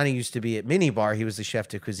Johnny used to be at Mini Bar. He was the chef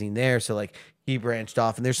de cuisine there, so like he branched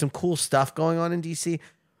off, and there's some cool stuff going on in DC.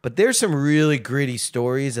 But there's some really gritty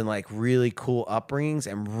stories and like really cool upbringings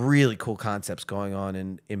and really cool concepts going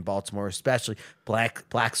on in Baltimore, especially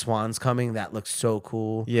Black Swan's coming. That looks so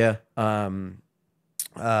cool. Yeah. I'm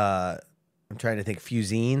trying to think.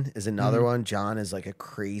 Fusine is another one. John is like a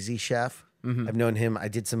crazy chef. I've known him. I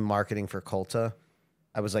did some marketing for Colta.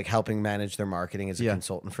 I was like helping manage their marketing as a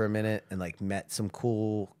consultant for a minute, and like met some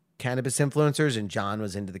cool cannabis influencers. And John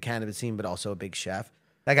was into the cannabis scene, but also a big chef.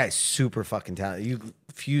 That guy's super fucking talented.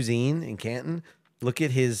 Fusine in Canton. Look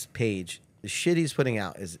at his page. The shit he's putting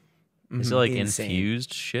out is Is it like insane.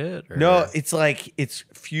 infused shit? Or? no. It's like it's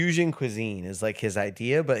fusion cuisine is like his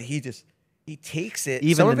idea, but he takes it.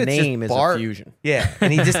 Even some the of it's just name is bar, a fusion. Yeah,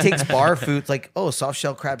 and he just takes bar foods like soft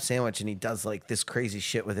shell crab sandwich, and he does like this crazy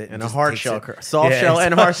shit with it, And a just hard takes shell, it- soft shell,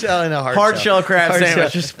 and soft shell and a hard shell crab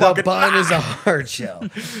sandwich. Just The fucking bun is a hard shell.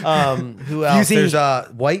 Who else? Fusey.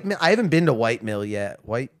 There's White Mill. I haven't been to White Mill yet.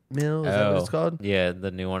 White Mill is that what it's called? Yeah,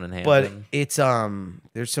 the new one in Hampton. But it's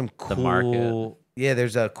there's some cool market. Yeah,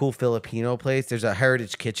 there's a cool Filipino place. There's a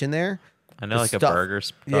Heritage Kitchen there. I know the like a stuff- burger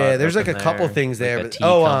spot. Yeah, there's up like a in couple there, things there. like a But tea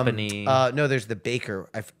company. no, there's the baker.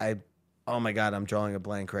 Oh my god, I'm drawing a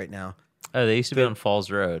blank right now. Oh, they used to be on Falls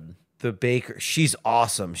Road. The baker, she's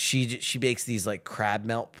awesome. She bakes these like crab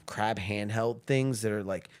handheld things that are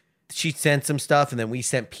like. She sent some stuff, and then we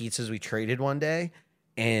sent pizzas. We traded one day,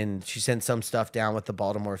 and she sent some stuff down with the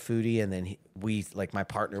Baltimore foodie, and then my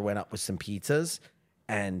partner went up with some pizzas,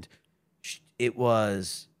 and it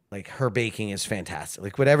was. Like her baking is fantastic.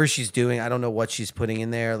 Like whatever she's doing, I don't know what she's putting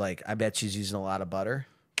in there. Like I bet she's using a lot of butter.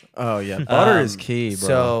 Oh yeah, butter is key, bro.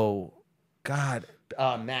 So, God,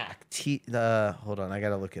 Mac. Hold on, I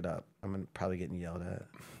gotta look it up. I'm probably getting yelled at.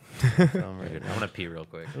 I'm gonna pee real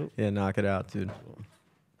quick. yeah, knock it out, dude.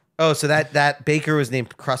 Oh, so that baker was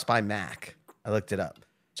named Crust by Mac. I looked it up.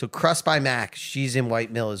 So Crust by Mac, she's in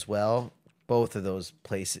White Mill as well. Both of those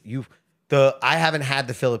places. I haven't had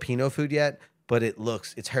the Filipino food yet. But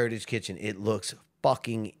it's Heritage Kitchen. It looks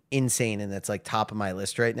fucking insane. And that's like top of my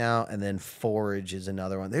list right now. And then Forage is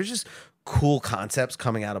another one. There's just cool concepts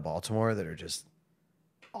coming out of Baltimore that are just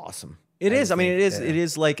awesome. It is. I mean, think, it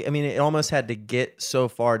is like, I mean, it almost had to get so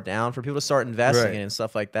far down for people to start investing Right. in it and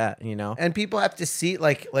stuff like that, you know? And people have to see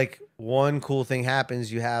like one cool thing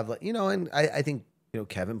happens. You have like, and I think,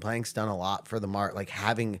 Kevin Plank's done a lot for the Mart. Like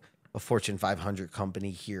having a Fortune 500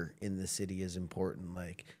 company here in the city is important.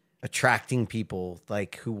 Like, attracting people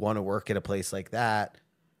like who want to work at a place like that,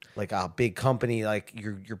 like a big company, like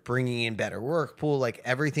you're bringing in better work pool, like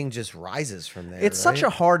everything just rises from there. It's such a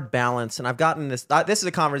hard balance, and I've gotten this. This is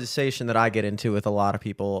a conversation that I get into with a lot of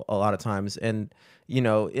people a lot of times, and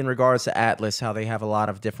in regards to Atlas, how they have a lot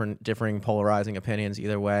of differing polarizing opinions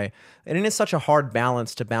either way, and it is such a hard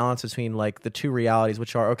balance to balance between like the two realities,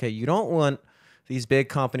 which are okay, you don't want these big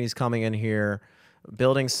companies coming in here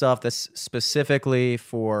building stuff that's specifically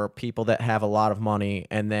for people that have a lot of money,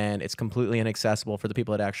 and then it's completely inaccessible for the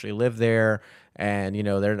people that actually live there, and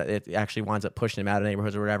it actually winds up pushing them out of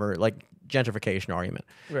neighborhoods or whatever, like gentrification argument.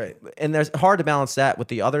 Right. And there's hard to balance that with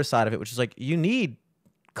the other side of it, which is like you need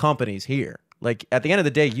companies here. Like at the end of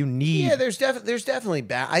the day, you need. Yeah, there's definitely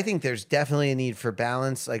I think there's definitely a need for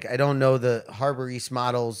balance. Like I don't know the Harbor East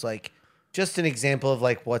models, like just an example of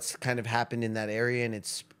like what's kind of happened in that area, and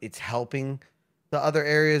it's helping the other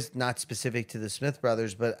areas, not specific to the Smith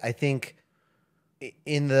brothers, but I think they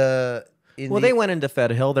went into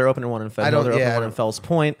Fed Hill. They're opening one in Fed Hill. They're opening one in Fells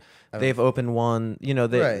Point. They've opened one.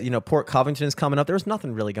 Port Covington is coming up. There's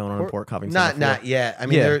nothing really going on in Port Covington. Not yet. I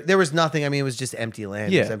mean, there was nothing. I mean, it was just empty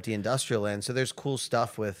land. Yeah. It was empty industrial land. So there's cool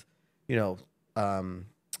stuff with,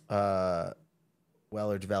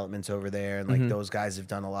 Weller Developments over there, and like those guys have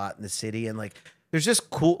done a lot in the city, and like there's just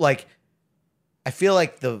cool like. I feel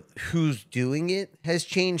like the who's doing it has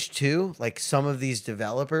changed too. Like some of these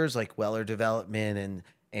developers, like Weller Development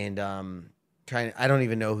and I don't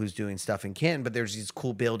even know who's doing stuff in Canton, but there's these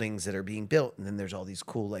cool buildings that are being built, and then there's all these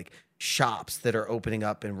cool like shops that are opening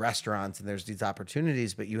up in restaurants, and there's these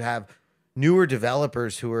opportunities. But you have newer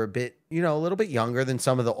developers who are a bit, a little bit younger than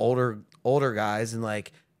some of the older guys, and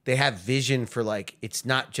like they have vision for like it's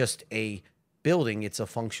not just a building, it's a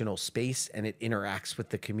functional space, and it interacts with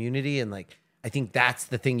the community, and like. I think that's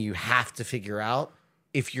the thing you have to figure out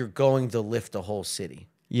if you're going to lift a whole city.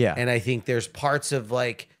 Yeah. And I think there's parts of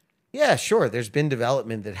like, yeah, sure, there's been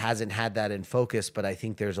development that hasn't had that in focus, but I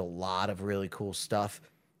think there's a lot of really cool stuff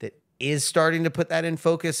that is starting to put that in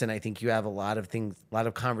focus. And I think you have a lot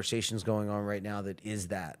of conversations going on right now that is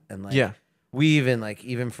that. And like, yeah. We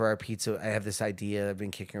even for our pizza, I have this idea I've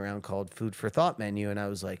been kicking around called Food for Thought menu. And I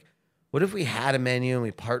was like, what if we had a menu and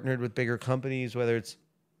we partnered with bigger companies, whether it's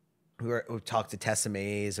we talked to Tessa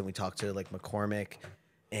Mays and we talked to like McCormick,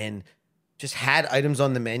 and just had items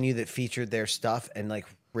on the menu that featured their stuff, and like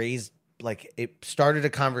raised, like it started a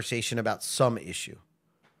conversation about some issue,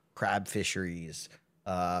 crab fisheries,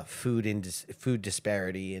 food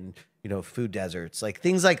disparity, and food deserts, like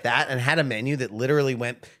things like that, and had a menu that literally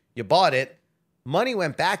you bought it, money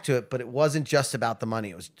went back to it, but it wasn't just about the money,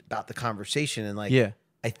 it was about the conversation. And like, yeah,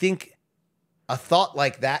 I think a thought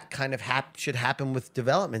like that kind of should happen with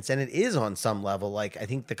developments, and it is on some level. Like I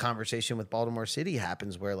think the conversation with Baltimore City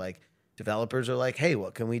happens where like developers are like, hey,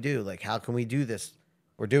 what can we do? Like, how can we do this?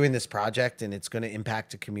 We're doing this project and it's going to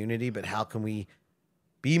impact the community, but how can we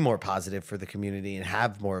be more positive for the community and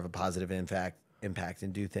have more of a positive impact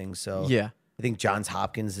and do things? So Yeah. I think Johns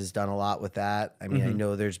Hopkins has done a lot with that. I mean, I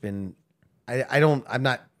know there's been, I'm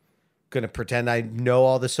not going to pretend I know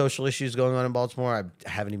all the social issues going on in Baltimore. I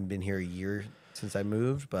haven't even been here a year since I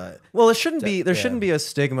moved, but Well, it shouldn't be. There shouldn't be a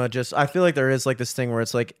stigma. Just I feel like there is like this thing where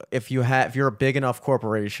it's like if you're a big enough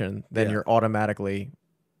corporation, then Yeah. you're automatically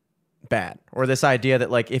bad. Or this idea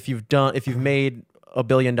that like if you've made $1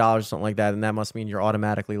 billion or something like that, then that must mean you're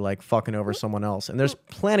automatically like fucking over someone else. And there's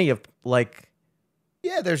plenty of like.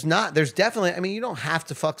 yeah, there's definitely, I mean, you don't have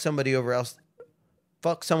to fuck someone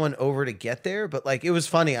over to get there, but like it was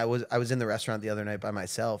funny. I was in the restaurant the other night by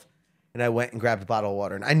myself and I went and grabbed a bottle of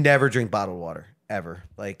water, and I never drink bottled water ever.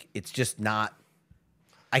 Like it's just not,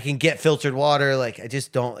 I can get filtered water. Like I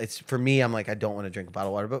just don't, it's for me, I'm like, I don't want to drink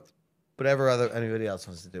bottled water, but whatever anybody else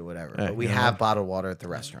wants to do, whatever. But we have bottled water at the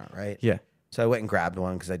restaurant, right? Yeah. So I went and grabbed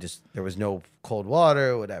one because there was no cold water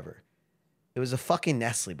or whatever. It was a fucking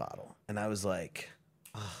Nestle bottle. And I was like,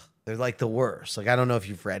 ugh, they're like the worst. Like, I don't know if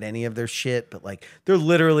you've read any of their shit, but like, they're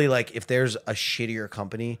literally like, if there's a shittier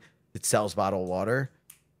company that sells bottled water,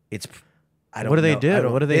 it's, I don't What do they know. do? I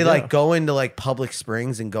don't- What do they They do? like go into like Public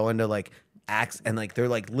Springs and go into like Axe, and like, they're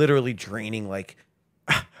like literally draining like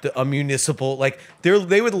a municipal, like they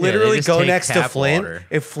would literally just go take next to tap Flint. water.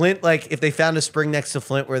 If Flint, like if they found a spring next to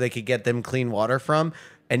Flint where they could get them clean water from,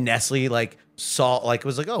 and Nestle like saw, like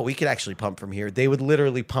was like, oh, we could actually pump from here, they would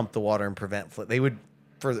literally pump the water and prevent Flint. They would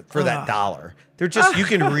for that $1. They're just, you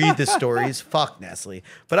can read the stories. Fuck Nestle.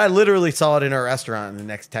 But I literally saw it in our restaurant, and the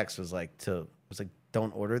next text was like,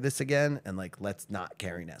 don't order this again, and like let's not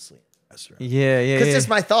carry Nestle in the restaurant. Yeah. Because just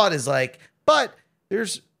my thought is like, but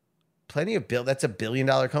there's plenty of that's $1 billion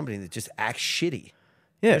company that just acts shitty.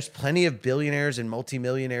 Yeah. There's plenty of billionaires and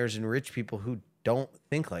multimillionaires and rich people who don't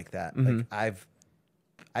think like that. Like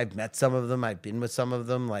I've met some of them. I've been with some of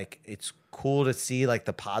them. Like it's cool to see like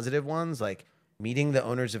the positive ones. Like meeting the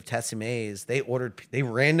owners of Tessemae's. They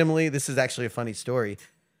randomly. This is actually a funny story.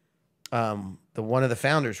 One of the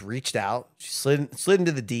founders reached out. She slid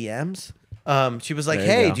into the DMs. She was like, There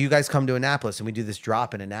you "Hey, go. do you guys come to Annapolis?" And we do this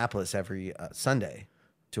drop in Annapolis every Sunday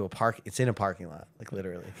to a park. It's in a parking lot, like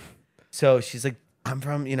literally. So she's like, I'm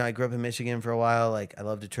from, I grew up in Michigan for a while. Like, I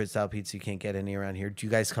love Detroit style pizza. You can't get any around here. Do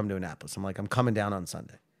you guys come to Annapolis? I'm like, I'm coming down on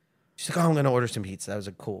Sunday. She's like, oh, I'm going to order some pizza. I was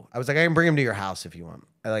like, cool. I was like, I can bring them to your house if you want.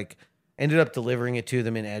 I like ended up delivering it to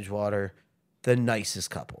them in Edgewater. The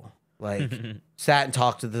nicest couple. Like, sat and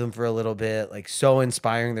talked to them for a little bit. Like, so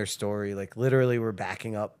inspiring their story. Like, literally, we're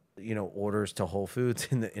backing up, orders to Whole Foods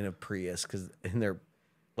in a Prius because in their,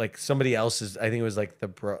 like, somebody else's. I think it was like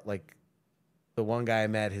the one guy I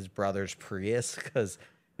met, his brother's Prius, because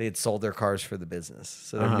they had sold their cars for the business.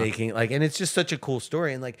 So they're making like, and it's just such a cool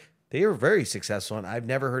story. And like, they are very successful, and I've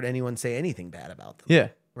never heard anyone say anything bad about them. Yeah.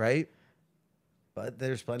 Right. But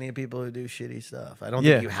there's plenty of people who do shitty stuff. I don't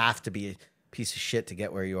Yeah. think you have to be a piece of shit to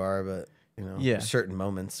get where you are, but Yeah. there's certain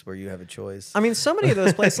moments where you have a choice. I mean, so many of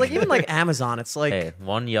those places, like even like Amazon, it's like Hey,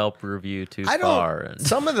 one Yelp review too I far. don't. And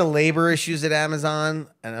Some of the labor issues at Amazon,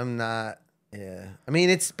 and I'm not. Yeah, I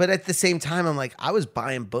mean but at the same time, I'm like, I was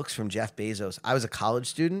buying books from Jeff Bezos. I was a college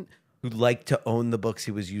student who liked to own the books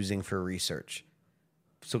he was using for research.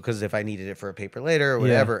 So, because if I needed it for a paper later or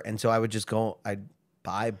whatever, and so I would just I'd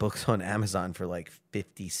buy books on Amazon for like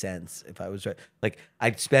 50 cents if I was like,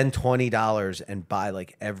 I'd spend $20 and buy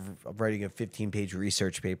like I'm writing a 15-page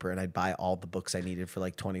research paper, and I'd buy all the books I needed for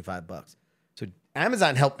like $25. So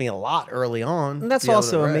Amazon helped me a lot early on. and that's to be able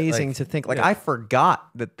also to write, amazing like, to think. Like I forgot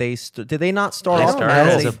that they did they not start they off started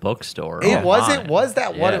as as a a bookstore. It online. was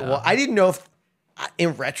that what it Yeah. was? I didn't know if,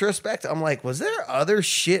 in retrospect, I'm like, was there other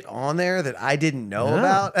shit on there that I didn't know No,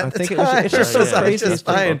 about at I the think it was- time? it's just Oh, so yeah, crazy it's to just a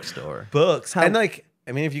buying bookstore. books. How- And like,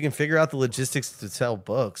 I mean, if you can figure out the logistics to sell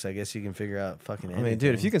books, I guess you can figure out fucking anything. I mean,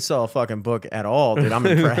 dude, if you can sell a fucking book at all, dude, I'm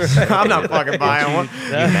impressed. I'm not fucking buying one.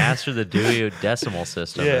 You master the Dewey Decimal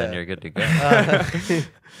System, Yeah. and then you're good to go.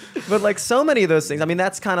 But like so many of those things, I mean,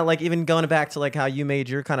 that's kind of like even going back to like how you made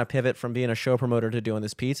your kind of pivot from being a show promoter to doing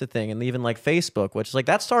this pizza thing, and even like Facebook, which is like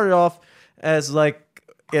that started off as like,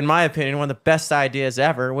 in my opinion, one of the best ideas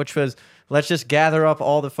ever, which was let's just gather up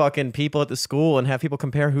all the fucking people at the school and have people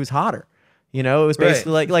compare who's hotter. It was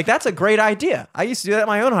basically like that's a great idea. I used to do that at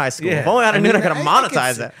my own high school. If only I'd have known I could have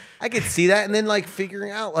monetized that. I could see that, and then like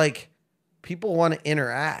figuring out like people want to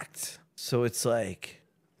interact, so it's like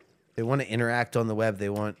they want to interact on the web. They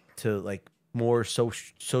want to like more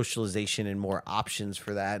socialization and more options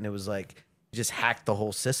for that. And it was like just hack the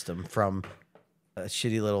whole system from a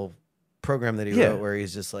shitty little program that he Yeah. wrote where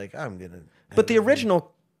he's just like, I'm gonna. But the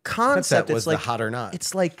original concept was is like the hot or not.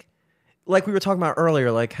 It's like we were talking about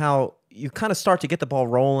earlier, like how you kind of start to get the ball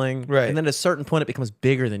rolling, Right. and then at a certain point it becomes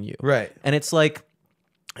bigger than you, Right. And it's like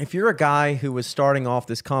if you're a guy who was starting off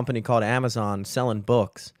this company called Amazon selling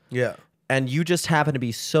books, Yeah. and you just happen to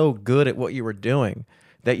be so good at what you were doing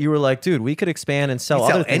that you were like, dude, we could expand and sell We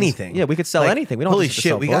could other sell things. anything. Yeah, we could sell Like, anything. We don't holy have to shit,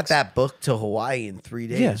 sell we books. got that book to Hawaii in 3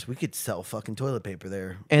 days. Yeah. We could sell fucking toilet paper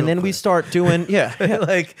there. And real then we quick. start doing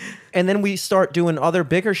like and then we start doing other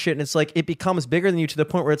bigger shit, and it's like it becomes bigger than you to the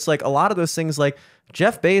point where it's like a lot of those things, like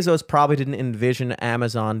Jeff Bezos probably didn't envision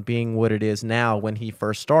Amazon being what it is now when he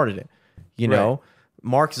first started it. You know,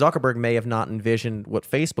 Mark Zuckerberg may have not envisioned what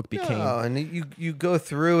Facebook became. no, and you go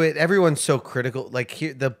through it. Everyone's so critical. Like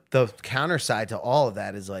here, the counter side to all of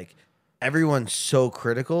that is like everyone's so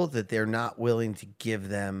critical that they're not willing to give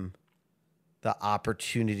them the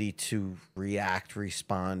opportunity to react,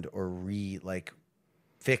 respond, or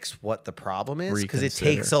fix what the problem is, because it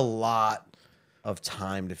Reconsider. takes a lot of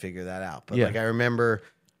time to figure that out. But Yeah. like I remember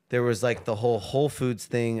there was like the whole Whole Foods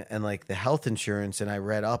thing and like the health insurance, and I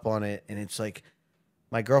read up on it, and it's like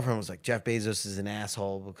my girlfriend was like, Jeff Bezos is an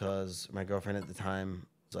asshole because my girlfriend at the time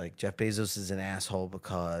was like, Jeff Bezos is an asshole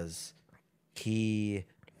because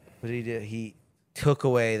what did he do? He took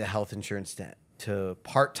away the health insurance to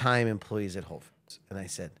part-time employees at Whole Foods. And I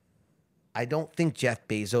said, I don't think Jeff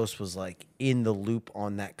Bezos was like in the loop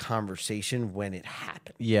on that conversation when it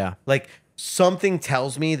happened. Yeah. Like something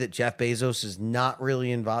tells me that Jeff Bezos is not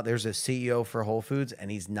really involved. There's a CEO for Whole Foods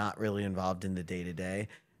and he's not really involved in the day-to-day.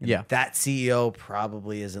 And Yeah. that CEO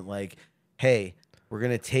probably isn't like, hey, we're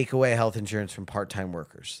going to take away health insurance from part-time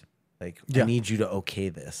workers. Like, Yeah. I need you to okay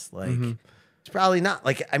this. Like, it's probably not.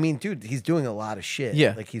 Like, I mean, dude, he's doing a lot of shit.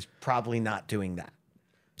 Yeah. Like, he's probably not doing that.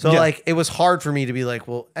 So, Yeah. like, it was hard for me to be like,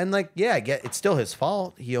 well, and like, yeah, I get it's still his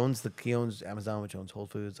fault. He owns Amazon, which owns Whole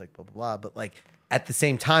Foods, like, blah, blah, blah. But, like, at the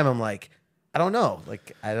same time, I'm like, I don't know.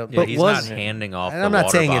 Like, I don't. Yeah, But he's was- not handing off. And the I'm not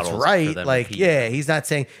water saying it's bottles for right. them to Like, pee. yeah, he's not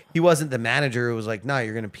saying he wasn't the manager who was like, no,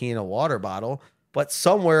 you're going to pee in a water bottle. But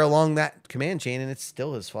somewhere along that command chain, and it's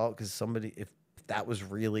still his fault because somebody, if that was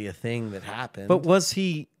really a thing that happened. But was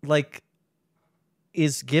he like,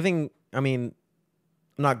 is giving, I mean,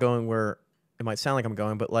 I'm not going where it might sound like I'm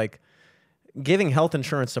going, but like giving health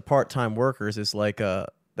insurance to part-time workers is like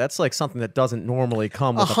that's like something that doesn't normally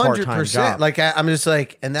come with a part-time job. Like, I'm just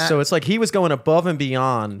like, and that. So it's like he was going above and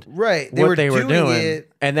beyond right. what they were doing.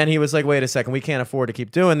 It. And then he was like, wait a second, we can't afford to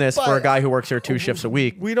keep doing this for a But- guy who works here 2 shifts a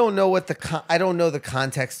week. We don't know what I don't know the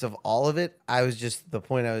context of all of it. I was just, the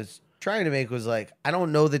point I was trying to make was like, I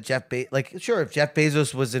don't know that sure, if Jeff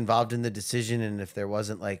Bezos was involved in the decision and if there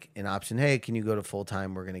wasn't like an option, hey, can you go to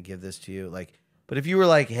full-time? We're going to give this to you. Like, but if you were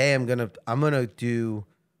like, hey, I'm going to do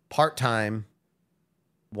part-time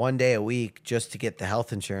 1 day a week just to get the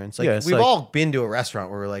health insurance. Like, Yeah, it's we've like- all been to a restaurant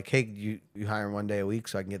where we're like, hey, you hire 1 day a week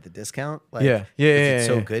so I can get the discount. Like, Yeah. Yeah, is yeah, it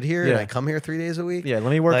so yeah. good here and Yeah. I come here 3 days a week? Yeah, let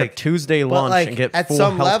me work Like, a Tuesday But lunch like and get at full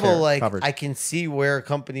some healthcare level, like coverage. I can see where a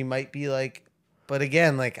company might be like, but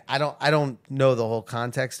again, like I don't know the whole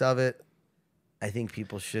context of it. I think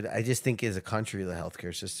people should. I just think as a country, the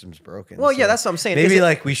healthcare system's broken. Well, yeah, So that's what I'm saying. Maybe Is it-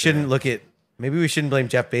 like we shouldn't look at. Maybe we shouldn't blame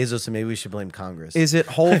Jeff Bezos, and maybe we should blame Congress. Is it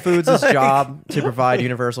Whole Foods' Like- job to provide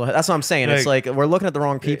universal? That's what I'm saying. It's Like, like we're looking at the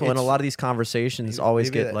wrong people, and a it's- lot of these conversations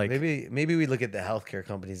always maybe get like, maybe we look at the healthcare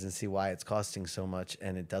companies and see why it's costing so much,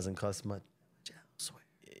 and it doesn't cost much elsewhere.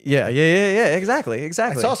 yeah, exactly. I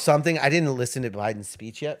saw something. I didn't listen to Biden's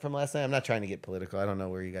speech yet from last night. I'm not trying to get political. I don't know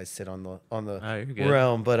where you guys sit on the Oh, you're good.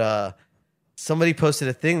 realm, but somebody posted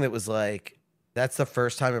a thing that was like, that's the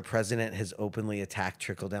first time a president has openly attacked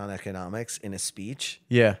trickle down economics in a speech.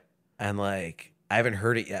 Yeah, And like, I haven't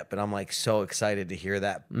heard it yet, but I'm like so excited to hear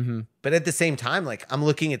that. mm-hmm. But at the same time, like I'm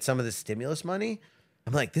looking at some of the stimulus money.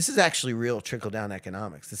 I'm like, this is actually real trickle down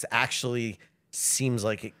economics. This actually seems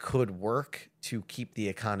like it could work to keep the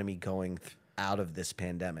economy going out of this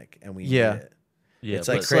pandemic. And we Yeah. need it. Yeah, It's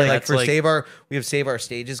like but crazy. Like that's for we have Save Our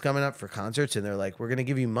Stages coming up for concerts, and they're like, we're gonna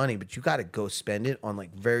give you money, but you got to go spend it on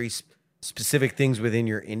like very specific things within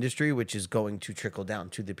your industry, which is going to trickle down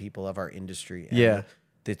to the people of our industry. And Yeah.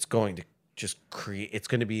 it's going to just create. It's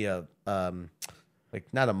going to be a like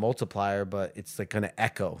not a multiplier, but it's like going to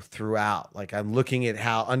echo throughout. Like I'm looking at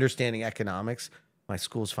how understanding economics. My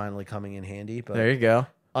school's finally coming in handy, but there you go.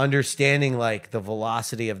 understanding like the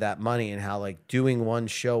velocity of that money and how like doing one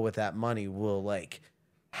show with that money will like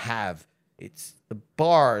have it's the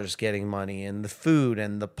bars getting money and the food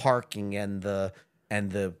and the parking and the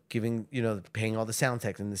giving, paying all the sound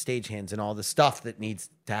techs and the stagehands and all the stuff that needs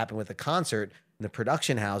to happen with a concert and the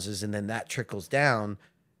production houses, and then that trickles down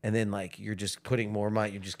and then like you're just putting more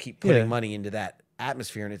money. You just keep putting Yeah. money into that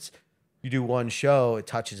atmosphere, and you do one show, it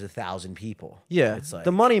touches 1,000 people. Yeah, It's like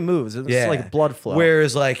the money moves. It's like blood flow.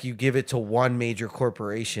 Whereas like you give it to one major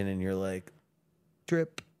corporation, and you're like,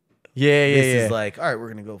 drip. yeah, This yeah. is like, all right, we're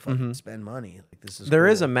gonna go fucking spend money. Like this is There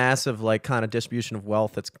cool. is a massive like kind of distribution of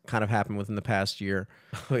wealth that's kind of happened within the past year,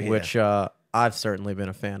 Oh, yeah. which I've certainly been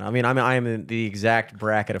a fan. I mean, I am in the exact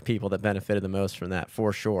bracket of people that benefited the most from that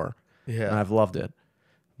for sure. Yeah. and I've loved it.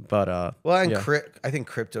 But Well, and yeah. I think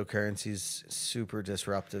cryptocurrency is super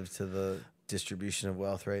disruptive to the distribution of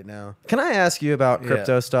wealth right now. Can I ask you about Yeah.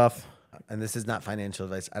 crypto stuff? And this is not financial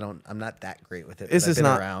advice. I'm not that great with it. This but I've is been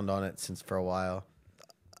not- around on it since for a while.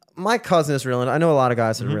 My cousin is real, I know a lot of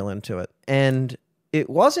guys Mm-hmm. that are real into it, and it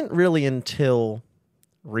wasn't really until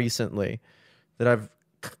recently that I've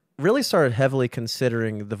really started heavily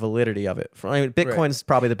considering the validity of it. I mean, Bitcoin's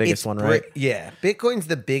probably the biggest It's one, right? Yeah, Bitcoin's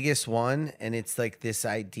the biggest one, and it's like this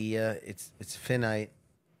idea. It's finite.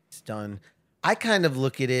 It's done. I kind of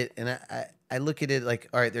look at it, and I look at it like,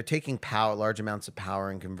 all right, they're taking large amounts of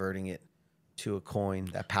power, and converting it to a coin.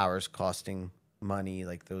 That power is costing money,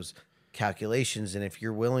 like those calculations. And if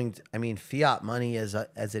you're willing, I mean, fiat money as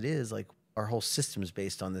it is, like our whole system is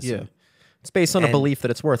based on this. Yeah. It's based on a And- belief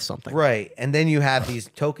that it's worth something. Right. And then you have these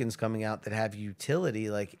tokens coming out that have utility.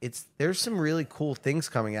 Like there's some really cool things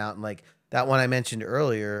coming out. And like that one I mentioned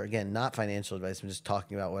earlier, again, not financial advice. I'm just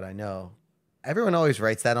talking about what I know. Everyone always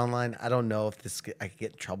writes that online. I don't know if I could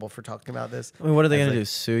get in trouble for talking about this. I mean, what are they As, going to like, do?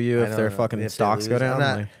 Sue you I if don't their know. fucking If they stocks go lose, I'm down?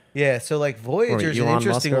 not- Like, yeah. So like Voyager's an Elon Musk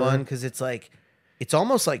interesting over one there? because it's like, it's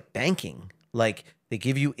almost like banking. Like they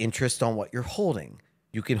give you interest on what you're holding.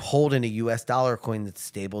 You can hold in a US dollar coin that's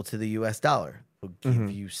stable to the US dollar. They'll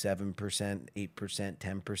give you 7%, 8%,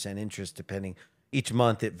 10% interest depending. Each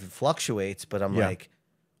month it fluctuates, but I'm Yeah. like,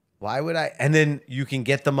 why would I? And then you can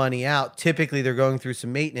get the money out. Typically they're going through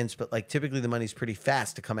some maintenance, but like typically the money's pretty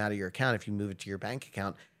fast to come out of your account if you move it to your bank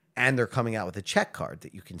account, and they're coming out with a check card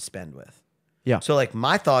that you can spend with. Yeah. So like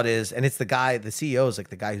my thought is, and it's the CEO is like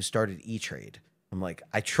the guy who started E-Trade. I'm like,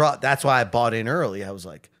 that's why I bought in early. I was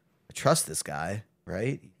like, I trust this guy,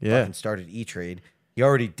 right? He Yeah. fucking started E-Trade. He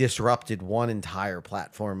already disrupted one entire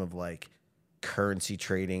platform of like currency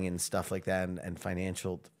trading and stuff like that, and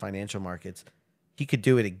financial markets. He could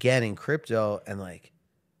do it again in crypto. And like,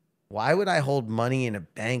 why would I hold money in a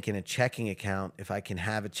bank in a checking account if I can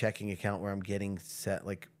have a checking account where I'm getting set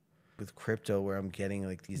like with crypto, where I'm getting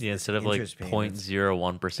like these instead of like interest payments?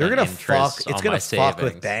 0.01%. They're gonna interest fuck. It's on gonna my fuck with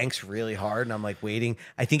savings. banks really hard, and I'm like waiting.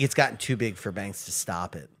 I think it's gotten too big for banks to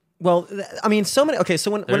stop it. well, I mean, so many. Okay,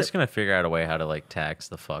 so when They're just gonna figure out a way how to like tax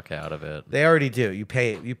the fuck out of it. They already do. You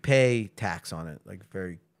pay tax on it, like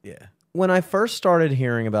when I first started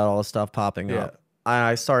hearing about all this stuff popping Yeah. up,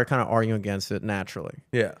 I started kind of arguing against it naturally.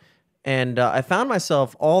 yeah. And I found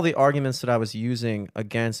myself all the arguments that I was using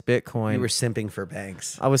against Bitcoin. You were simping for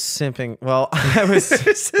banks. I was simping. Well,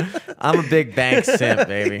 I'm a big bank simp,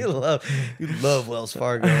 baby. you love Wells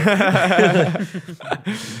Fargo.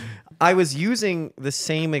 I was using the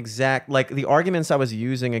same exact, like the arguments I was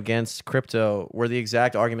using against crypto were the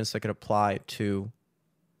exact arguments that could apply to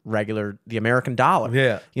the American dollar.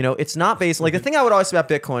 Yeah. You know, it's not based, like the thing I would always say about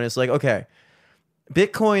Bitcoin is like, okay,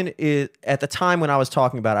 Bitcoin is, at the time when I was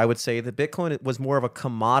talking about it, I would say that Bitcoin was more of a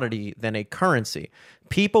commodity than a currency.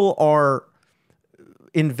 People are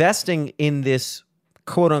investing in this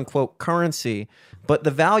quote unquote currency, but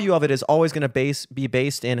the value of it is always going to be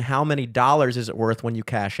based in how many dollars is it worth when you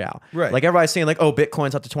cash out. Right. Like everybody's saying like, oh,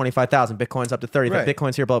 Bitcoin's up to 25,000, Bitcoin's up to 30, Right.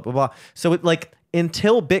 Bitcoin's here, blah, blah, blah. So it like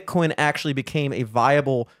until Bitcoin actually became a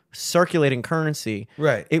viable circulating currency,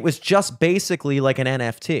 Right. it was just basically like an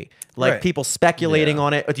NFT. Like Right. people speculating Yeah.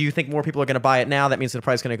 on it. Or do you think more people are going to buy it now? That means the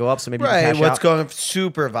price is going to go up. So maybe you Right. can cash What's out. going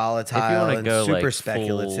super volatile If you want to and go super like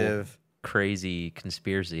speculative. full crazy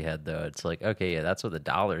conspiracy head though, it's like okay, yeah, that's what the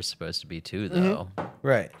dollar's supposed to be too, though.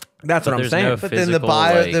 Right. That's what But I'm there's saying. no But then the physical,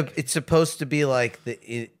 like- it's supposed to be like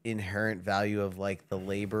the inherent value of like the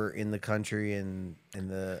labor in the country and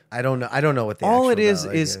the I don't know what the all it actual is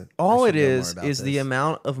value- is I all should it know more is about is the this.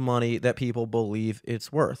 amount of money that people believe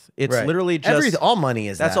it's worth. It's Right. literally just all money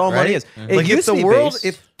is that's that, all money right? is. It Like if used to the be world, based-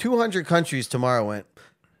 if 200 countries tomorrow went,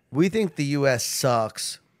 we think the U.S.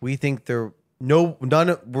 sucks. We think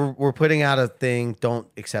we're putting out a thing. Don't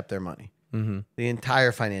accept their money. Mm-hmm. The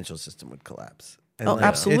entire financial system would collapse. And Oh,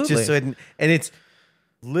 absolutely. It's just and it's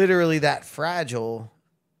literally that fragile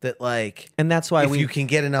that like, and that's why if we you can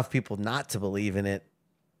get enough people not to believe in it,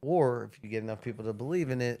 or if you get enough people to believe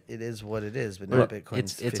in it, it is what it is. But now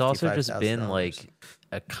Bitcoin's It's also just been $55,000. like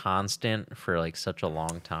a constant for like such a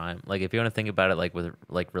long time. Like if you want to think about it, like with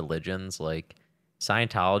like religions, like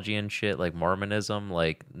Scientology and shit, like Mormonism,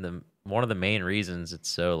 like one of the main reasons it's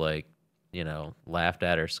so like, laughed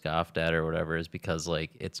at or scoffed at or whatever is because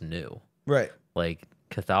like it's new. Right. Like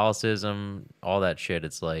Catholicism, all that shit,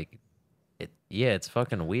 it's like it's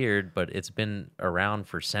fucking weird, but it's been around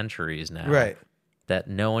for centuries now. Right. That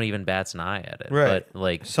no one even bats an eye at it. Right. But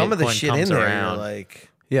like some of the Bitcoin shit comes in there, around, you're like,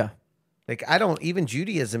 Yeah. like I don't even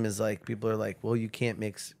Judaism is like people are like, well, you can't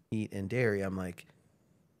mix meat and dairy. I'm like,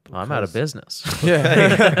 I'm out of business.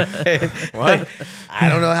 what? I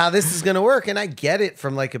don't know how this is gonna work, and I get it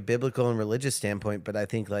from like a biblical and religious standpoint, but I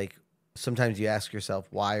think like sometimes you ask yourself,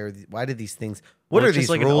 why did these things? What Well, are it's these just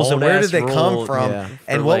like an rules and where old-ass did they come rule, from? yeah,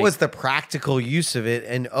 And for, what like- was the practical use of it?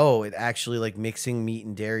 And it actually like mixing meat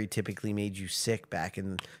and dairy typically made you sick back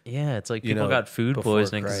in. Yeah, it's like You people know, got food before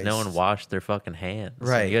poisoning because no Christ. one washed their fucking hands. And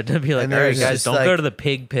Right. you had to be like, And all right, there's guys, just, don't like- go to the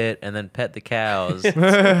pig pit and then pet the cows,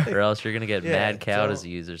 or else you're gonna get mad cow don't-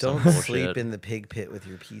 disease or some Don't bullshit. sleep in the pig pit with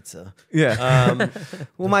your pizza. Yeah.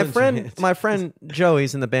 Well, my Don't do friend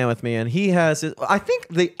Joey's in the band with me, and he has. I think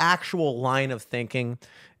the actual line of thinking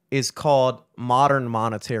is called modern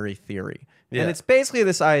monetary theory, Yeah. and it's basically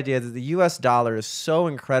this idea that the U.S. dollar is so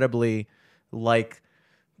incredibly, like,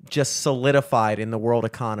 just solidified in the world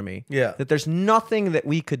economy. Yeah. That there's nothing that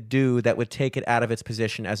we could do that would take it out of its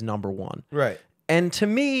position as number one. Right. And to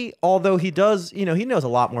me, although he does, he knows a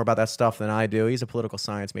lot more about that stuff than I do. He's a political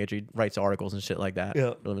science major. He writes articles and shit like that.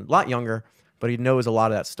 Yeah. A lot younger, but he knows a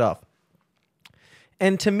lot of that stuff.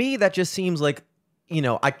 And to me, that just seems like,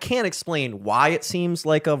 I can't explain why it seems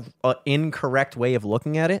like a incorrect way of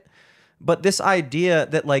looking at it. But this idea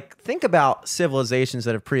that, like, think about civilizations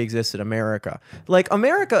that have pre-existed America. Like,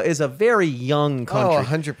 America is a very young country. Oh,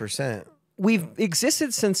 100%. We've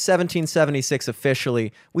existed since 1776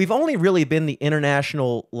 officially. We've only really been the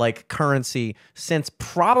international like currency since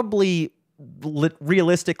probably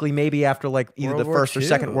realistically maybe after like either World the War first or II.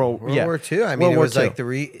 second World War II. I mean, World it War was II.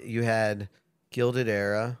 like you had Gilded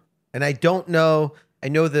Era, and I don't know. I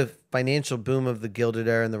know the financial boom of the Gilded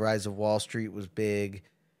Era and the rise of Wall Street was big.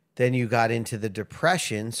 Then you got into the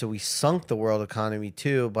Depression, so we sunk the world economy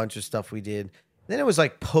too. A bunch of stuff we did. Then it was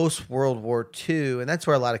like post World War II, and that's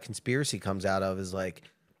where a lot of conspiracy comes out of, is like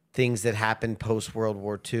things that happened post World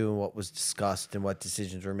War II and what was discussed and what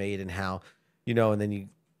decisions were made and how, and then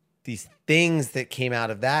these things that came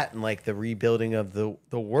out of that and like the rebuilding of the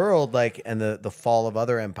world, like, and the fall of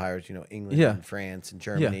other empires, England Yeah. and France and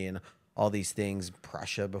Germany and all these things,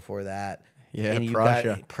 Prussia before that. Yeah, and you Prussia.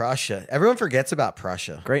 got Prussia. Everyone forgets about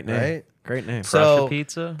Prussia. Great name. Right? Great name. Prussia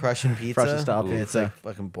pizza? Prussian pizza. Prussia style Yeah, It's pizza. like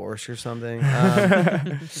fucking borscht or something.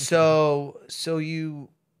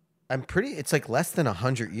 It's like less than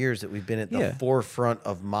 100 years that we've been at the Yeah. forefront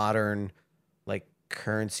of modern like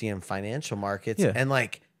currency and financial markets. Yeah. And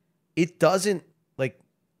like, it doesn't like,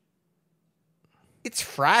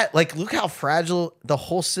 it's like, look how fragile the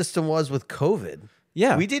whole system was with COVID.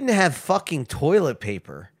 Yeah. We didn't have fucking toilet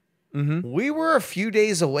paper. Mm-hmm. We were a few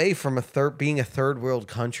days away from being a third world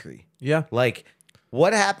country. Yeah. Like,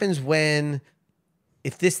 what happens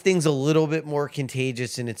if this thing's a little bit more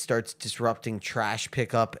contagious and it starts disrupting trash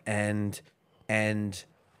pickup and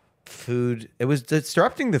food? It was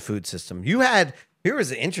disrupting the food system. Here was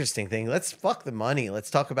the interesting thing. Let's fuck the money. Let's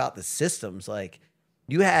talk about the systems. Like,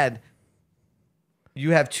 you have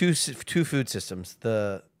two food systems: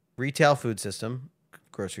 the retail food system,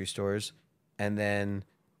 grocery stores, and then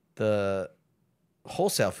the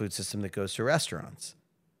wholesale food system that goes to restaurants.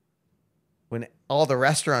 When all the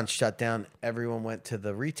restaurants shut down, everyone went to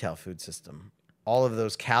the retail food system. All of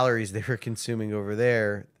those calories they were consuming over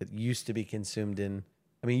there that used to be consumed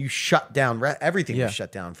you shut down, everything Yeah. was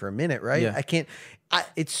shut down for a minute, right? Yeah.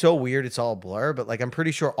 It's so weird. It's all a blur, but like, I'm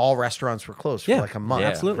pretty sure all restaurants were closed for Yeah. like a month, Yeah,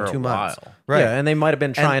 absolutely. for a 2 months. while. Right. Yeah, and they might have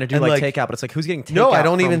been trying to do and, like like, takeout, but it's like, who's getting takeout? No, I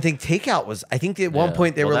don't from- even think takeout was. I think at one Yeah.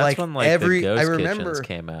 point they Well, were that's like, when, the ghost I remember kitchens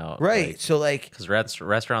came out. right. So like, Because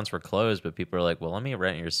restaurants were closed, but people were like, well, let me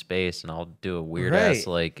rent your space and I'll do a weird Right. ass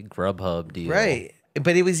like Grubhub deal. right.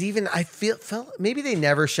 But it was even, felt maybe they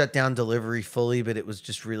never shut down delivery fully, but it was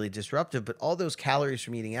just really disruptive. But all those calories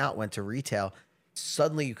from eating out went to retail.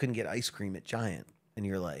 Suddenly you couldn't get ice cream at Giant. And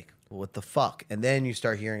you're like, well, what the fuck? And then you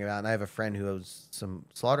start hearing about, and I have a friend who owns some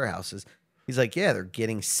slaughterhouses. He's like, yeah, they're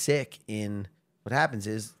getting sick. What happens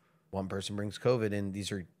is one person brings COVID and these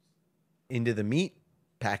are into the meat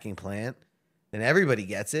packing plant. Then everybody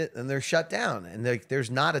gets it and they're shut down. And there's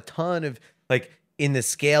not a ton of like, in the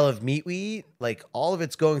scale of meat we eat, like all of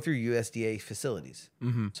it's going through USDA facilities.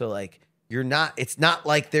 Mm-hmm. So like it's not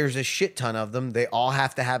like there's a shit ton of them. They all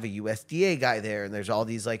have to have a USDA guy there. And there's all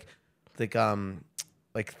these like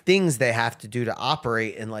like things they have to do to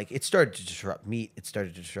operate, and like it started to disrupt meat, it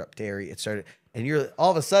started to disrupt dairy, and you're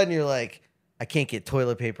all of a sudden you're like, I can't get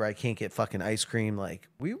toilet paper, I can't get fucking ice cream. Like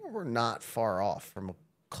we were not far off from a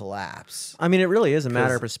collapse. I mean, it really is a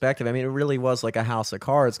matter of perspective. I mean, it really was like a house of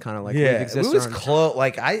cards, kind of like we've It existed was on- close.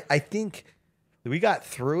 Like I think we got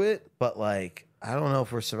through it, but like I don't know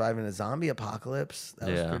if we're surviving a zombie apocalypse. That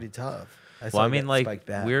was Yeah. pretty tough. Well, I mean, like,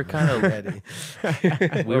 we're kind of ready.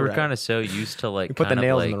 we were kind of so used to like You put the kind of,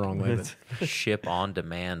 nails like, in the wrong way. then. ship on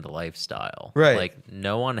demand lifestyle. Right. Like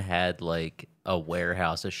no one had like a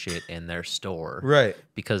warehouse of shit in their store. Right.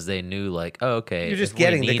 Because they knew like, oh, okay. You're just if we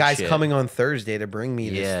getting the need guy's shit- coming on Thursday to bring me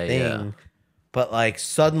this Yeah, thing. yeah. But like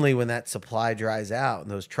suddenly when that supply dries out and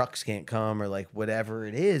those trucks can't come or like whatever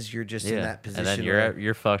it is, you're just in Yeah. that position. And then where-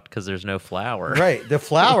 you're fucked because there's no flour. right. The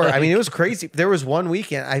flour, I mean, it was crazy. There was one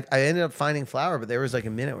weekend I ended up finding flour, but there was like a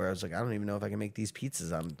minute where I was like, I don't even know if I can make these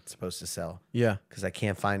pizzas I'm supposed to sell. Yeah. Because I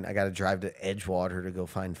got to drive to Edgewater to go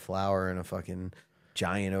find flour in a fucking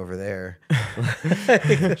giant over there.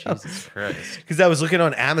 Jesus Christ. Because I was looking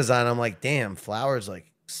on Amazon, I'm like, damn, flour's like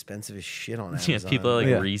expensive as shit on Amazon. Yeah, people are like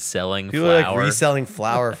Yeah. reselling People are flour. like reselling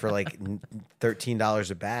flour for like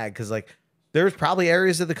 $13 a bag because like there's probably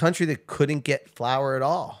areas of the country that couldn't get flour at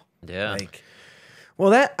all. Yeah. Like,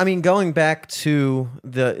 Well, going back to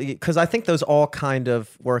because I think those all kind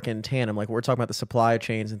of work in tandem. Like we're talking about the supply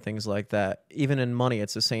chains and things like that. Even in money,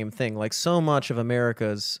 it's the same thing. Like so much of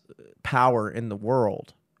America's power in the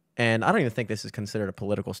world, and I don't even think this is considered a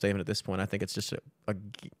political statement at this point. I think it's just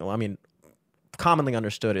commonly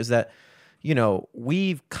understood is that, you know,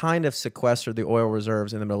 we've kind of sequestered the oil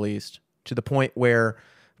reserves in the Middle East to the point where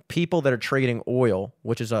people that are trading oil,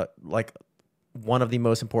 which is one of the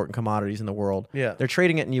most important commodities in the world. Yeah. They're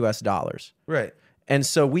trading it in US dollars. right. And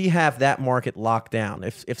so we have that market locked down.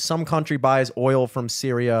 If some country buys oil from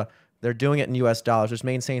Syria, they're doing it in US dollars, which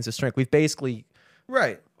maintains the strength. We've basically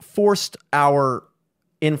Right. forced our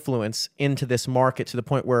influence into this market to the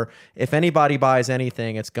point where if anybody buys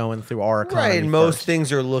anything, it's going through our economy. Right. And most first.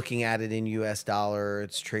 things are looking at it in US dollar.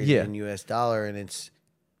 It's traded Yeah. in US dollar.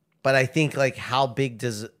 But I think like how big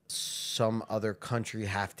does some other country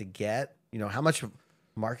have to get? You know, how much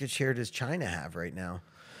market share does China have right now?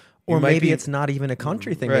 Or You might maybe be- it's not even a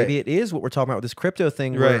country thing. Right. Maybe it is what we're talking about with this crypto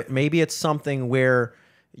thing. Where Right. maybe it's something where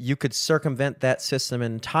you could circumvent that system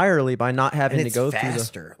entirely by not having and to it's go through the.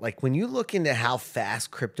 faster. Like when you look into how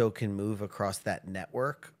fast crypto can move across that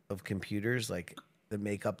network of computers, like that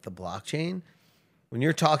make up the blockchain. When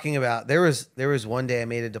you're talking about, there was one day I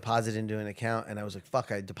made a deposit into an account and I was like, fuck,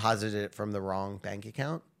 I deposited it from the wrong bank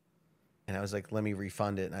account, and I was like, let me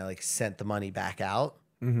refund it, and I like sent the money back out,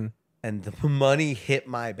 Mm-hmm. and the money hit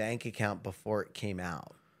my bank account before it came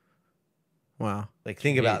out. Wow. Like,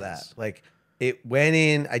 think about that. Jesus. Like, it went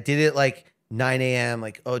in. I did it like 9 a.m.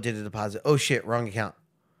 Like, oh, did a deposit. Oh shit, wrong account.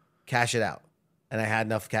 Cash it out. And I had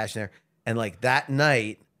enough cash in there. And like that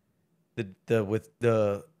night,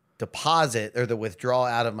 the deposit or the withdrawal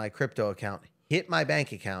out of my crypto account hit my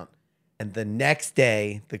bank account. And the next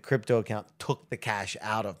day, the crypto account took the cash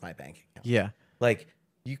out of my bank account. Yeah. Like,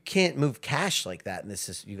 you can't move cash like that. And this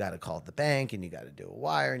is, you got to call the bank and you got to do a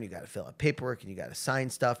wire and you got to fill out paperwork and you got to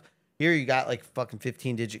sign stuff. Here you got like fucking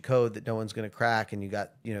 15-digit code that no one's going to crack, and you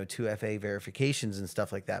got, 2FA verifications and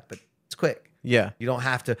stuff like that, but it's quick. Yeah. You don't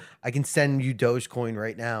have to. I can send you Dogecoin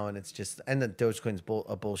right now, and it's just, and the Dogecoin's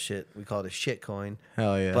a bullshit. We call it a shit coin.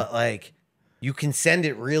 Hell yeah. But like, you can send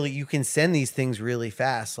these things really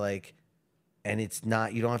fast. Like, and it's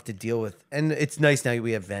not, you don't have to deal with, and it's nice now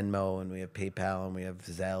we have Venmo and we have PayPal and we have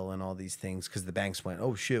Zelle and all these things because the banks went,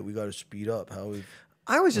 oh shit, we got to speed up how we.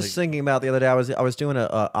 I was just thinking about the other day. I was doing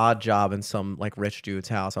a odd job in some like rich dude's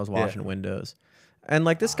house. I was washing windows, and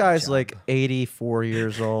like this guy's like 84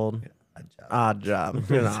 years old. Odd job.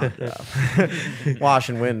 An odd job.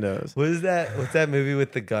 Washing windows. What is that? What's that movie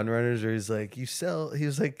with the gun runners where he's like, he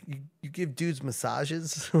was like, you give dudes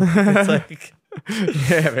massages? It's like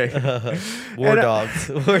Yeah, man. War Dogs.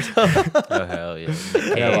 War Dogs. Oh hell yeah!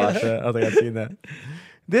 I watched that. I don't think I've seen that.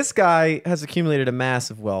 This guy has accumulated a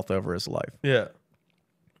massive wealth over his life, Yeah.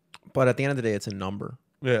 but at the end of the day, it's a number.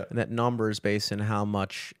 Yeah. And that number is based on how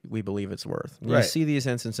much we believe it's worth. You Right. see these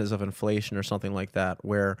instances of inflation or something like that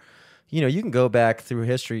where, you can go back through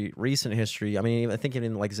history, recent history. I mean, I think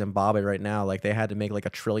even in like Zimbabwe right now, like they had to make like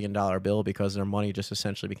 $1 trillion bill because their money just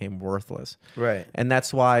essentially became worthless. Right. And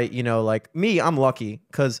that's why, like me, I'm lucky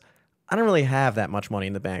because I don't really have that much money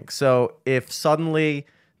in the bank. So if suddenly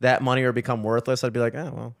that money were to become worthless, I'd be like,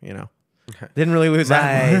 oh, well, Didn't really lose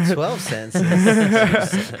that. My 12 cents.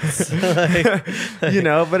 Is 2 cents. You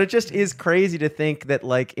know, but it just is crazy to think that,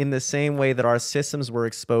 like, in the same way that our systems were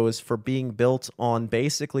exposed for being built on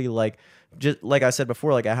basically, like, just like I said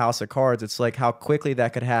before, like a house of cards, it's like how quickly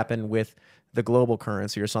that could happen with the global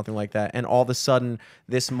currency or something like that. And all of a sudden,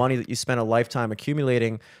 this money that you spent a lifetime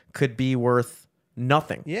accumulating could be worth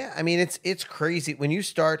nothing. Yeah, I mean, it's crazy when you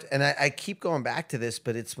start, and I keep going back to this,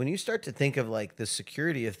 but it's when you start to think of like the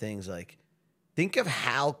security of things, like think of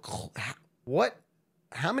how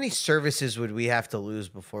many services would we have to lose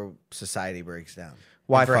before society breaks down? And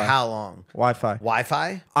for Wi-Fi. how long? Wi-Fi.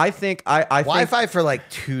 Wi-Fi? I think I think Wi-Fi for like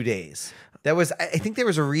 2 days. That was, I think there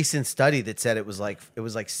was a recent study that said it was like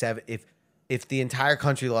 7. If the entire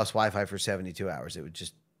country lost Wi-Fi for 72 hours,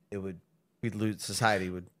 we'd lose, society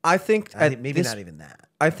would. I think Maybe not even that.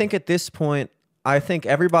 I think at this point, I think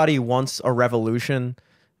everybody wants a revolution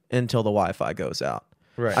until the Wi-Fi goes out.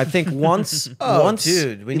 Right. I think once,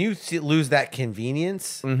 dude, when you lose that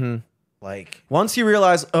convenience, like, once you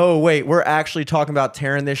realize, oh wait, we're actually talking about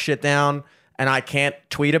tearing this shit down, and I can't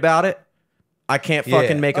tweet about it. I can't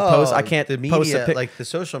fucking make a post. I can't the media, post a pic. like the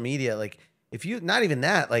social media, like if you, not even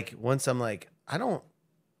that, like once I'm like, I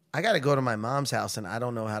got to go to my mom's house and I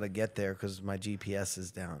don't know how to get there because my GPS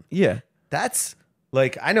is down. Yeah, That's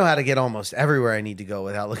like, I know how to get almost everywhere I need to go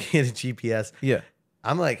without looking at a GPS. yeah.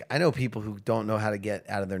 I'm like, I know people who don't know how to get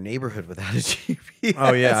out of their neighborhood without a GPS.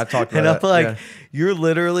 Oh yeah, I talked about and I'm that. like, yeah. you're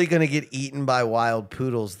literally gonna get eaten by wild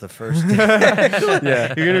poodles the first day.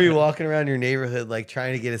 Yeah, you're gonna be walking around your neighborhood like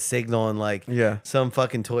trying to get a signal, and like, Yeah. some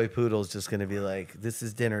fucking toy poodle's just gonna be like, "This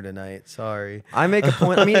is dinner tonight." Sorry. I make a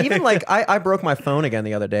point. I mean, even like I broke my phone again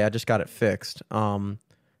the other day. I just got it fixed.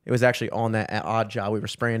 It was actually on that odd job. We were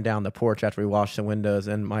spraying down the porch after we washed the windows,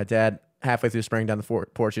 and my dad, halfway through spraying down the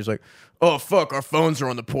porch, he was like, "Oh fuck, our phones are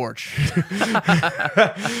on the porch."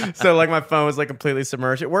 So like my phone was like completely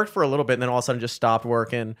submerged. It worked for a little bit, and then all of a sudden just stopped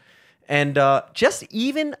working. And just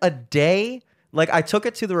even a day, like I took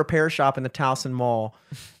it to the repair shop in the Towson Mall,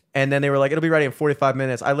 and then they were like, "It'll be ready in 45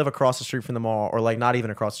 minutes." I live across the street from the mall, or like not even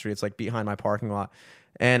across the street. It's like behind my parking lot.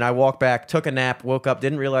 And I walked back, took a nap, woke up,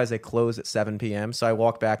 didn't realize they closed at 7 p.m. So I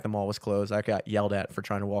walked back, the mall was closed. I got yelled at for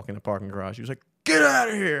trying to walk in the parking garage. He was like, "Get out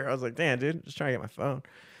of here." I was like, "Damn, dude, just trying to get my phone."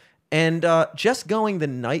 And just going the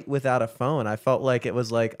night without a phone, I felt like it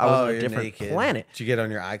was like I was on a you're different naked. planet. Did you get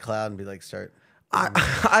on your iCloud and be like, start?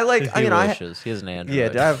 I like, I He mean, I wishes. He has an Android. yeah,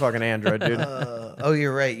 I have a fucking Android, dude. Oh,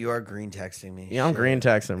 you're right. You are green texting me. Yeah, I'm Shit. green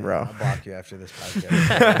texting, bro. I'll block you after this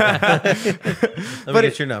podcast. Let me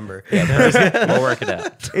get your number. We'll work it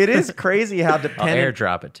out. It is crazy how I'll dependent.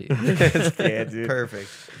 airdrop it to you. Yeah, dude. Perfect.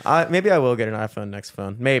 Maybe I will get an iPhone next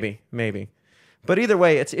phone. Maybe. But either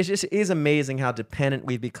way, it just is amazing how dependent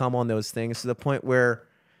we've become on those things to the point where,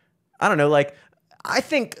 I don't know, like, I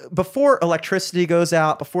think before electricity goes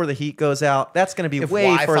out, before the heat goes out, that's going to be If way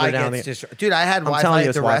Wi-Fi further down gets the... dude, I had telling Wi-Fi you at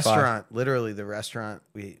it's the Wi-Fi. restaurant. Literally, the restaurant,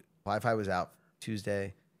 Wi-Fi was out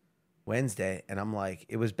Tuesday, Wednesday, and I'm like,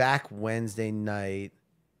 it was back Wednesday night,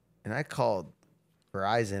 and I called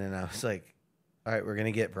Verizon, and I was like, all right, we're going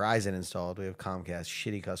to get Verizon installed. We have Comcast,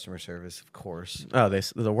 shitty customer service, of course. Oh,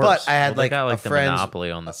 the worst. But I had Well, they got, a the friend's,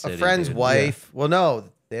 monopoly on the city. a friend's dude. wife. Well, no,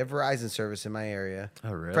 they have Verizon service in my area.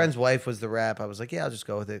 Oh, really? Friend's wife was the rep. I was like, yeah, I'll just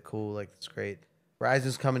go with it. Cool. Like, it's great.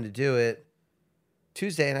 Verizon's coming to do it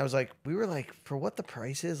Tuesday. And I was like, we were like, for what the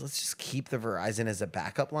price is, let's just keep the Verizon as a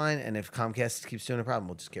backup line. And if Comcast keeps doing a problem,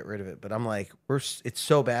 we'll just get rid of it. But I'm like, it's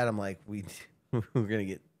so bad. I'm like, we're going to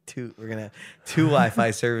get two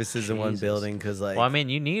Wi-Fi services in one Jesus. building. Cause like, Well, I mean,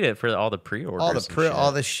 you need it for all the pre-orders.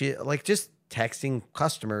 all the shit, like just texting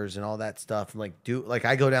customers and all that stuff. And like,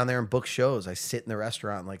 I go down there and book shows. I sit in the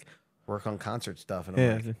restaurant and like work on concert stuff. And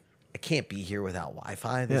I'm like, I can't be here without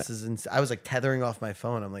Wi-Fi. This is I was like tethering off my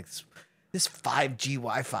phone. I'm like, this 5G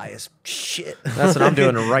Wi-Fi is shit. That's what I'm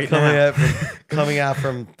doing right now. Coming out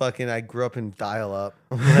from fucking, I grew up in dial-up.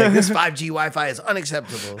 I'm like, this 5G Wi-Fi is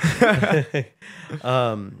unacceptable.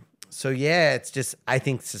 So yeah, it's just, I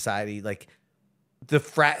think society, like the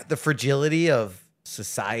fragility of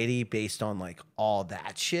society based on like all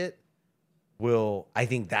that shit I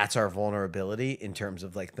think that's our vulnerability in terms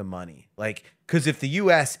of like the money. Like, because if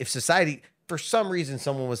society, for some reason,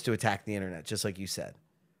 someone was to attack the internet, just like you said,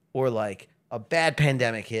 or like a bad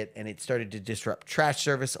pandemic hit and it started to disrupt trash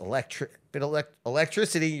service,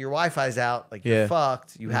 electricity, your Wi-Fi's out, like you're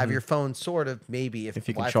fucked. You have your phone sort of, maybe if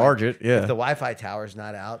you can charge it, if the Wi-Fi tower's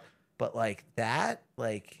not out, but like that,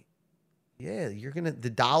 like, yeah, the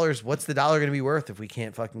dollars. What's the dollar going to be worth if we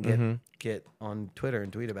can't fucking get on Twitter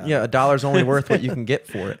and tweet about it? Yeah, $1's only worth what you can get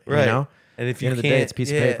for it. Right. You know? And if At the you end of the can't, day, it's a piece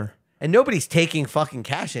of paper. And nobody's taking fucking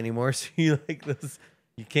cash anymore. So you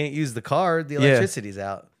You can't use the card. The Yeah. electricity's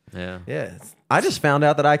out. Yeah. Yeah. it's- I just found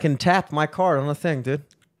out that I can tap my card on a thing, dude.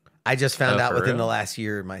 I just found Oh, out for within the real? last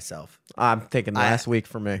year myself. I'm thinking last week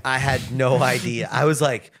for me. I had no idea. I was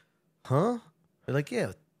like, huh? They're like,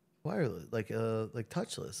 yeah, wireless, like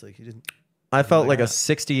touchless. Like you didn't. I felt like a I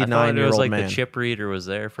thought it 69-year-old was like man. the chip reader was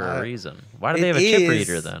there for a Uh, reason. Why do It they have a chip is,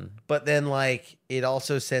 reader then? But then, like, it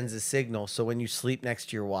also sends a signal. So when you sleep next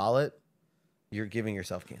to your wallet, you're giving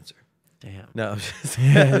yourself cancer. Damn. No,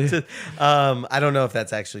 I don't know if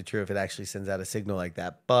that's actually true. If it actually sends out a signal like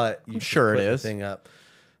that, but you I'm should sure it put the is. thing up.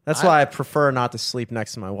 That's why I prefer not to sleep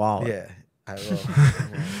next to my wallet. Yeah, I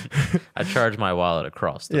will. I charge my wallet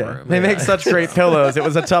across the Yeah, room. they make such great pillows. It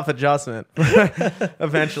was a tough adjustment.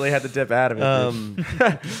 Eventually, had to dip out of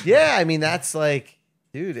it. Yeah, I mean that's like,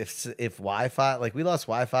 dude, if Wi-Fi, like we lost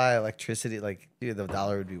Wi-Fi, electricity, like dude, the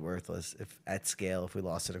dollar would be worthless if at scale if we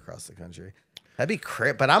lost it across the country. That'd be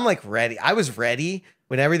crazy. But I'm like ready. I was ready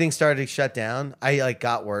when everything started to shut down. I like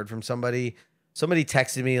got word from somebody. Somebody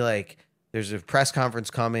texted me like, "There's a press conference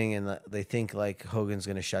coming, and they think like Hogan's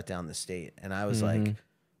gonna shut down the state." And I was like,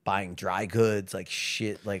 buying dry goods, like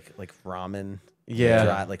shit, like ramen.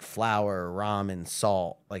 Yeah. like flour, ramen,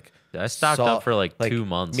 salt, like I stocked salt, up for like 2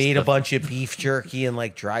 months. Made a to- bunch of beef jerky and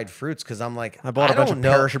like dried fruits because I'm like, I bought a bunch don't of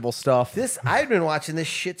know. perishable stuff. This I've been watching this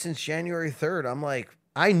shit since January 3rd. I'm like,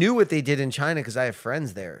 I knew what they did in China because I have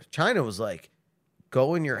friends there. China was like,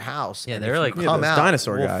 go in your house. Yeah, and they're if like- you Yeah, come those out,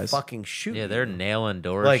 dinosaur we'll guys. fucking shoot. Yeah, you. they're nailing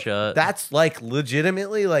doors like shut. that's like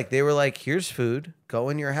legitimately like they were like, here's food, go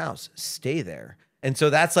in your house, stay there. And so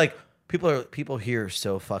that's like people here are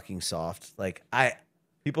so fucking soft. Like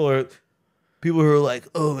people who are like,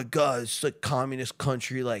 oh my god, it's like communist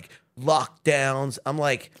country, like lockdowns. I'm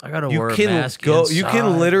like, I gotta you wear a can mask go. You can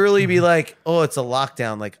inside. literally be like, oh, it's a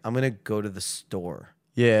lockdown. Like I'm gonna go to the store.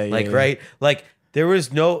 Yeah, yeah. Like yeah. right, like there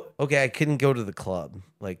was no okay. I couldn't go to the club.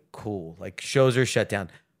 Like cool. Like shows are shut down.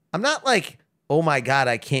 I'm not like, oh my god,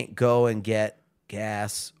 I can't go and get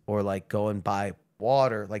gas or like go and buy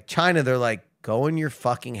water. Like China, they're like, go in your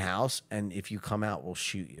fucking house, and if you come out, we'll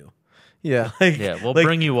shoot you. Yeah. Like, Yeah, we'll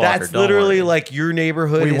bring you water, That's don't literally worry. like your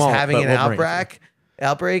neighborhood We is won't, having but an we'll bring it to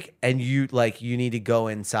outbreak, and you need to go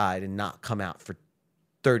inside and not come out for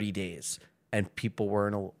 30 days. And people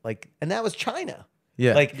weren't like, and that was China.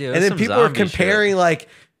 Yeah. Like, Yeah, and that's then some people are zombie shit. comparing like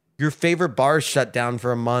your favorite bars shut down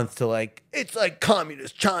for a month to like, it's like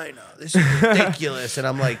communist China. This is ridiculous. And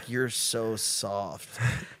I'm like, you're so soft.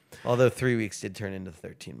 Although 3 weeks did turn into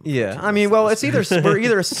 13. Yeah, 14 I mean, months. well, it's either we're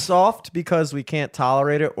either soft because we can't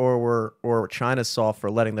tolerate it, or China's soft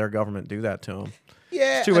for letting their government do that to them.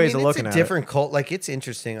 Yeah, two ways of it's looking a at it. different cult. Like it's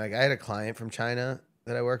interesting. Like I had a client from China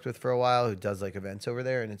that I worked with for a while who does like events over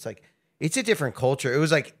there, and it's like it's a different culture. It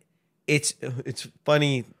was like it's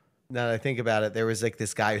funny now that I think about it. There was like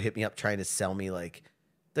this guy who hit me up trying to sell me like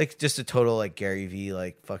just a total like Gary V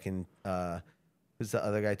like fucking who's the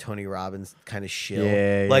other guy, Tony Robbins kind of shill.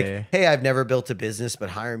 Yeah, like, yeah. hey, I've never built a business,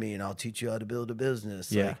 but hire me and I'll teach you how to build a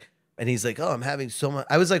business. Yeah. Like, and he's like, oh, I'm having so much.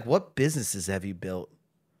 I was like, what businesses have you built?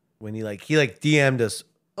 When he DM'd us,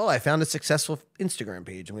 oh, I found a successful Instagram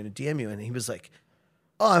page. I'm going to DM you. And he was like,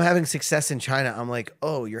 oh, I'm having success in China. I'm like,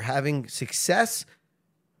 oh, you're having success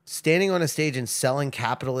standing on a stage and selling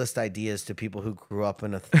capitalist ideas to people who grew up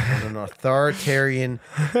in an authoritarian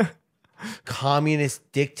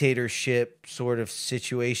communist dictatorship sort of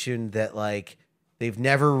situation that like they've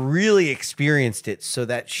never really experienced it. So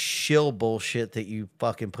that shill bullshit that you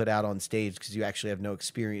fucking put out on stage because you actually have no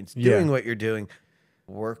experience doing what you're doing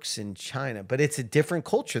works in China, but it's a different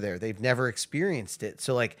culture there. They've never experienced it.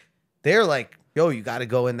 So like they're like, yo, you got to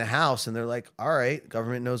go in the house. And they're like, all right,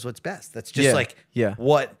 government knows what's best. That's just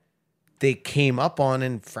what they came up on.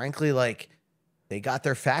 And frankly, like they got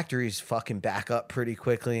their factories fucking back up pretty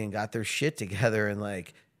quickly and got their shit together and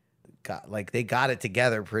they got it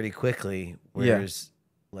together pretty quickly. Whereas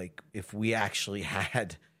like if we actually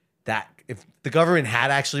had that, if the government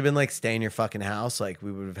had actually been like, stay in your fucking house, like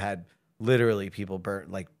we would have had literally people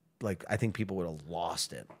burnt, like I think people would have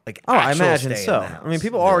lost it. Like, Oh, I actual imagine stay in so. the house. I mean,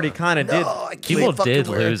 people already kind of did. I can't People fucking did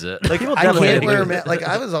wear- lose it. Like, People I definitely can't did wear a lose mask. Like,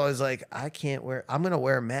 I was always like, I'm going to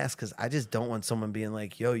wear a mask because I just don't want someone being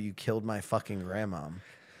like, yo, you killed my fucking grandmom.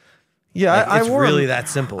 Yeah, Like, I it's wore really a, that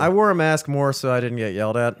simple. I wore a mask more so I didn't get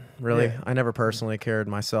yelled at. Really, Yeah. I never personally cared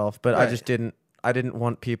myself, but I Right. just didn't. I didn't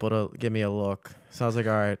want people to give me a look, so I was like,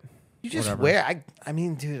 all right. You just Whatever. wear. I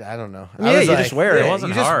mean, dude, I don't know. Yeah, I was you like, just wear it. It wasn't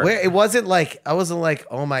you just hard. wear. It wasn't like I wasn't like,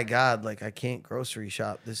 oh my god, like I can't grocery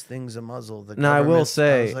shop. This thing's a muzzle. The Now, I will government-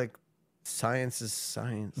 say- I was like, science is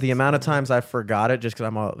science. The amount of times I forgot it just because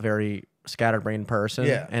I'm a very scatterbrained person,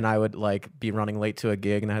 Yeah. and I would like be running late to a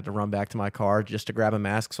gig, and I had to run back to my car just to grab a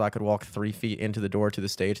mask so I could walk 3 feet into the door to the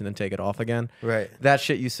stage and then take it off again. Right. That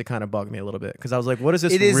shit used to kind of bug me a little bit because I was like, "What is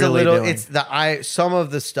this It is really a little. doing?" It's some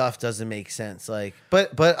of the stuff doesn't make sense. Like,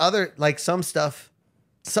 but other like some stuff,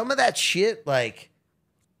 some of that shit like,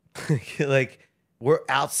 like we're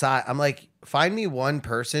outside. I'm like, find me one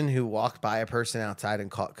person who walked by a person outside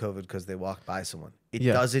and caught COVID because they walked by someone. It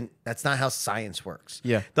Yeah. doesn't. That's not how science works.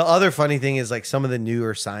 Yeah. The other funny thing is like some of the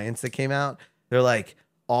newer science that came out. They're like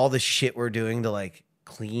all the shit we're doing to like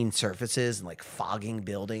clean surfaces and like fogging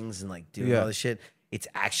buildings and like doing Yeah. all this shit. It's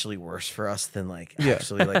actually worse for us than like Yeah.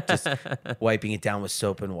 actually like just wiping it down with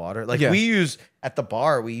soap and water. Like Yeah. we use at the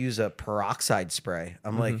bar, we use a peroxide spray.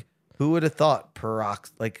 I'm like, who would have thought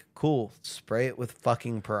like cool, spray it with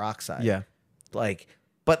fucking peroxide. Yeah. Like,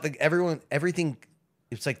 but everything,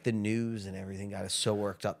 it's like the news and everything got us so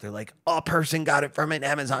worked up. They're like, a person got it from an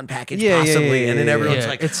Amazon package, Yeah, yeah, possibly. yeah, and then yeah, everyone's yeah.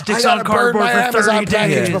 like, It sticks I gotta on cardboard burn my for 30 Amazon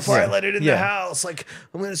package days. before I Yeah. let it in Yeah. the house. Like,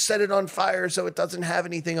 I'm going to set it on fire so it doesn't have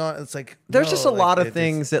anything on it. It's like, There's no, just a like, lot of it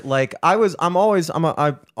things that like I'm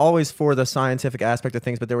always for the scientific aspect of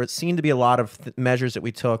things, but there would seem to be a lot of measures that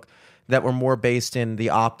we took that were more based in the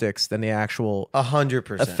optics than the actual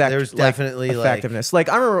 100%. effect. There's like, definitely effectiveness. Like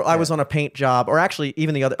I remember I was on a paint job, or actually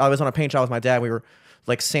even I was on a paint job with my dad. We were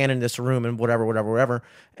like sanding this room and whatever,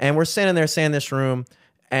 and we're standing there sanding this room,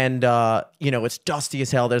 and it's dusty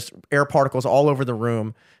as hell. There's air particles all over the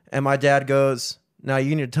room, and my dad goes, "Now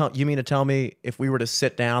you mean to tell me if we were to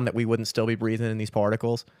sit down that we wouldn't still be breathing in these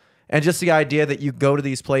particles?" And just the idea that you go to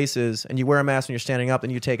these places and you wear a mask when you're standing up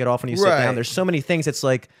and you take it off when you sit Right. down. There's so many things. It's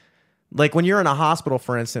like when you're in a hospital,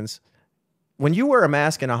 for instance, when you wear a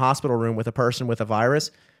mask in a hospital room with a person with a virus,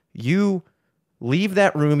 you leave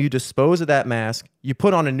that room, you dispose of that mask, you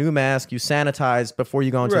put on a new mask, you sanitize before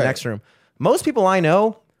you go into Right. the next room. Most people I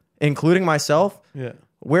know, including myself, Yeah.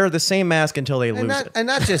 wear the same mask until they lose it. And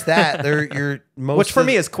not just that, Which for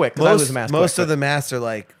me is quick, 'cause I lose a mask Most quick, of the masks are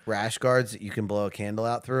like rash guards that you can blow a candle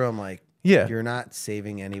out through. I'm like, Yeah. you're not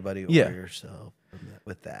saving anybody or Yeah. yourself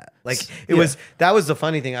with that. Like Yeah. that was the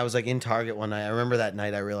funny thing. I was like in Target one night. I remember that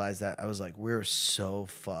night I realized that I was like, we're so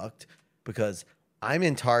fucked because I'm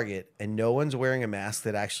in Target and no one's wearing a mask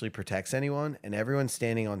that actually protects anyone, and everyone's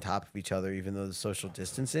standing on top of each other, even though there's social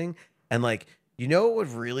distancing. And like, what would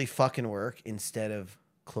really fucking work instead of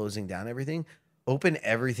closing down everything? Open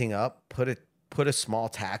everything up, put a small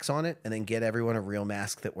tax on it, and then get everyone a real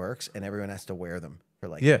mask that works, and everyone has to wear them for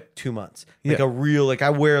like Yeah. 2 months. Like Yeah. a real, like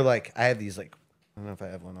I wear like I have these like I don't know if I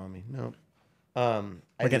have one on me. No. I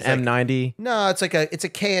Like have an these, M90. no, it's a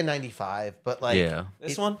KN95, but like Yeah.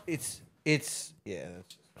 This one? It's yeah.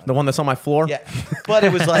 That's The one that's on my floor? yeah, but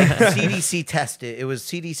it was like CDC tested. It was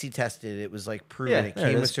CDC tested. It was like proven. It there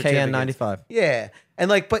came it with is, certificates. KN95. Yeah, and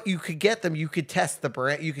like, but you could get them. You could test the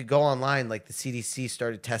brand. You could go online. Like the CDC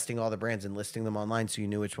started testing all the brands and listing them online, so you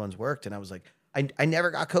knew which ones worked. And I was like, I never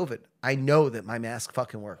got COVID. I know that my mask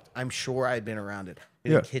fucking worked. I'm sure I'd been around it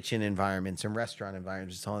in Yeah. kitchen environments and restaurant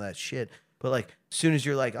environments and all that shit. But like, as soon as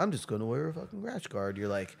you're like, I'm just gonna wear a fucking rash guard, you're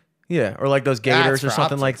like, Yeah, or like those gators That's or for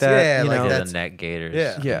something like optics. that. Yeah, you like know? Yeah, that's- the neck gators.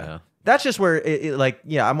 Yeah. Yeah. That's just where it like,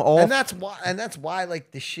 yeah, I'm all and that's why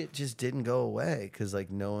like the shit just didn't go away because like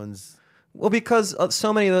no one's. well, because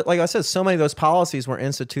so many, like I said, so many of those policies were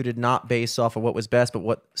instituted not based off of what was best, but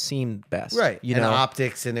what seemed best. Right. You and know,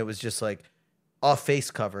 optics, and it was just like a face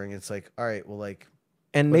covering. It's like, all right, well, like,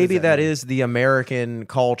 and what does maybe that that mean? is the American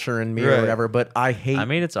culture and me or Right. whatever. But I hate. I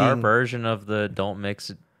mean, it's our being- version of the don't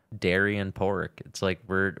mix dairy and pork. It's like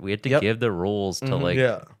we have to Yep. give the rules to like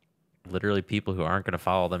yeah, literally people who aren't going to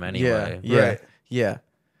follow them Yeah, anyway. yeah, Right. yeah.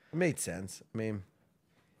 it made sense. I mean,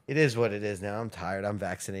 it is what it is now. I'm tired. I'm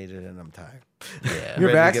vaccinated, and I'm tired. Yeah. You're Ready to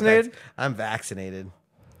get back- vaccinated? I'm vaccinated.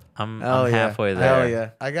 I'm Hell yeah. halfway there. Hell yeah.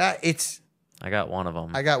 I I got one of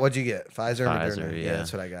them. what'd you get? Pfizer, or Pfizer, Moderna? yeah.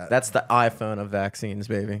 That's what I got. That's the iPhone of vaccines,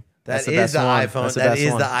 baby. That's That the is best the one. iPhone. That's the That best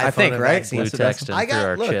is one. the I iPhone think, of right? vaccines. Blue That's the best text one. and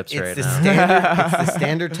through our chips it's right the now. standard. It's the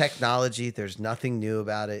standard technology. There's nothing new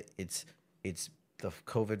about it. It's the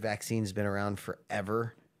COVID vaccine's been around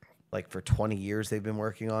forever. Like for 20 years, they've been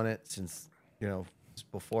working on it since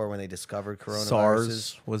before when they discovered coronaviruses.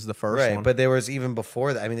 SARS was the first Right, one. but there was even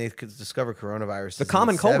before that. I mean, they could discover coronavirus. the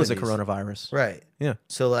common cold was a coronavirus. Right. Yeah.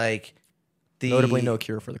 So like Notably, no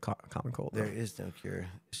cure for the common cold. though. There is no cure.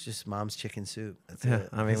 It's just mom's chicken soup. That's Yeah, it.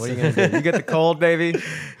 I mean, what are you gonna do? You get the cold, baby.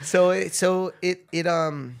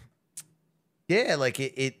 Yeah, like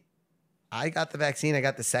it I got the vaccine. I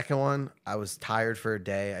got the second one. I was tired for a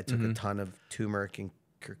day. I took a ton of turmeric and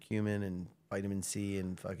curcumin and vitamin C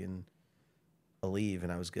and fucking Aleve,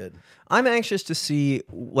 and I was good. I'm anxious to see,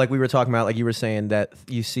 like we were talking about, like you were saying that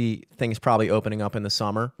you see things probably opening up in the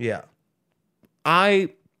summer. Yeah. I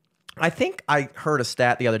think I heard a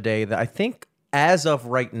stat the other day that I think as of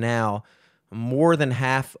right now, more than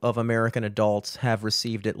half of American adults have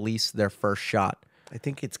received at least their first shot. I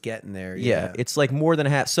think it's getting there. Yeah, it's like more than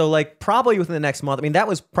half. So like probably within the next month. I mean, that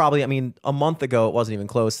was probably, a month ago it wasn't even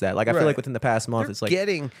close to that. Like I feel Right. like within the past month They're it's like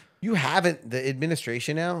getting you haven't the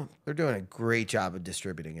administration now, they're doing a great job of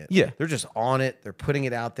distributing it. Yeah. They're just on it, they're putting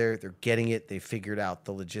it out there, they're getting it, they figured out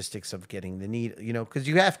the logistics of getting the need, because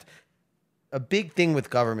you have to, a big thing with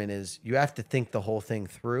government is you have to think the whole thing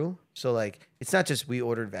through. So like it's not just we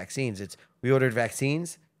ordered vaccines, it's we ordered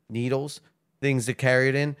vaccines, needles, things to carry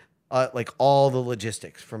it in, like all the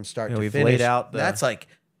logistics from start to we've finish. laid out That's like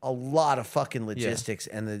a lot of fucking logistics,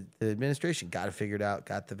 and the administration got it figured out,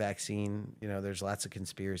 got the vaccine. There's lots of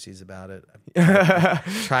conspiracies about it.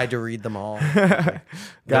 I've tried to read them all.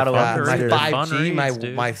 Gotta love my conspiracy. Fun 5G, reads,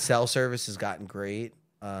 dude. my cell service has gotten great.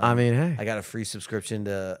 I mean, hey. I got a free subscription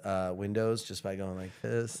to Windows just by going like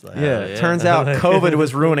this. Like, Yeah, yeah. it turns out COVID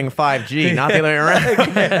was ruining 5G, not the other way around. Now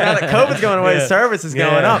that COVID's going away, service is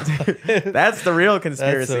going up. That's the real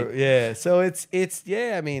conspiracy. So it's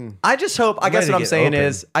I mean, I just hope, I I'm guess ready what to I'm get saying open.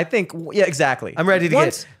 is, I think, yeah, exactly. I'm ready to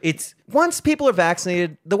once, it's Once people are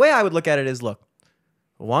vaccinated, the way I would look at it is, look,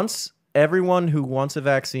 once everyone who wants a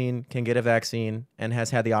vaccine can get a vaccine and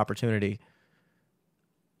has had the opportunity,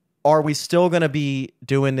 are we still going to be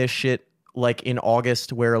doing this shit like in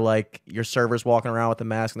August where like your server's walking around with a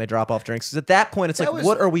mask and they drop off drinks? Because at that point, it's That like, was-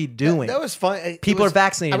 what are we doing? That was fun. People are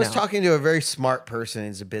vaccinated I was now. talking to a very smart person.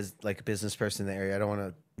 He's a business person in the area. I don't want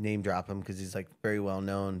to name drop him because he's like very well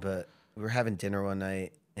known. But we were having dinner one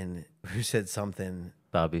night and who said something,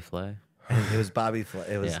 Bobby Flay. and it was Bobby.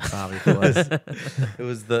 It was Yeah. Bobby. It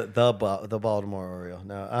was the Baltimore Oriole.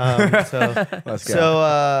 No. Let's go.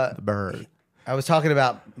 So The bird. I was talking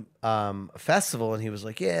about a festival, and he was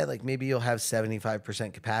like, "Yeah, like maybe you'll have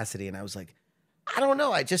 75% capacity." And I was like, "I don't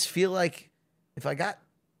know. I just feel like if I got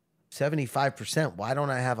 75%, why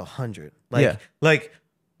don't I have 100? Like,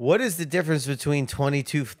 what is the difference between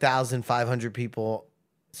 22,500 people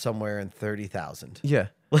somewhere and 30,000? Yeah.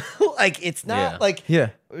 Like, it's not Yeah. like Yeah.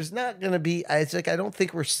 there's not gonna be. It's like I don't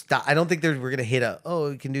think we're I don't think we're gonna hit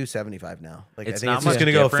we can do 75 now. Like It's I think not it's just much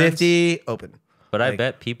gonna go difference. 50 open. But I Like-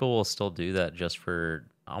 bet people will still do that just for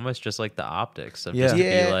almost just like the optics of Yeah. just to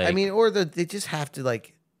Yeah, be like, I mean, or they just have to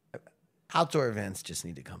like outdoor events just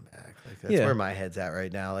need to come back. Like that's Yeah. where my head's at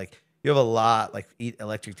right now. Like you have a lot like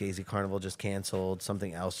Electric Daisy Carnival just canceled.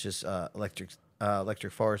 Something else just Electric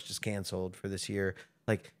Forest just canceled for this year.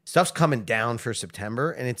 Like stuff's coming down for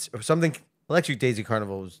September, and it's something. Electric Daisy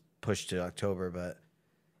Carnival was pushed to October, but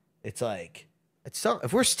it's like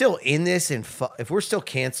if we're still in this and if we're still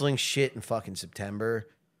canceling shit in fucking September,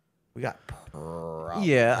 we got problems.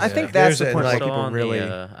 Yeah, I think that's the There's point a- where like- people on really.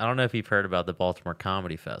 I don't know if you've heard about the Baltimore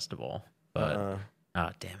Comedy Festival, but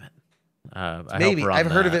damn it. I Maybe help run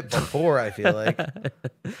I've heard of that. it before. I feel like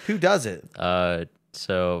who does it?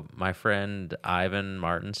 So my friend Ivan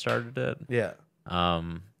Martin started it. Yeah,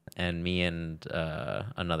 And me and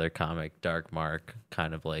another comic, Dark Mark,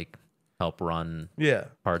 kind of like help run yeah.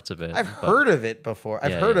 parts of it. I've but heard of it before.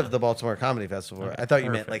 I've Yeah, heard yeah. of the Baltimore Comedy Festival. Okay, I thought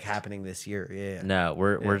you meant perfect. like happening this year. Yeah. No,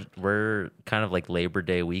 we're kind of like Labor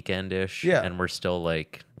Day weekend ish. Yeah. And we're still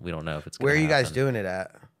like we don't know if it's Where are gonna you guys happen. doing it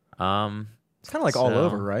at? It's kind of like all So,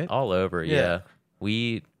 over, right? All over, Yeah. yeah.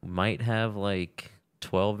 We might have like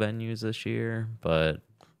 12 venues this year, but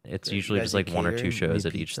it's Yeah, you usually guys just like need one or catering? two You shows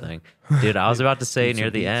need at each pizza? thing. Dude, I was about to say Need some near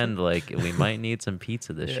the pizza? end, like we might need some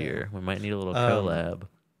pizza this Yeah. year. We might need a little Um, collab.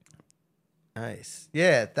 Nice.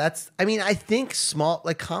 Yeah, I mean, I think small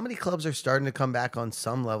like comedy clubs are starting to come back on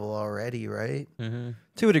some level already, right? Mm-hmm.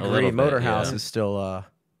 To a degree, little bit, Motor yeah. House is still.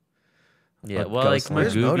 Yeah, a well, like ghost land.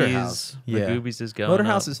 Where's Motor House? Yeah. Magoobies is going. Motor up.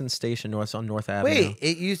 House is in Station North on North Avenue.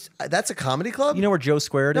 Wait, that's a comedy club? You know where Joe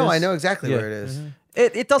Square is? No, I know exactly Yeah. where it is.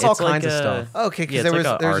 It does all It's like kinds of a- stuff. Okay, because Yeah, there it's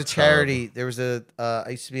was like a a arts charity. There was a. I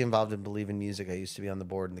used to be involved in Believe in Music. I used to be on the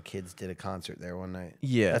board, and the kids did a concert there one night.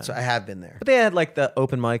 Yeah. That's I have been there. But they had like the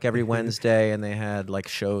open mic every Wednesday, and they had like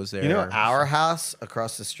shows there. You know our house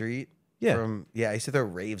across the street. Yeah. I used to throw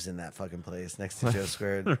raves in that fucking place next to Joe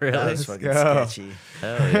Square. Really? That Let's was fucking go. sketchy.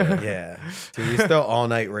 Hell yeah. Yeah, dude, we used to throw all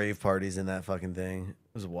night rave parties in that fucking thing. It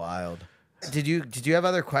was wild. Did you have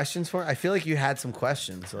other questions for? I feel like you had some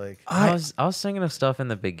questions. Like I was thinking of stuff in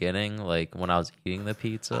the beginning, like when I was eating the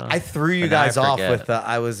pizza. I threw you But now I guys off forget. with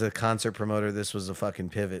I was a concert promoter. This was a fucking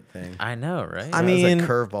pivot thing. I know, right? I That was mean- like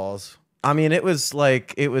curveballs. I mean, it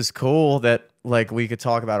was cool that like we could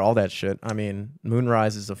talk about all that shit. I mean,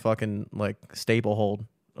 Moonrise is a fucking like staple hold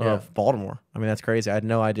of Baltimore. I mean, that's crazy. I had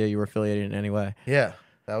no idea you were affiliated in any way. Yeah.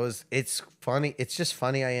 It's funny. It's just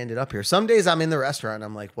funny I ended up here. Some days I'm in the restaurant and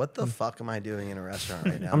I'm like, what the fuck am I doing in a restaurant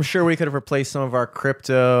right now? I'm sure we could have replaced some of our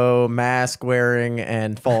crypto, mask wearing,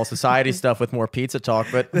 and fall society stuff with more pizza talk,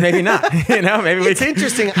 but maybe not. Maybe we It's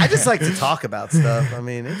interesting. I just like to talk about stuff. I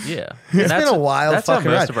mean, it's been a wild That's how fucking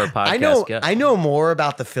most ride. of our podcasts go. I know more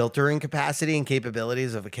about the filtering capacity and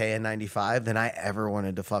capabilities of a KN95 than I ever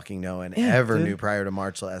wanted to fucking know and knew prior to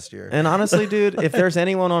March last year. And honestly, dude, if there's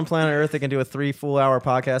anyone on planet Earth that can do a 3 full-hour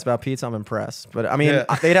podcast about pizza, I'm impressed. But I mean,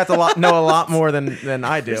 they'd have to know a lot more than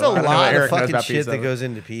I do. There's a I don't know what lot of Eric knows fucking about shit pizza. that goes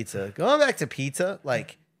into pizza. Going back to pizza,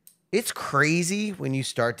 like, it's crazy when you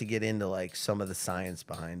start to get into like some of the science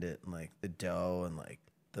behind it and like the dough and like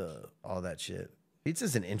all that shit.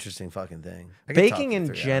 Pizza's an interesting fucking thing. I could talk Baking for in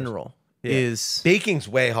 3 hours. general Yeah. is Baking's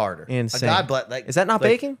way harder. insane. God bless. Like, Is that not like,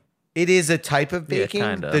 baking? It is a type of Yeah, baking,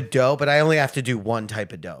 kinda. the dough, but I only have to do one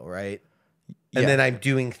type of dough, right? And Yeah. then I'm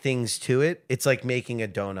doing things to it. It's like making a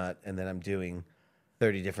donut, and then I'm doing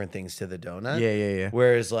 30 different things to the donut. Yeah.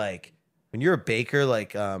 Whereas like when you're a baker,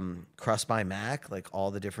 like Crust by Mac, like all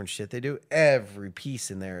the different shit they do, every piece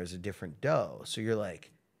in there is a different dough. So you're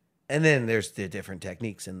like, and then there's the different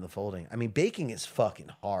techniques in the folding. I mean, baking is fucking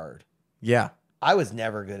hard. Yeah. I was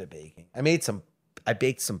never good at baking. I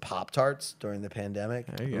baked some Pop-Tarts during the pandemic.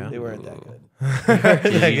 There you go. They weren't that good. They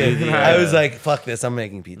weren't that good. I was like, fuck this, I'm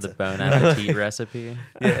making pizza. The Bon Appetit recipe.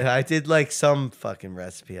 Yeah, I did like some fucking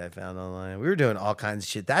recipe I found online. We were doing all kinds of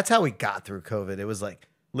shit. That's how we got through COVID. It was like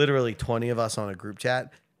literally 20 of us on a group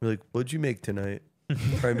chat. We're like, what'd you make tonight?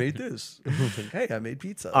 I made this. I was like, hey, I made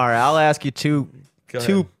pizza. All right, I'll ask you two Go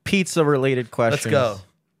ahead. pizza related questions. Let's go.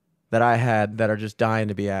 That I had that are just dying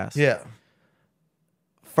to be asked. Yeah.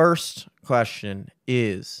 First question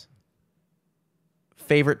is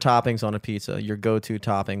favorite toppings on a pizza. Your go-to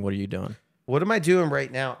topping. What are you doing? What am I doing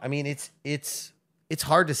right now? I mean, it's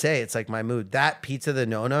hard to say. It's like my mood. That pizza, the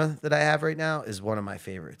Nona that I have right now, is one of my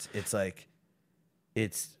favorites. It's like,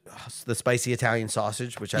 it's the spicy Italian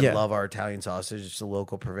sausage, which I love our Italian sausage. It's a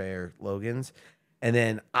local purveyor, Logan's. And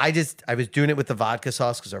then I was doing it with the vodka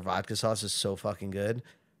sauce because our vodka sauce is so fucking good.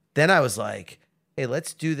 Then I was like, hey,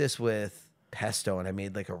 let's do this with pesto. And I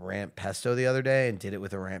made like a ramp pesto the other day and did it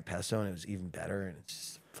with a ramp pesto, and it was even better. And it's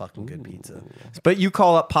just fucking good pizza. But you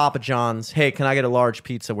call up Papa John's. Hey, can I get a large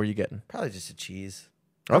pizza? Where you getting? Probably just a cheese.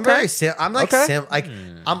 Okay. I'm like Okay.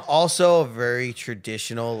 I'm also a very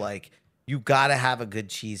traditional, like, you gotta have a good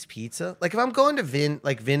cheese pizza. Like if I'm going to Vin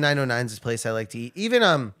 909's this place I like to eat.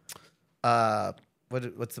 Even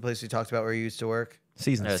what's the place we talked about where you used to work?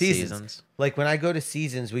 Seasons. Seasons. Like when I go to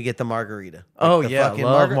Seasons, we get the margarita. Like Oh, the yeah, fucking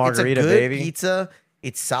love It's margarita, a good baby. pizza.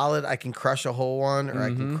 It's solid. I can crush a whole one,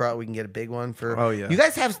 or we can get a big one for. Oh, yeah. You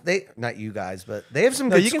guys have not you guys, but they have some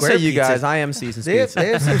No, good. you can square say you pizza. guys. I am Seasons They have, Pizza. they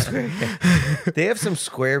have some square. They have some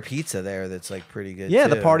square pizza there that's like pretty good. Yeah,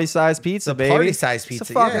 too. the party size pizza, The baby. party-size It's a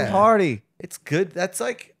pizza, fucking yeah. party. It's good. That's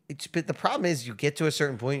like. But the problem is, you get to a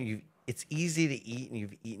certain point, it's easy to eat, and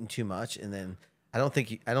you've eaten too much, and then I don't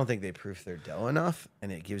think they proof their dough enough,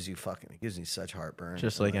 and it gives you such heartburn.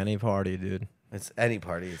 Just like any party, dude. It's any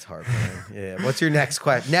party, it's heartburn. Yeah. What's your next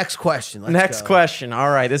question? Next question. Let's Next go. question. All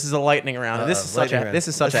right, this is a lightning round. This is such lightning a round. this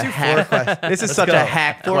is such a Let's do 4 hack. questions. This is Let's such go. a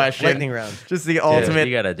hack 4 question. lightning round. Just the Yeah, ultimate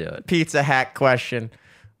you gotta do it. pizza hack question.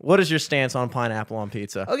 What is your stance on pineapple on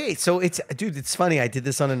pizza? Okay, so it's funny. I did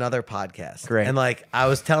this on another podcast. Great. And like I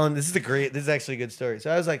was telling, this is actually a good story. So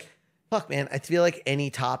I was like, fuck, man, I feel like any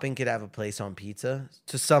topping could have a place on pizza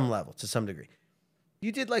to some level, to some degree.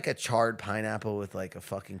 You did like a charred pineapple with like a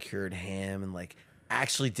fucking cured ham and like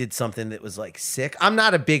actually did something that was like sick. I'm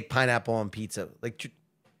not a big pineapple on pizza. Like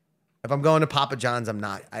if I'm going to Papa John's,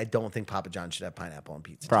 I don't think Papa John's should have pineapple on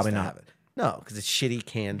pizza. Probably just to not. have it. No, because it's shitty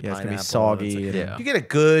canned Yeah, it's pineapple. gonna be soggy. It's like- Yeah. You get a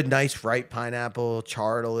good, nice, ripe pineapple,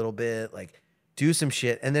 charred a little bit, like do some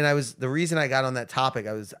shit. And then the reason I got on that topic,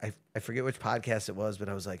 I forget which podcast it was, but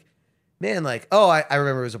I was like, man, like, I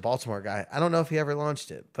remember it was a Baltimore guy. I don't know if he ever launched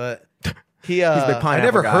it, but he, a big I pineapple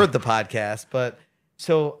never guy. heard the podcast, but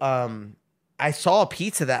so, I saw a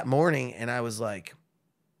pizza that morning and I was like,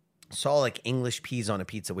 saw like English peas on a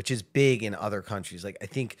pizza, which is big in other countries. Like I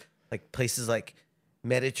think like places like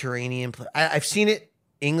Mediterranean. I've seen it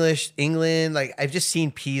England. Like I've just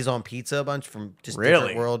seen peas on pizza a bunch from just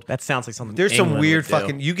different world. That sounds like something. There's some England weird would do.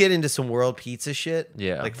 fucking. You get into some world pizza shit.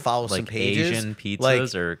 Yeah. like follow some Like pages. Asian pizzas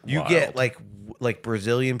like, are you get wild. like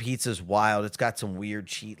Brazilian pizza's wild. It's got some weird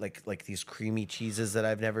cheese, like these creamy cheeses that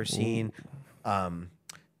I've never seen.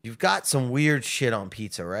 You've got some weird shit on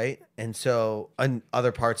pizza, right? And so in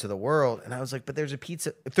other parts of the world, and I was like, but there's a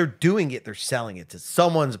pizza. If they're doing it, they're selling it to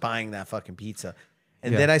someone's buying that fucking pizza.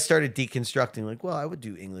 And Yeah. then I started deconstructing, like, well, I would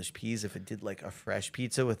do English peas if it did like a fresh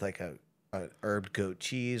pizza with like a herbed goat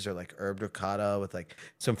cheese or like herbed ricotta with like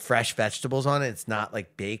some fresh vegetables on it. It's not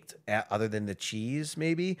like baked other than the cheese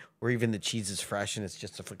maybe, or even the cheese is fresh and it's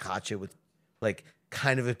just a focaccia with like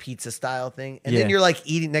kind of a pizza style thing. And then Yeah. you're like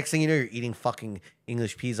eating, next thing you know, you're eating fucking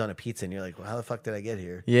English peas on a pizza and you're like, well, how the fuck did I get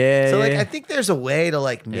here? Yeah. So like, yeah. I think there's a way to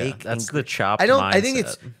like Yeah, make that's the chopped I think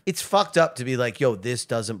mindset. it's fucked up to be like, yo, this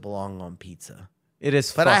doesn't belong on pizza. It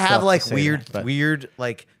is. But I fucked have up to like say weird, that, but- weird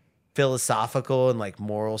like philosophical and like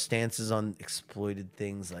moral stances on exploited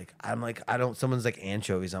things. Like I'm like, I don't. Someone's like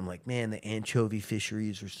anchovies. I'm like, man, the anchovy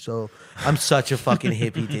fisheries are so. I'm such a fucking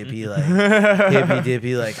hippy dippy like hippy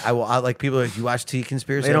dippy like I like people are like, you watch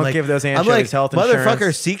Seaconspiracy. They I'm don't like, give those I'm anchovies like, health motherfucker,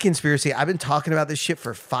 insurance. Seaconspiracy. I've been talking about this shit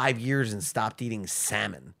for 5 years and stopped eating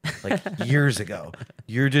salmon like years ago.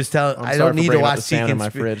 You're just telling. I'm I sorry don't for need to bringing up watch the salmon in my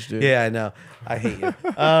Seaconspiracy. fridge, dude. Yeah, I know. I hate you.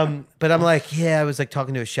 But I'm like, yeah, I was like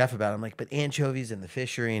talking to a chef about it. I'm like, but anchovies in the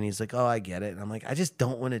fishery. And he's like, oh, I get it. And I'm like, I just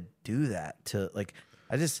don't want to do that to like,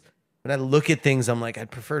 when I look at things, I'm like,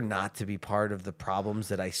 I'd prefer not to be part of the problems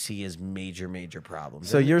that I see as major, major problems.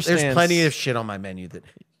 So And your there's stance- plenty of shit on my menu that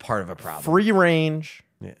part of a problem. free range,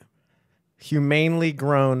 Yeah. humanely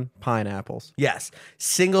grown pineapples. Yes.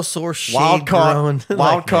 Single source shade Wild caught. grown.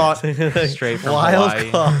 Wild caught. Straight from wild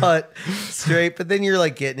Hawaii. caught. Straight. But then you're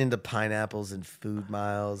like getting into pineapples and food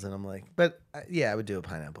miles. And I'm like, but yeah, I would do a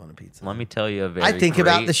pineapple on a pizza. Let me tell you a very I think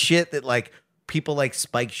about great- the shit that like people like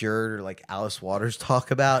Spike Jurd or like Alice Waters talk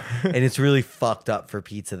about, and it's really fucked up for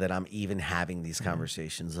pizza that I'm even having these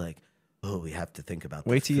conversations. Like, oh, we have to think about.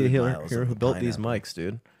 Wait the till you food hear miles who of the built these pineapple. mics,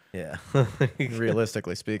 dude. Yeah,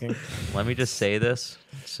 Realistically speaking. Let me just say this,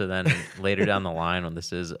 so then later down the line, when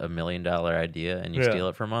this is $1 million idea and you Yeah. steal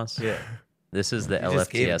it from us, yeah, this is the You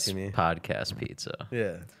just gave it to me. LFTS podcast pizza: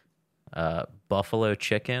 yeah. buffalo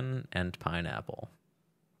chicken and pineapple.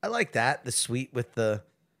 I like that. The sweet with the.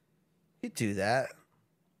 You do that,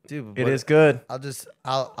 dude. It is good. I'll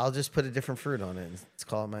just put a different fruit on it. And let's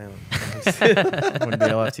call it my own. Wouldn't be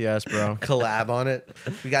LFTS, bro. Collab on it.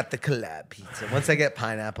 We got the collab pizza. Once I get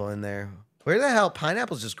pineapple in there, where the hell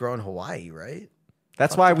pineapples just grow in Hawaii, right?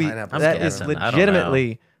 That's Fuck why the we. pineapple. That I'm is guessing. I don't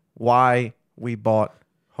legitimately why we bought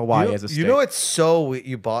Hawaii as a state. You know it's so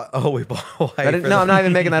you bought. Oh, we bought Hawaii. That is- for no, the- I'm not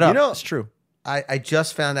even making that up. You know, It's true. I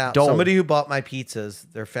just found out Dole. somebody who bought my pizzas.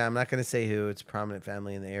 Their fam. I'm not going to say who. It's a prominent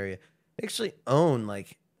family in the area. They actually own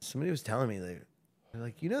like somebody was telling me they're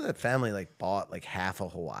like, you know, that family like bought like half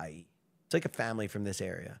of Hawaii. It's like a family from this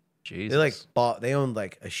area. Jesus. They like bought. They owned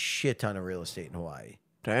like a shit ton of real estate in Hawaii.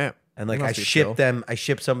 Damn. And like That I must be shipped chill. them. I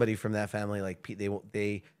shipped somebody from that family. Like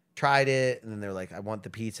they tried it, and then they're like, "I want the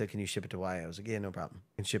pizza. Can you ship it to Hawaii?" I was like, "Yeah, no problem.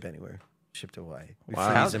 You can ship anywhere. Ship to Hawaii." We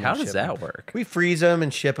Wow. freeze them How and does ship that them. work? We freeze them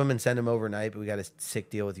and ship them and send them overnight. But we got a sick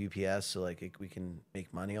deal with UPS, so like we can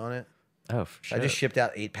make money on it. Oh, I just shipped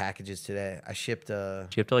out 8 packages today. I shipped. Do you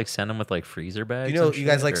have to like send them with like freezer bags? You know, and you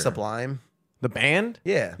guys shit, like or- Sublime? The band?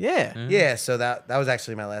 Yeah. Yeah. Mm. Yeah, so that was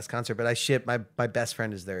actually my last concert, but I shipped my best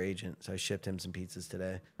friend is their agent, so I shipped him some pizzas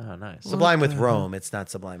today. Oh, nice. Sublime with Rome. It's not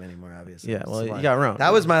Sublime anymore, obviously. Yeah, It's well, you Sublime. got Rome.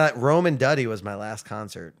 That was my Rome and Duddy was my last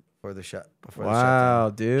concert before the shut. Before the Wow,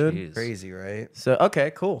 shutdown. dude. Jeez. Crazy, right? So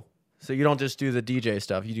okay, cool. So you don't just do the DJ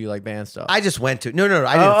stuff; you do like band stuff. I just went to no, I didn't Oh,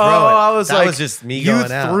 throw it. I was that like, was just me you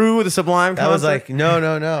going out. threw the Sublime That was concert? like no.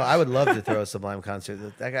 I would love to throw a Sublime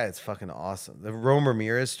concert. That guy is fucking awesome. The Rome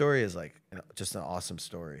Ramirez story is like just an awesome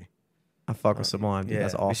story. I fuck with Sublime. Dude. Yeah,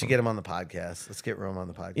 That's awesome. we should get him on the podcast. Let's get Rome on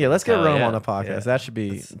the podcast. Yeah, let's get Hell Rome yeah. on the podcast. Yeah. That should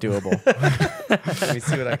be doable. Let me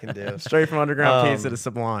see what I can do. Straight from underground Um, pizza to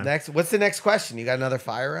Sublime. Next, what's the next question? You got another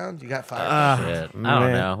fire round? You got fire? Ah, Shit. I don't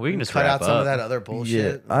man. know. We can just Cut wrap out some up. of that other Yeah,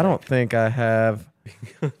 bullshit. I don't think I have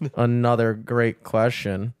another great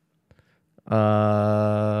question.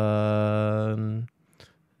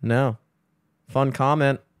 No. Fun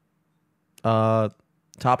comment.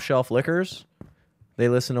 Top Shelf Liquors. They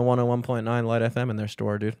listen to 101.9 Light FM in their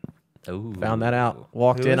store, dude. Ooh. Found that out.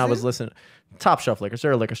 Walked Who in. is I was it? listening. Top Shelf Liquors.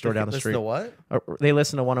 They're a liquor store down the Listen street. to what? They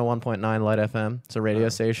listen to 101.9 Light FM. It's a radio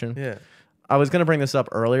station. Yeah. I was going to bring this up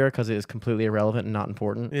earlier because it is completely irrelevant and not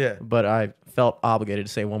important. Yeah. But I felt obligated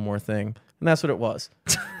to say one more thing. And that's what it was.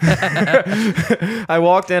 I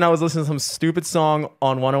walked in. I was listening to some stupid song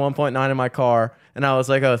on 101.9 in my car. And I was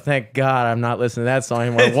like, oh, thank God I'm not listening to that song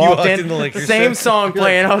anymore. You Walked walked in, in the liquor same store. song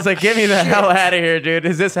playing. I was like, get me the hell out of here, dude.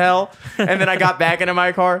 Is this hell? And then I got back into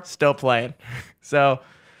my car, still playing. So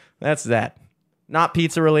that's that. Not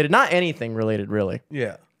pizza related. Not anything related, really.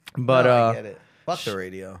 Yeah. But No, I get it. Fuck the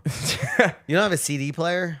radio. You don't have a CD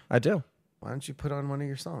player? I do. Why don't you put on one of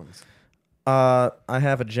your songs? I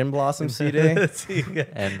have a Gin Blossom CD. And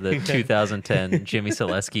the 2010 Jimmy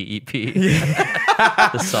Selesky EP.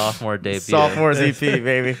 The sophomore debut. Sophomore's EP,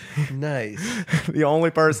 baby. Nice. The only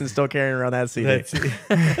person still carrying around that CD That's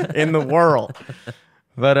in the world.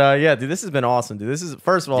 But yeah, dude, this has been awesome, dude. This is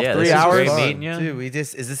first of all Yeah, 3 this is hours. great fun. meeting ya. Dude,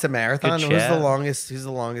 is this a marathon? Good Who's chat. who's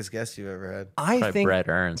the longest guest you've ever had? I Probably think Brett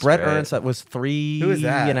Ernst. Brett right? Ernst was Who is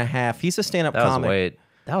that? 3.5. He's a stand-up That was comic.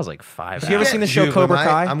 that was like 5 Have you ever hours. seen the show Cobra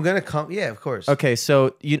Kai? I'm gonna come. Yeah, of course. Okay,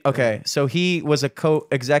 so so he was a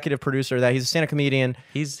co-executive producer of that. He's a stand-up comedian.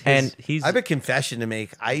 He's I have a confession to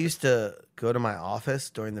make. I used to go to my office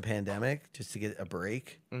during the pandemic just to get a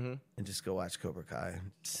break and just go watch Cobra Kai.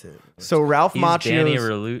 Sit. So Ralph he's Danny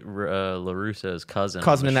Macchio's LaRusso's cousin.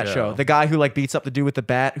 cousin on in the that show, the guy who like beats up the dude with the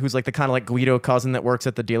bat, who's like the kind of like Guido cousin that works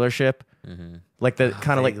at the dealership, like the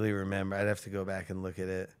kind of like vaguely remember. I'd have to go back and look at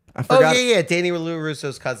it. I forgot. Oh yeah, Danny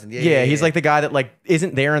Russo's cousin. Yeah, he's like the guy that like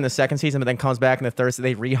isn't there in the second season, but then comes back in the third. So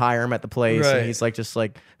they rehire him at the place, Right. and he's like just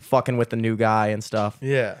like fucking with the new guy and stuff.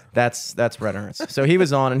 yeah. That's Brett Ernst. So he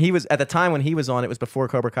was on, and he was at the time when he was on, it was before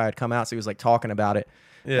Cobra Kai had come out. So he was like talking about it,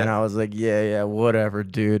 Yeah. and I was like, yeah, whatever,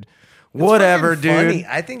 dude, whatever, Fucking dude. funny.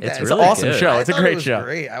 I think It's that's really an awesome good. show. I It's a thought it great was show.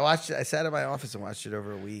 Great. I sat in my office and watched it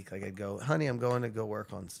over a week. Like I'd go, honey, I'm going to go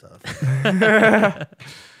work on stuff.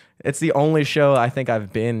 It's the only show I think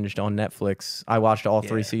I've binged on Netflix. I watched all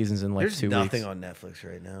 3 Yeah. seasons in like There's 2 nothing weeks. on Netflix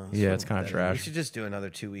right now. Yeah, it's kinda pathetic. trash. We should just do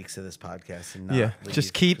another 2 weeks of this podcast and not Yeah, leave,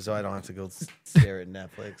 just keep- so I don't have to go stare at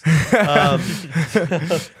Netflix.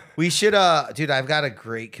 We should, dude. I've got a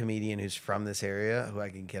great comedian who's from this area who I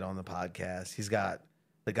can get on the podcast. He's got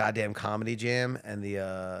the goddamn Comedy Jam and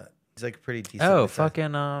the he's like pretty decent. Oh, with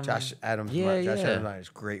fucking Josh Adams. yeah, Josh yeah. Adams is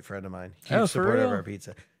a great friend of mine. Huge Oh, for supporter of real? our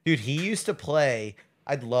pizza. Dude, he used to play.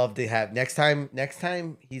 I'd love to have next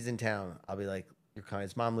time he's in town, I'll be like, your kind.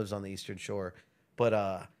 His mom lives on the Eastern Shore.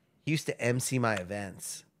 But he used to MC my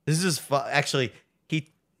events. This is fun. Actually,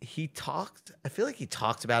 he talked, I feel like he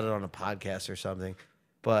talked about it on a podcast or something.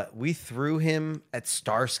 But we threw him at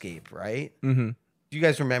Starscape, right? Mm-hmm. Do you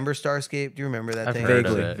guys remember Starscape? Do you remember that I've thing? heard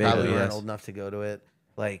of Probably it. Probably Vaguely, weren't yes. old enough to go to it.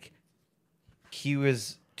 Like he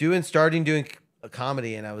was starting doing a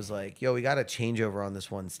comedy, and I was like, "Yo, we got a changeover on this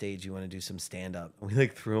one stage. You want to do some stand up?" We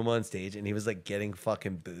like threw him on stage, and he was like getting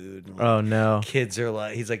fucking booed. And, like, Oh no. kids are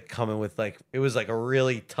like, he's like coming with like, it was like a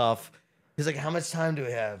really tough. He's like, "How much time do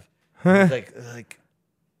we have?" He's like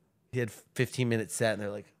he had 15-minute set, and they're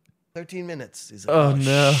like, 13 minutes. He's like, Oh, "Oh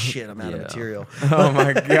no. shit, I'm out of Yeah. material." Oh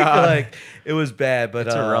my god. Like it was bad, but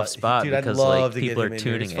It's a rough spot dude, I'd because love like to get people are him in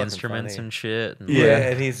here. He's tuning fucking instruments funny. and shit. And Yeah, Yeah.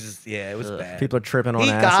 and he's just it was Ugh. bad. People are tripping on he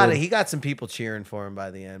acid. got it. He got some people cheering for him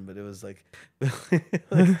by the end, but it was like,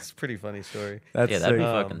 it's a pretty funny story. That's yeah, that'd be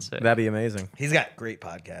sick. fucking sick. That'd be amazing. He's got great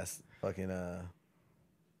podcasts. Fucking the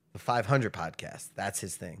 500 podcast. That's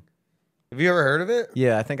his thing. Have you ever heard of it?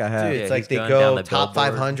 Yeah, I think I have. Dude, Yeah, it's like he's they going down go the top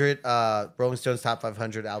Billboard. 500, Rolling Stones top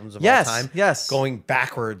 500 albums of Yes, all time. yes. Going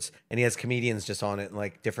backwards, and he has comedians just on it, and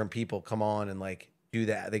like different people come on and like do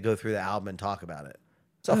that. They go through the album and talk about it.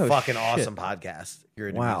 It's a Oh, fucking shit. awesome podcast. If you're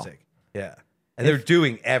into Wow. music. Yeah. And they're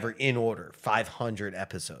doing in order 500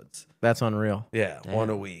 episodes. That's unreal. Yeah, one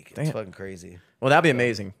a week. Damn. It's fucking crazy. Well, that'd be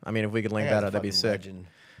amazing. I mean, if we could link That that guy's up, that'd be fucking sick. legend.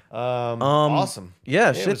 Awesome. Yeah,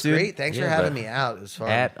 It shit, was dude. great. Thanks for Yeah, having but me out. It was fun.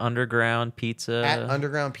 At Underground Pizza. At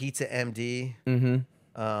Underground Pizza MD. Mm-hmm.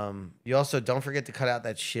 You also don't forget to cut out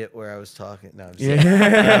that shit where I was talking. No, I'm just Yeah.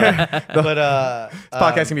 kidding. But This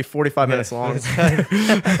podcast can be 45 minutes long.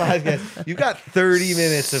 podcast. You got 30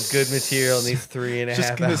 minutes of good material in these 3.5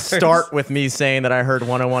 Just gonna hours. start with me saying that I heard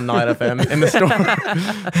 101 Night FM in the store,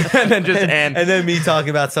 and then just end. and then me talking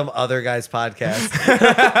about some other guy's podcast.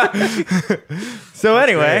 So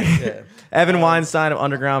anyway, great, yeah. Evan Weinstein of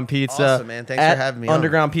Underground Pizza. Awesome, man. Thanks for At having me on.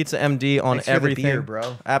 Underground Pizza MD on Thanks for the everything, beer,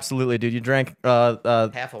 bro. Absolutely, dude. You drank Half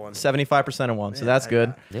of one. 75% of one, so that's I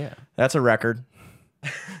good. Yeah. That's a record.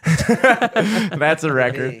 That's a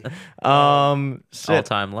record. All Shit.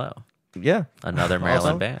 time low. Yeah, Another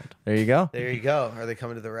Maryland band. there you go. There you go. Are they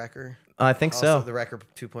coming to the Wrecker? I think Also, so. the Wrecker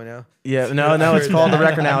 2.0. Yeah, no, it's called the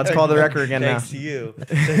record now. It's called the record again now. Thanks to you.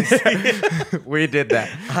 Thanks to you. We did that.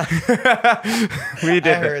 We did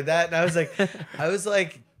I that. heard that, and I was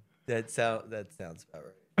like, that sounds about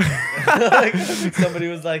right. Like, somebody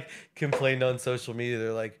was like complained on social media.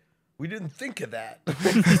 They're like, we didn't think of that.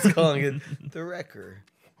 Just calling it the Wrecker.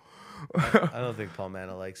 I don't think Paul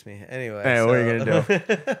Manna likes me. Anyway, Hey, what are you gonna do?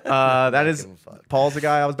 That is give a fuck. Paul's the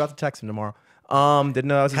guy I was about to text him tomorrow. Didn't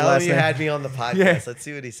know that was his Tell him last you name. had me on the podcast. Yeah. Let's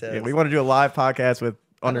see what he says. Yeah, we want to do a live podcast with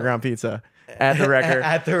Underground Pizza at the record.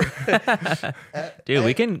 At the Dude,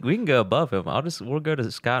 we can go above him. We'll go to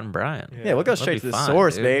Scott and Brian. Yeah, we'll go That'll straight be to the fine,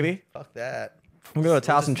 source, dude. baby. fuck that. We'll go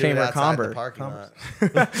to We'll Towson just do it Chamber outside the Comber. parking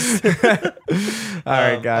lot. All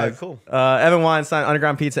right, guys. cool. Evan Weinstein,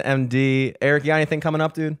 Underground Pizza MD. Eric, you got anything coming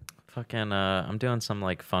up, dude? Fucking, I'm doing some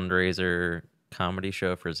like fundraiser comedy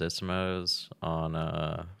show for Zissimo's on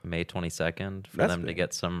May 22nd for That's them to big.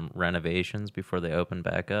 get some renovations before they open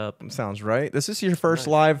back up. Sounds right. This is your first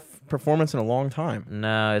live performance in a long time.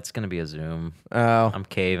 No, it's gonna be a Zoom. Oh, I'm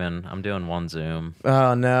caving. I'm doing one Zoom.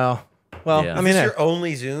 oh no. Well, Yeah. I Is mean, this your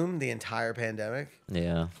only Zoom the entire pandemic?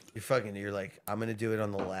 Yeah. You're like, I'm gonna do it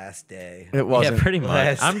on the last day. it wasn't. Yeah, pretty much.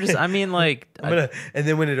 Last- I mean, like, And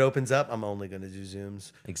then when it opens up, I'm only gonna do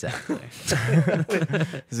Zooms. exactly.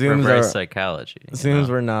 Zooms Reverse are psychology. you Zooms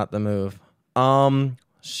know? were not the move.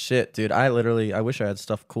 Shit, dude. I wish I had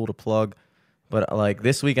stuff cool to plug, but like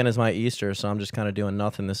this weekend is my Easter, so I'm just kind of doing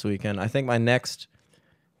nothing this weekend. I think my next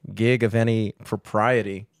gig of any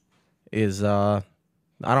propriety is I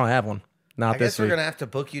don't have one. Not I this guess we're week. gonna have to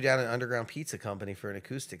book you down at Underground Pizza Company for an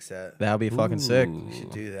acoustic set. That'd be fucking sick. We should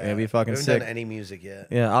do that. It'd be fucking we haven't sick. done any music yet.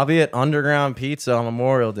 Yeah, I'll be at Underground Pizza on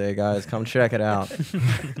Memorial Day, guys. Come check it out.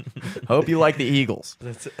 Hope you like the Eagles.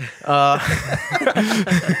 I'm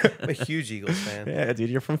a huge Eagles fan. Yeah, dude,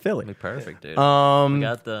 you're from Philly. Be perfect, dude. we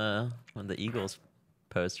got the Eagles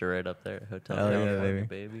poster right up there. Hotel Hell yeah, California,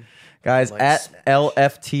 baby. baby. Guys, Like at Smash.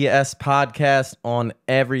 LFTS podcast on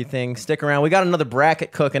everything. Stick around. We got another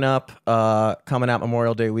bracket cooking up coming out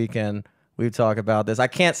Memorial Day weekend. We talk about this. I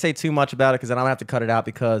can't say too much about it because then I'm gonna have to cut it out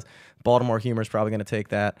because Baltimore humor is probably gonna take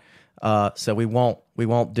that. So we won't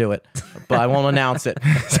do it, but I won't announce it.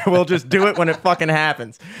 So we'll just do it when it fucking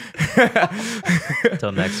happens.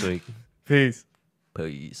 Until next week. Peace.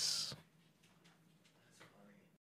 Peace.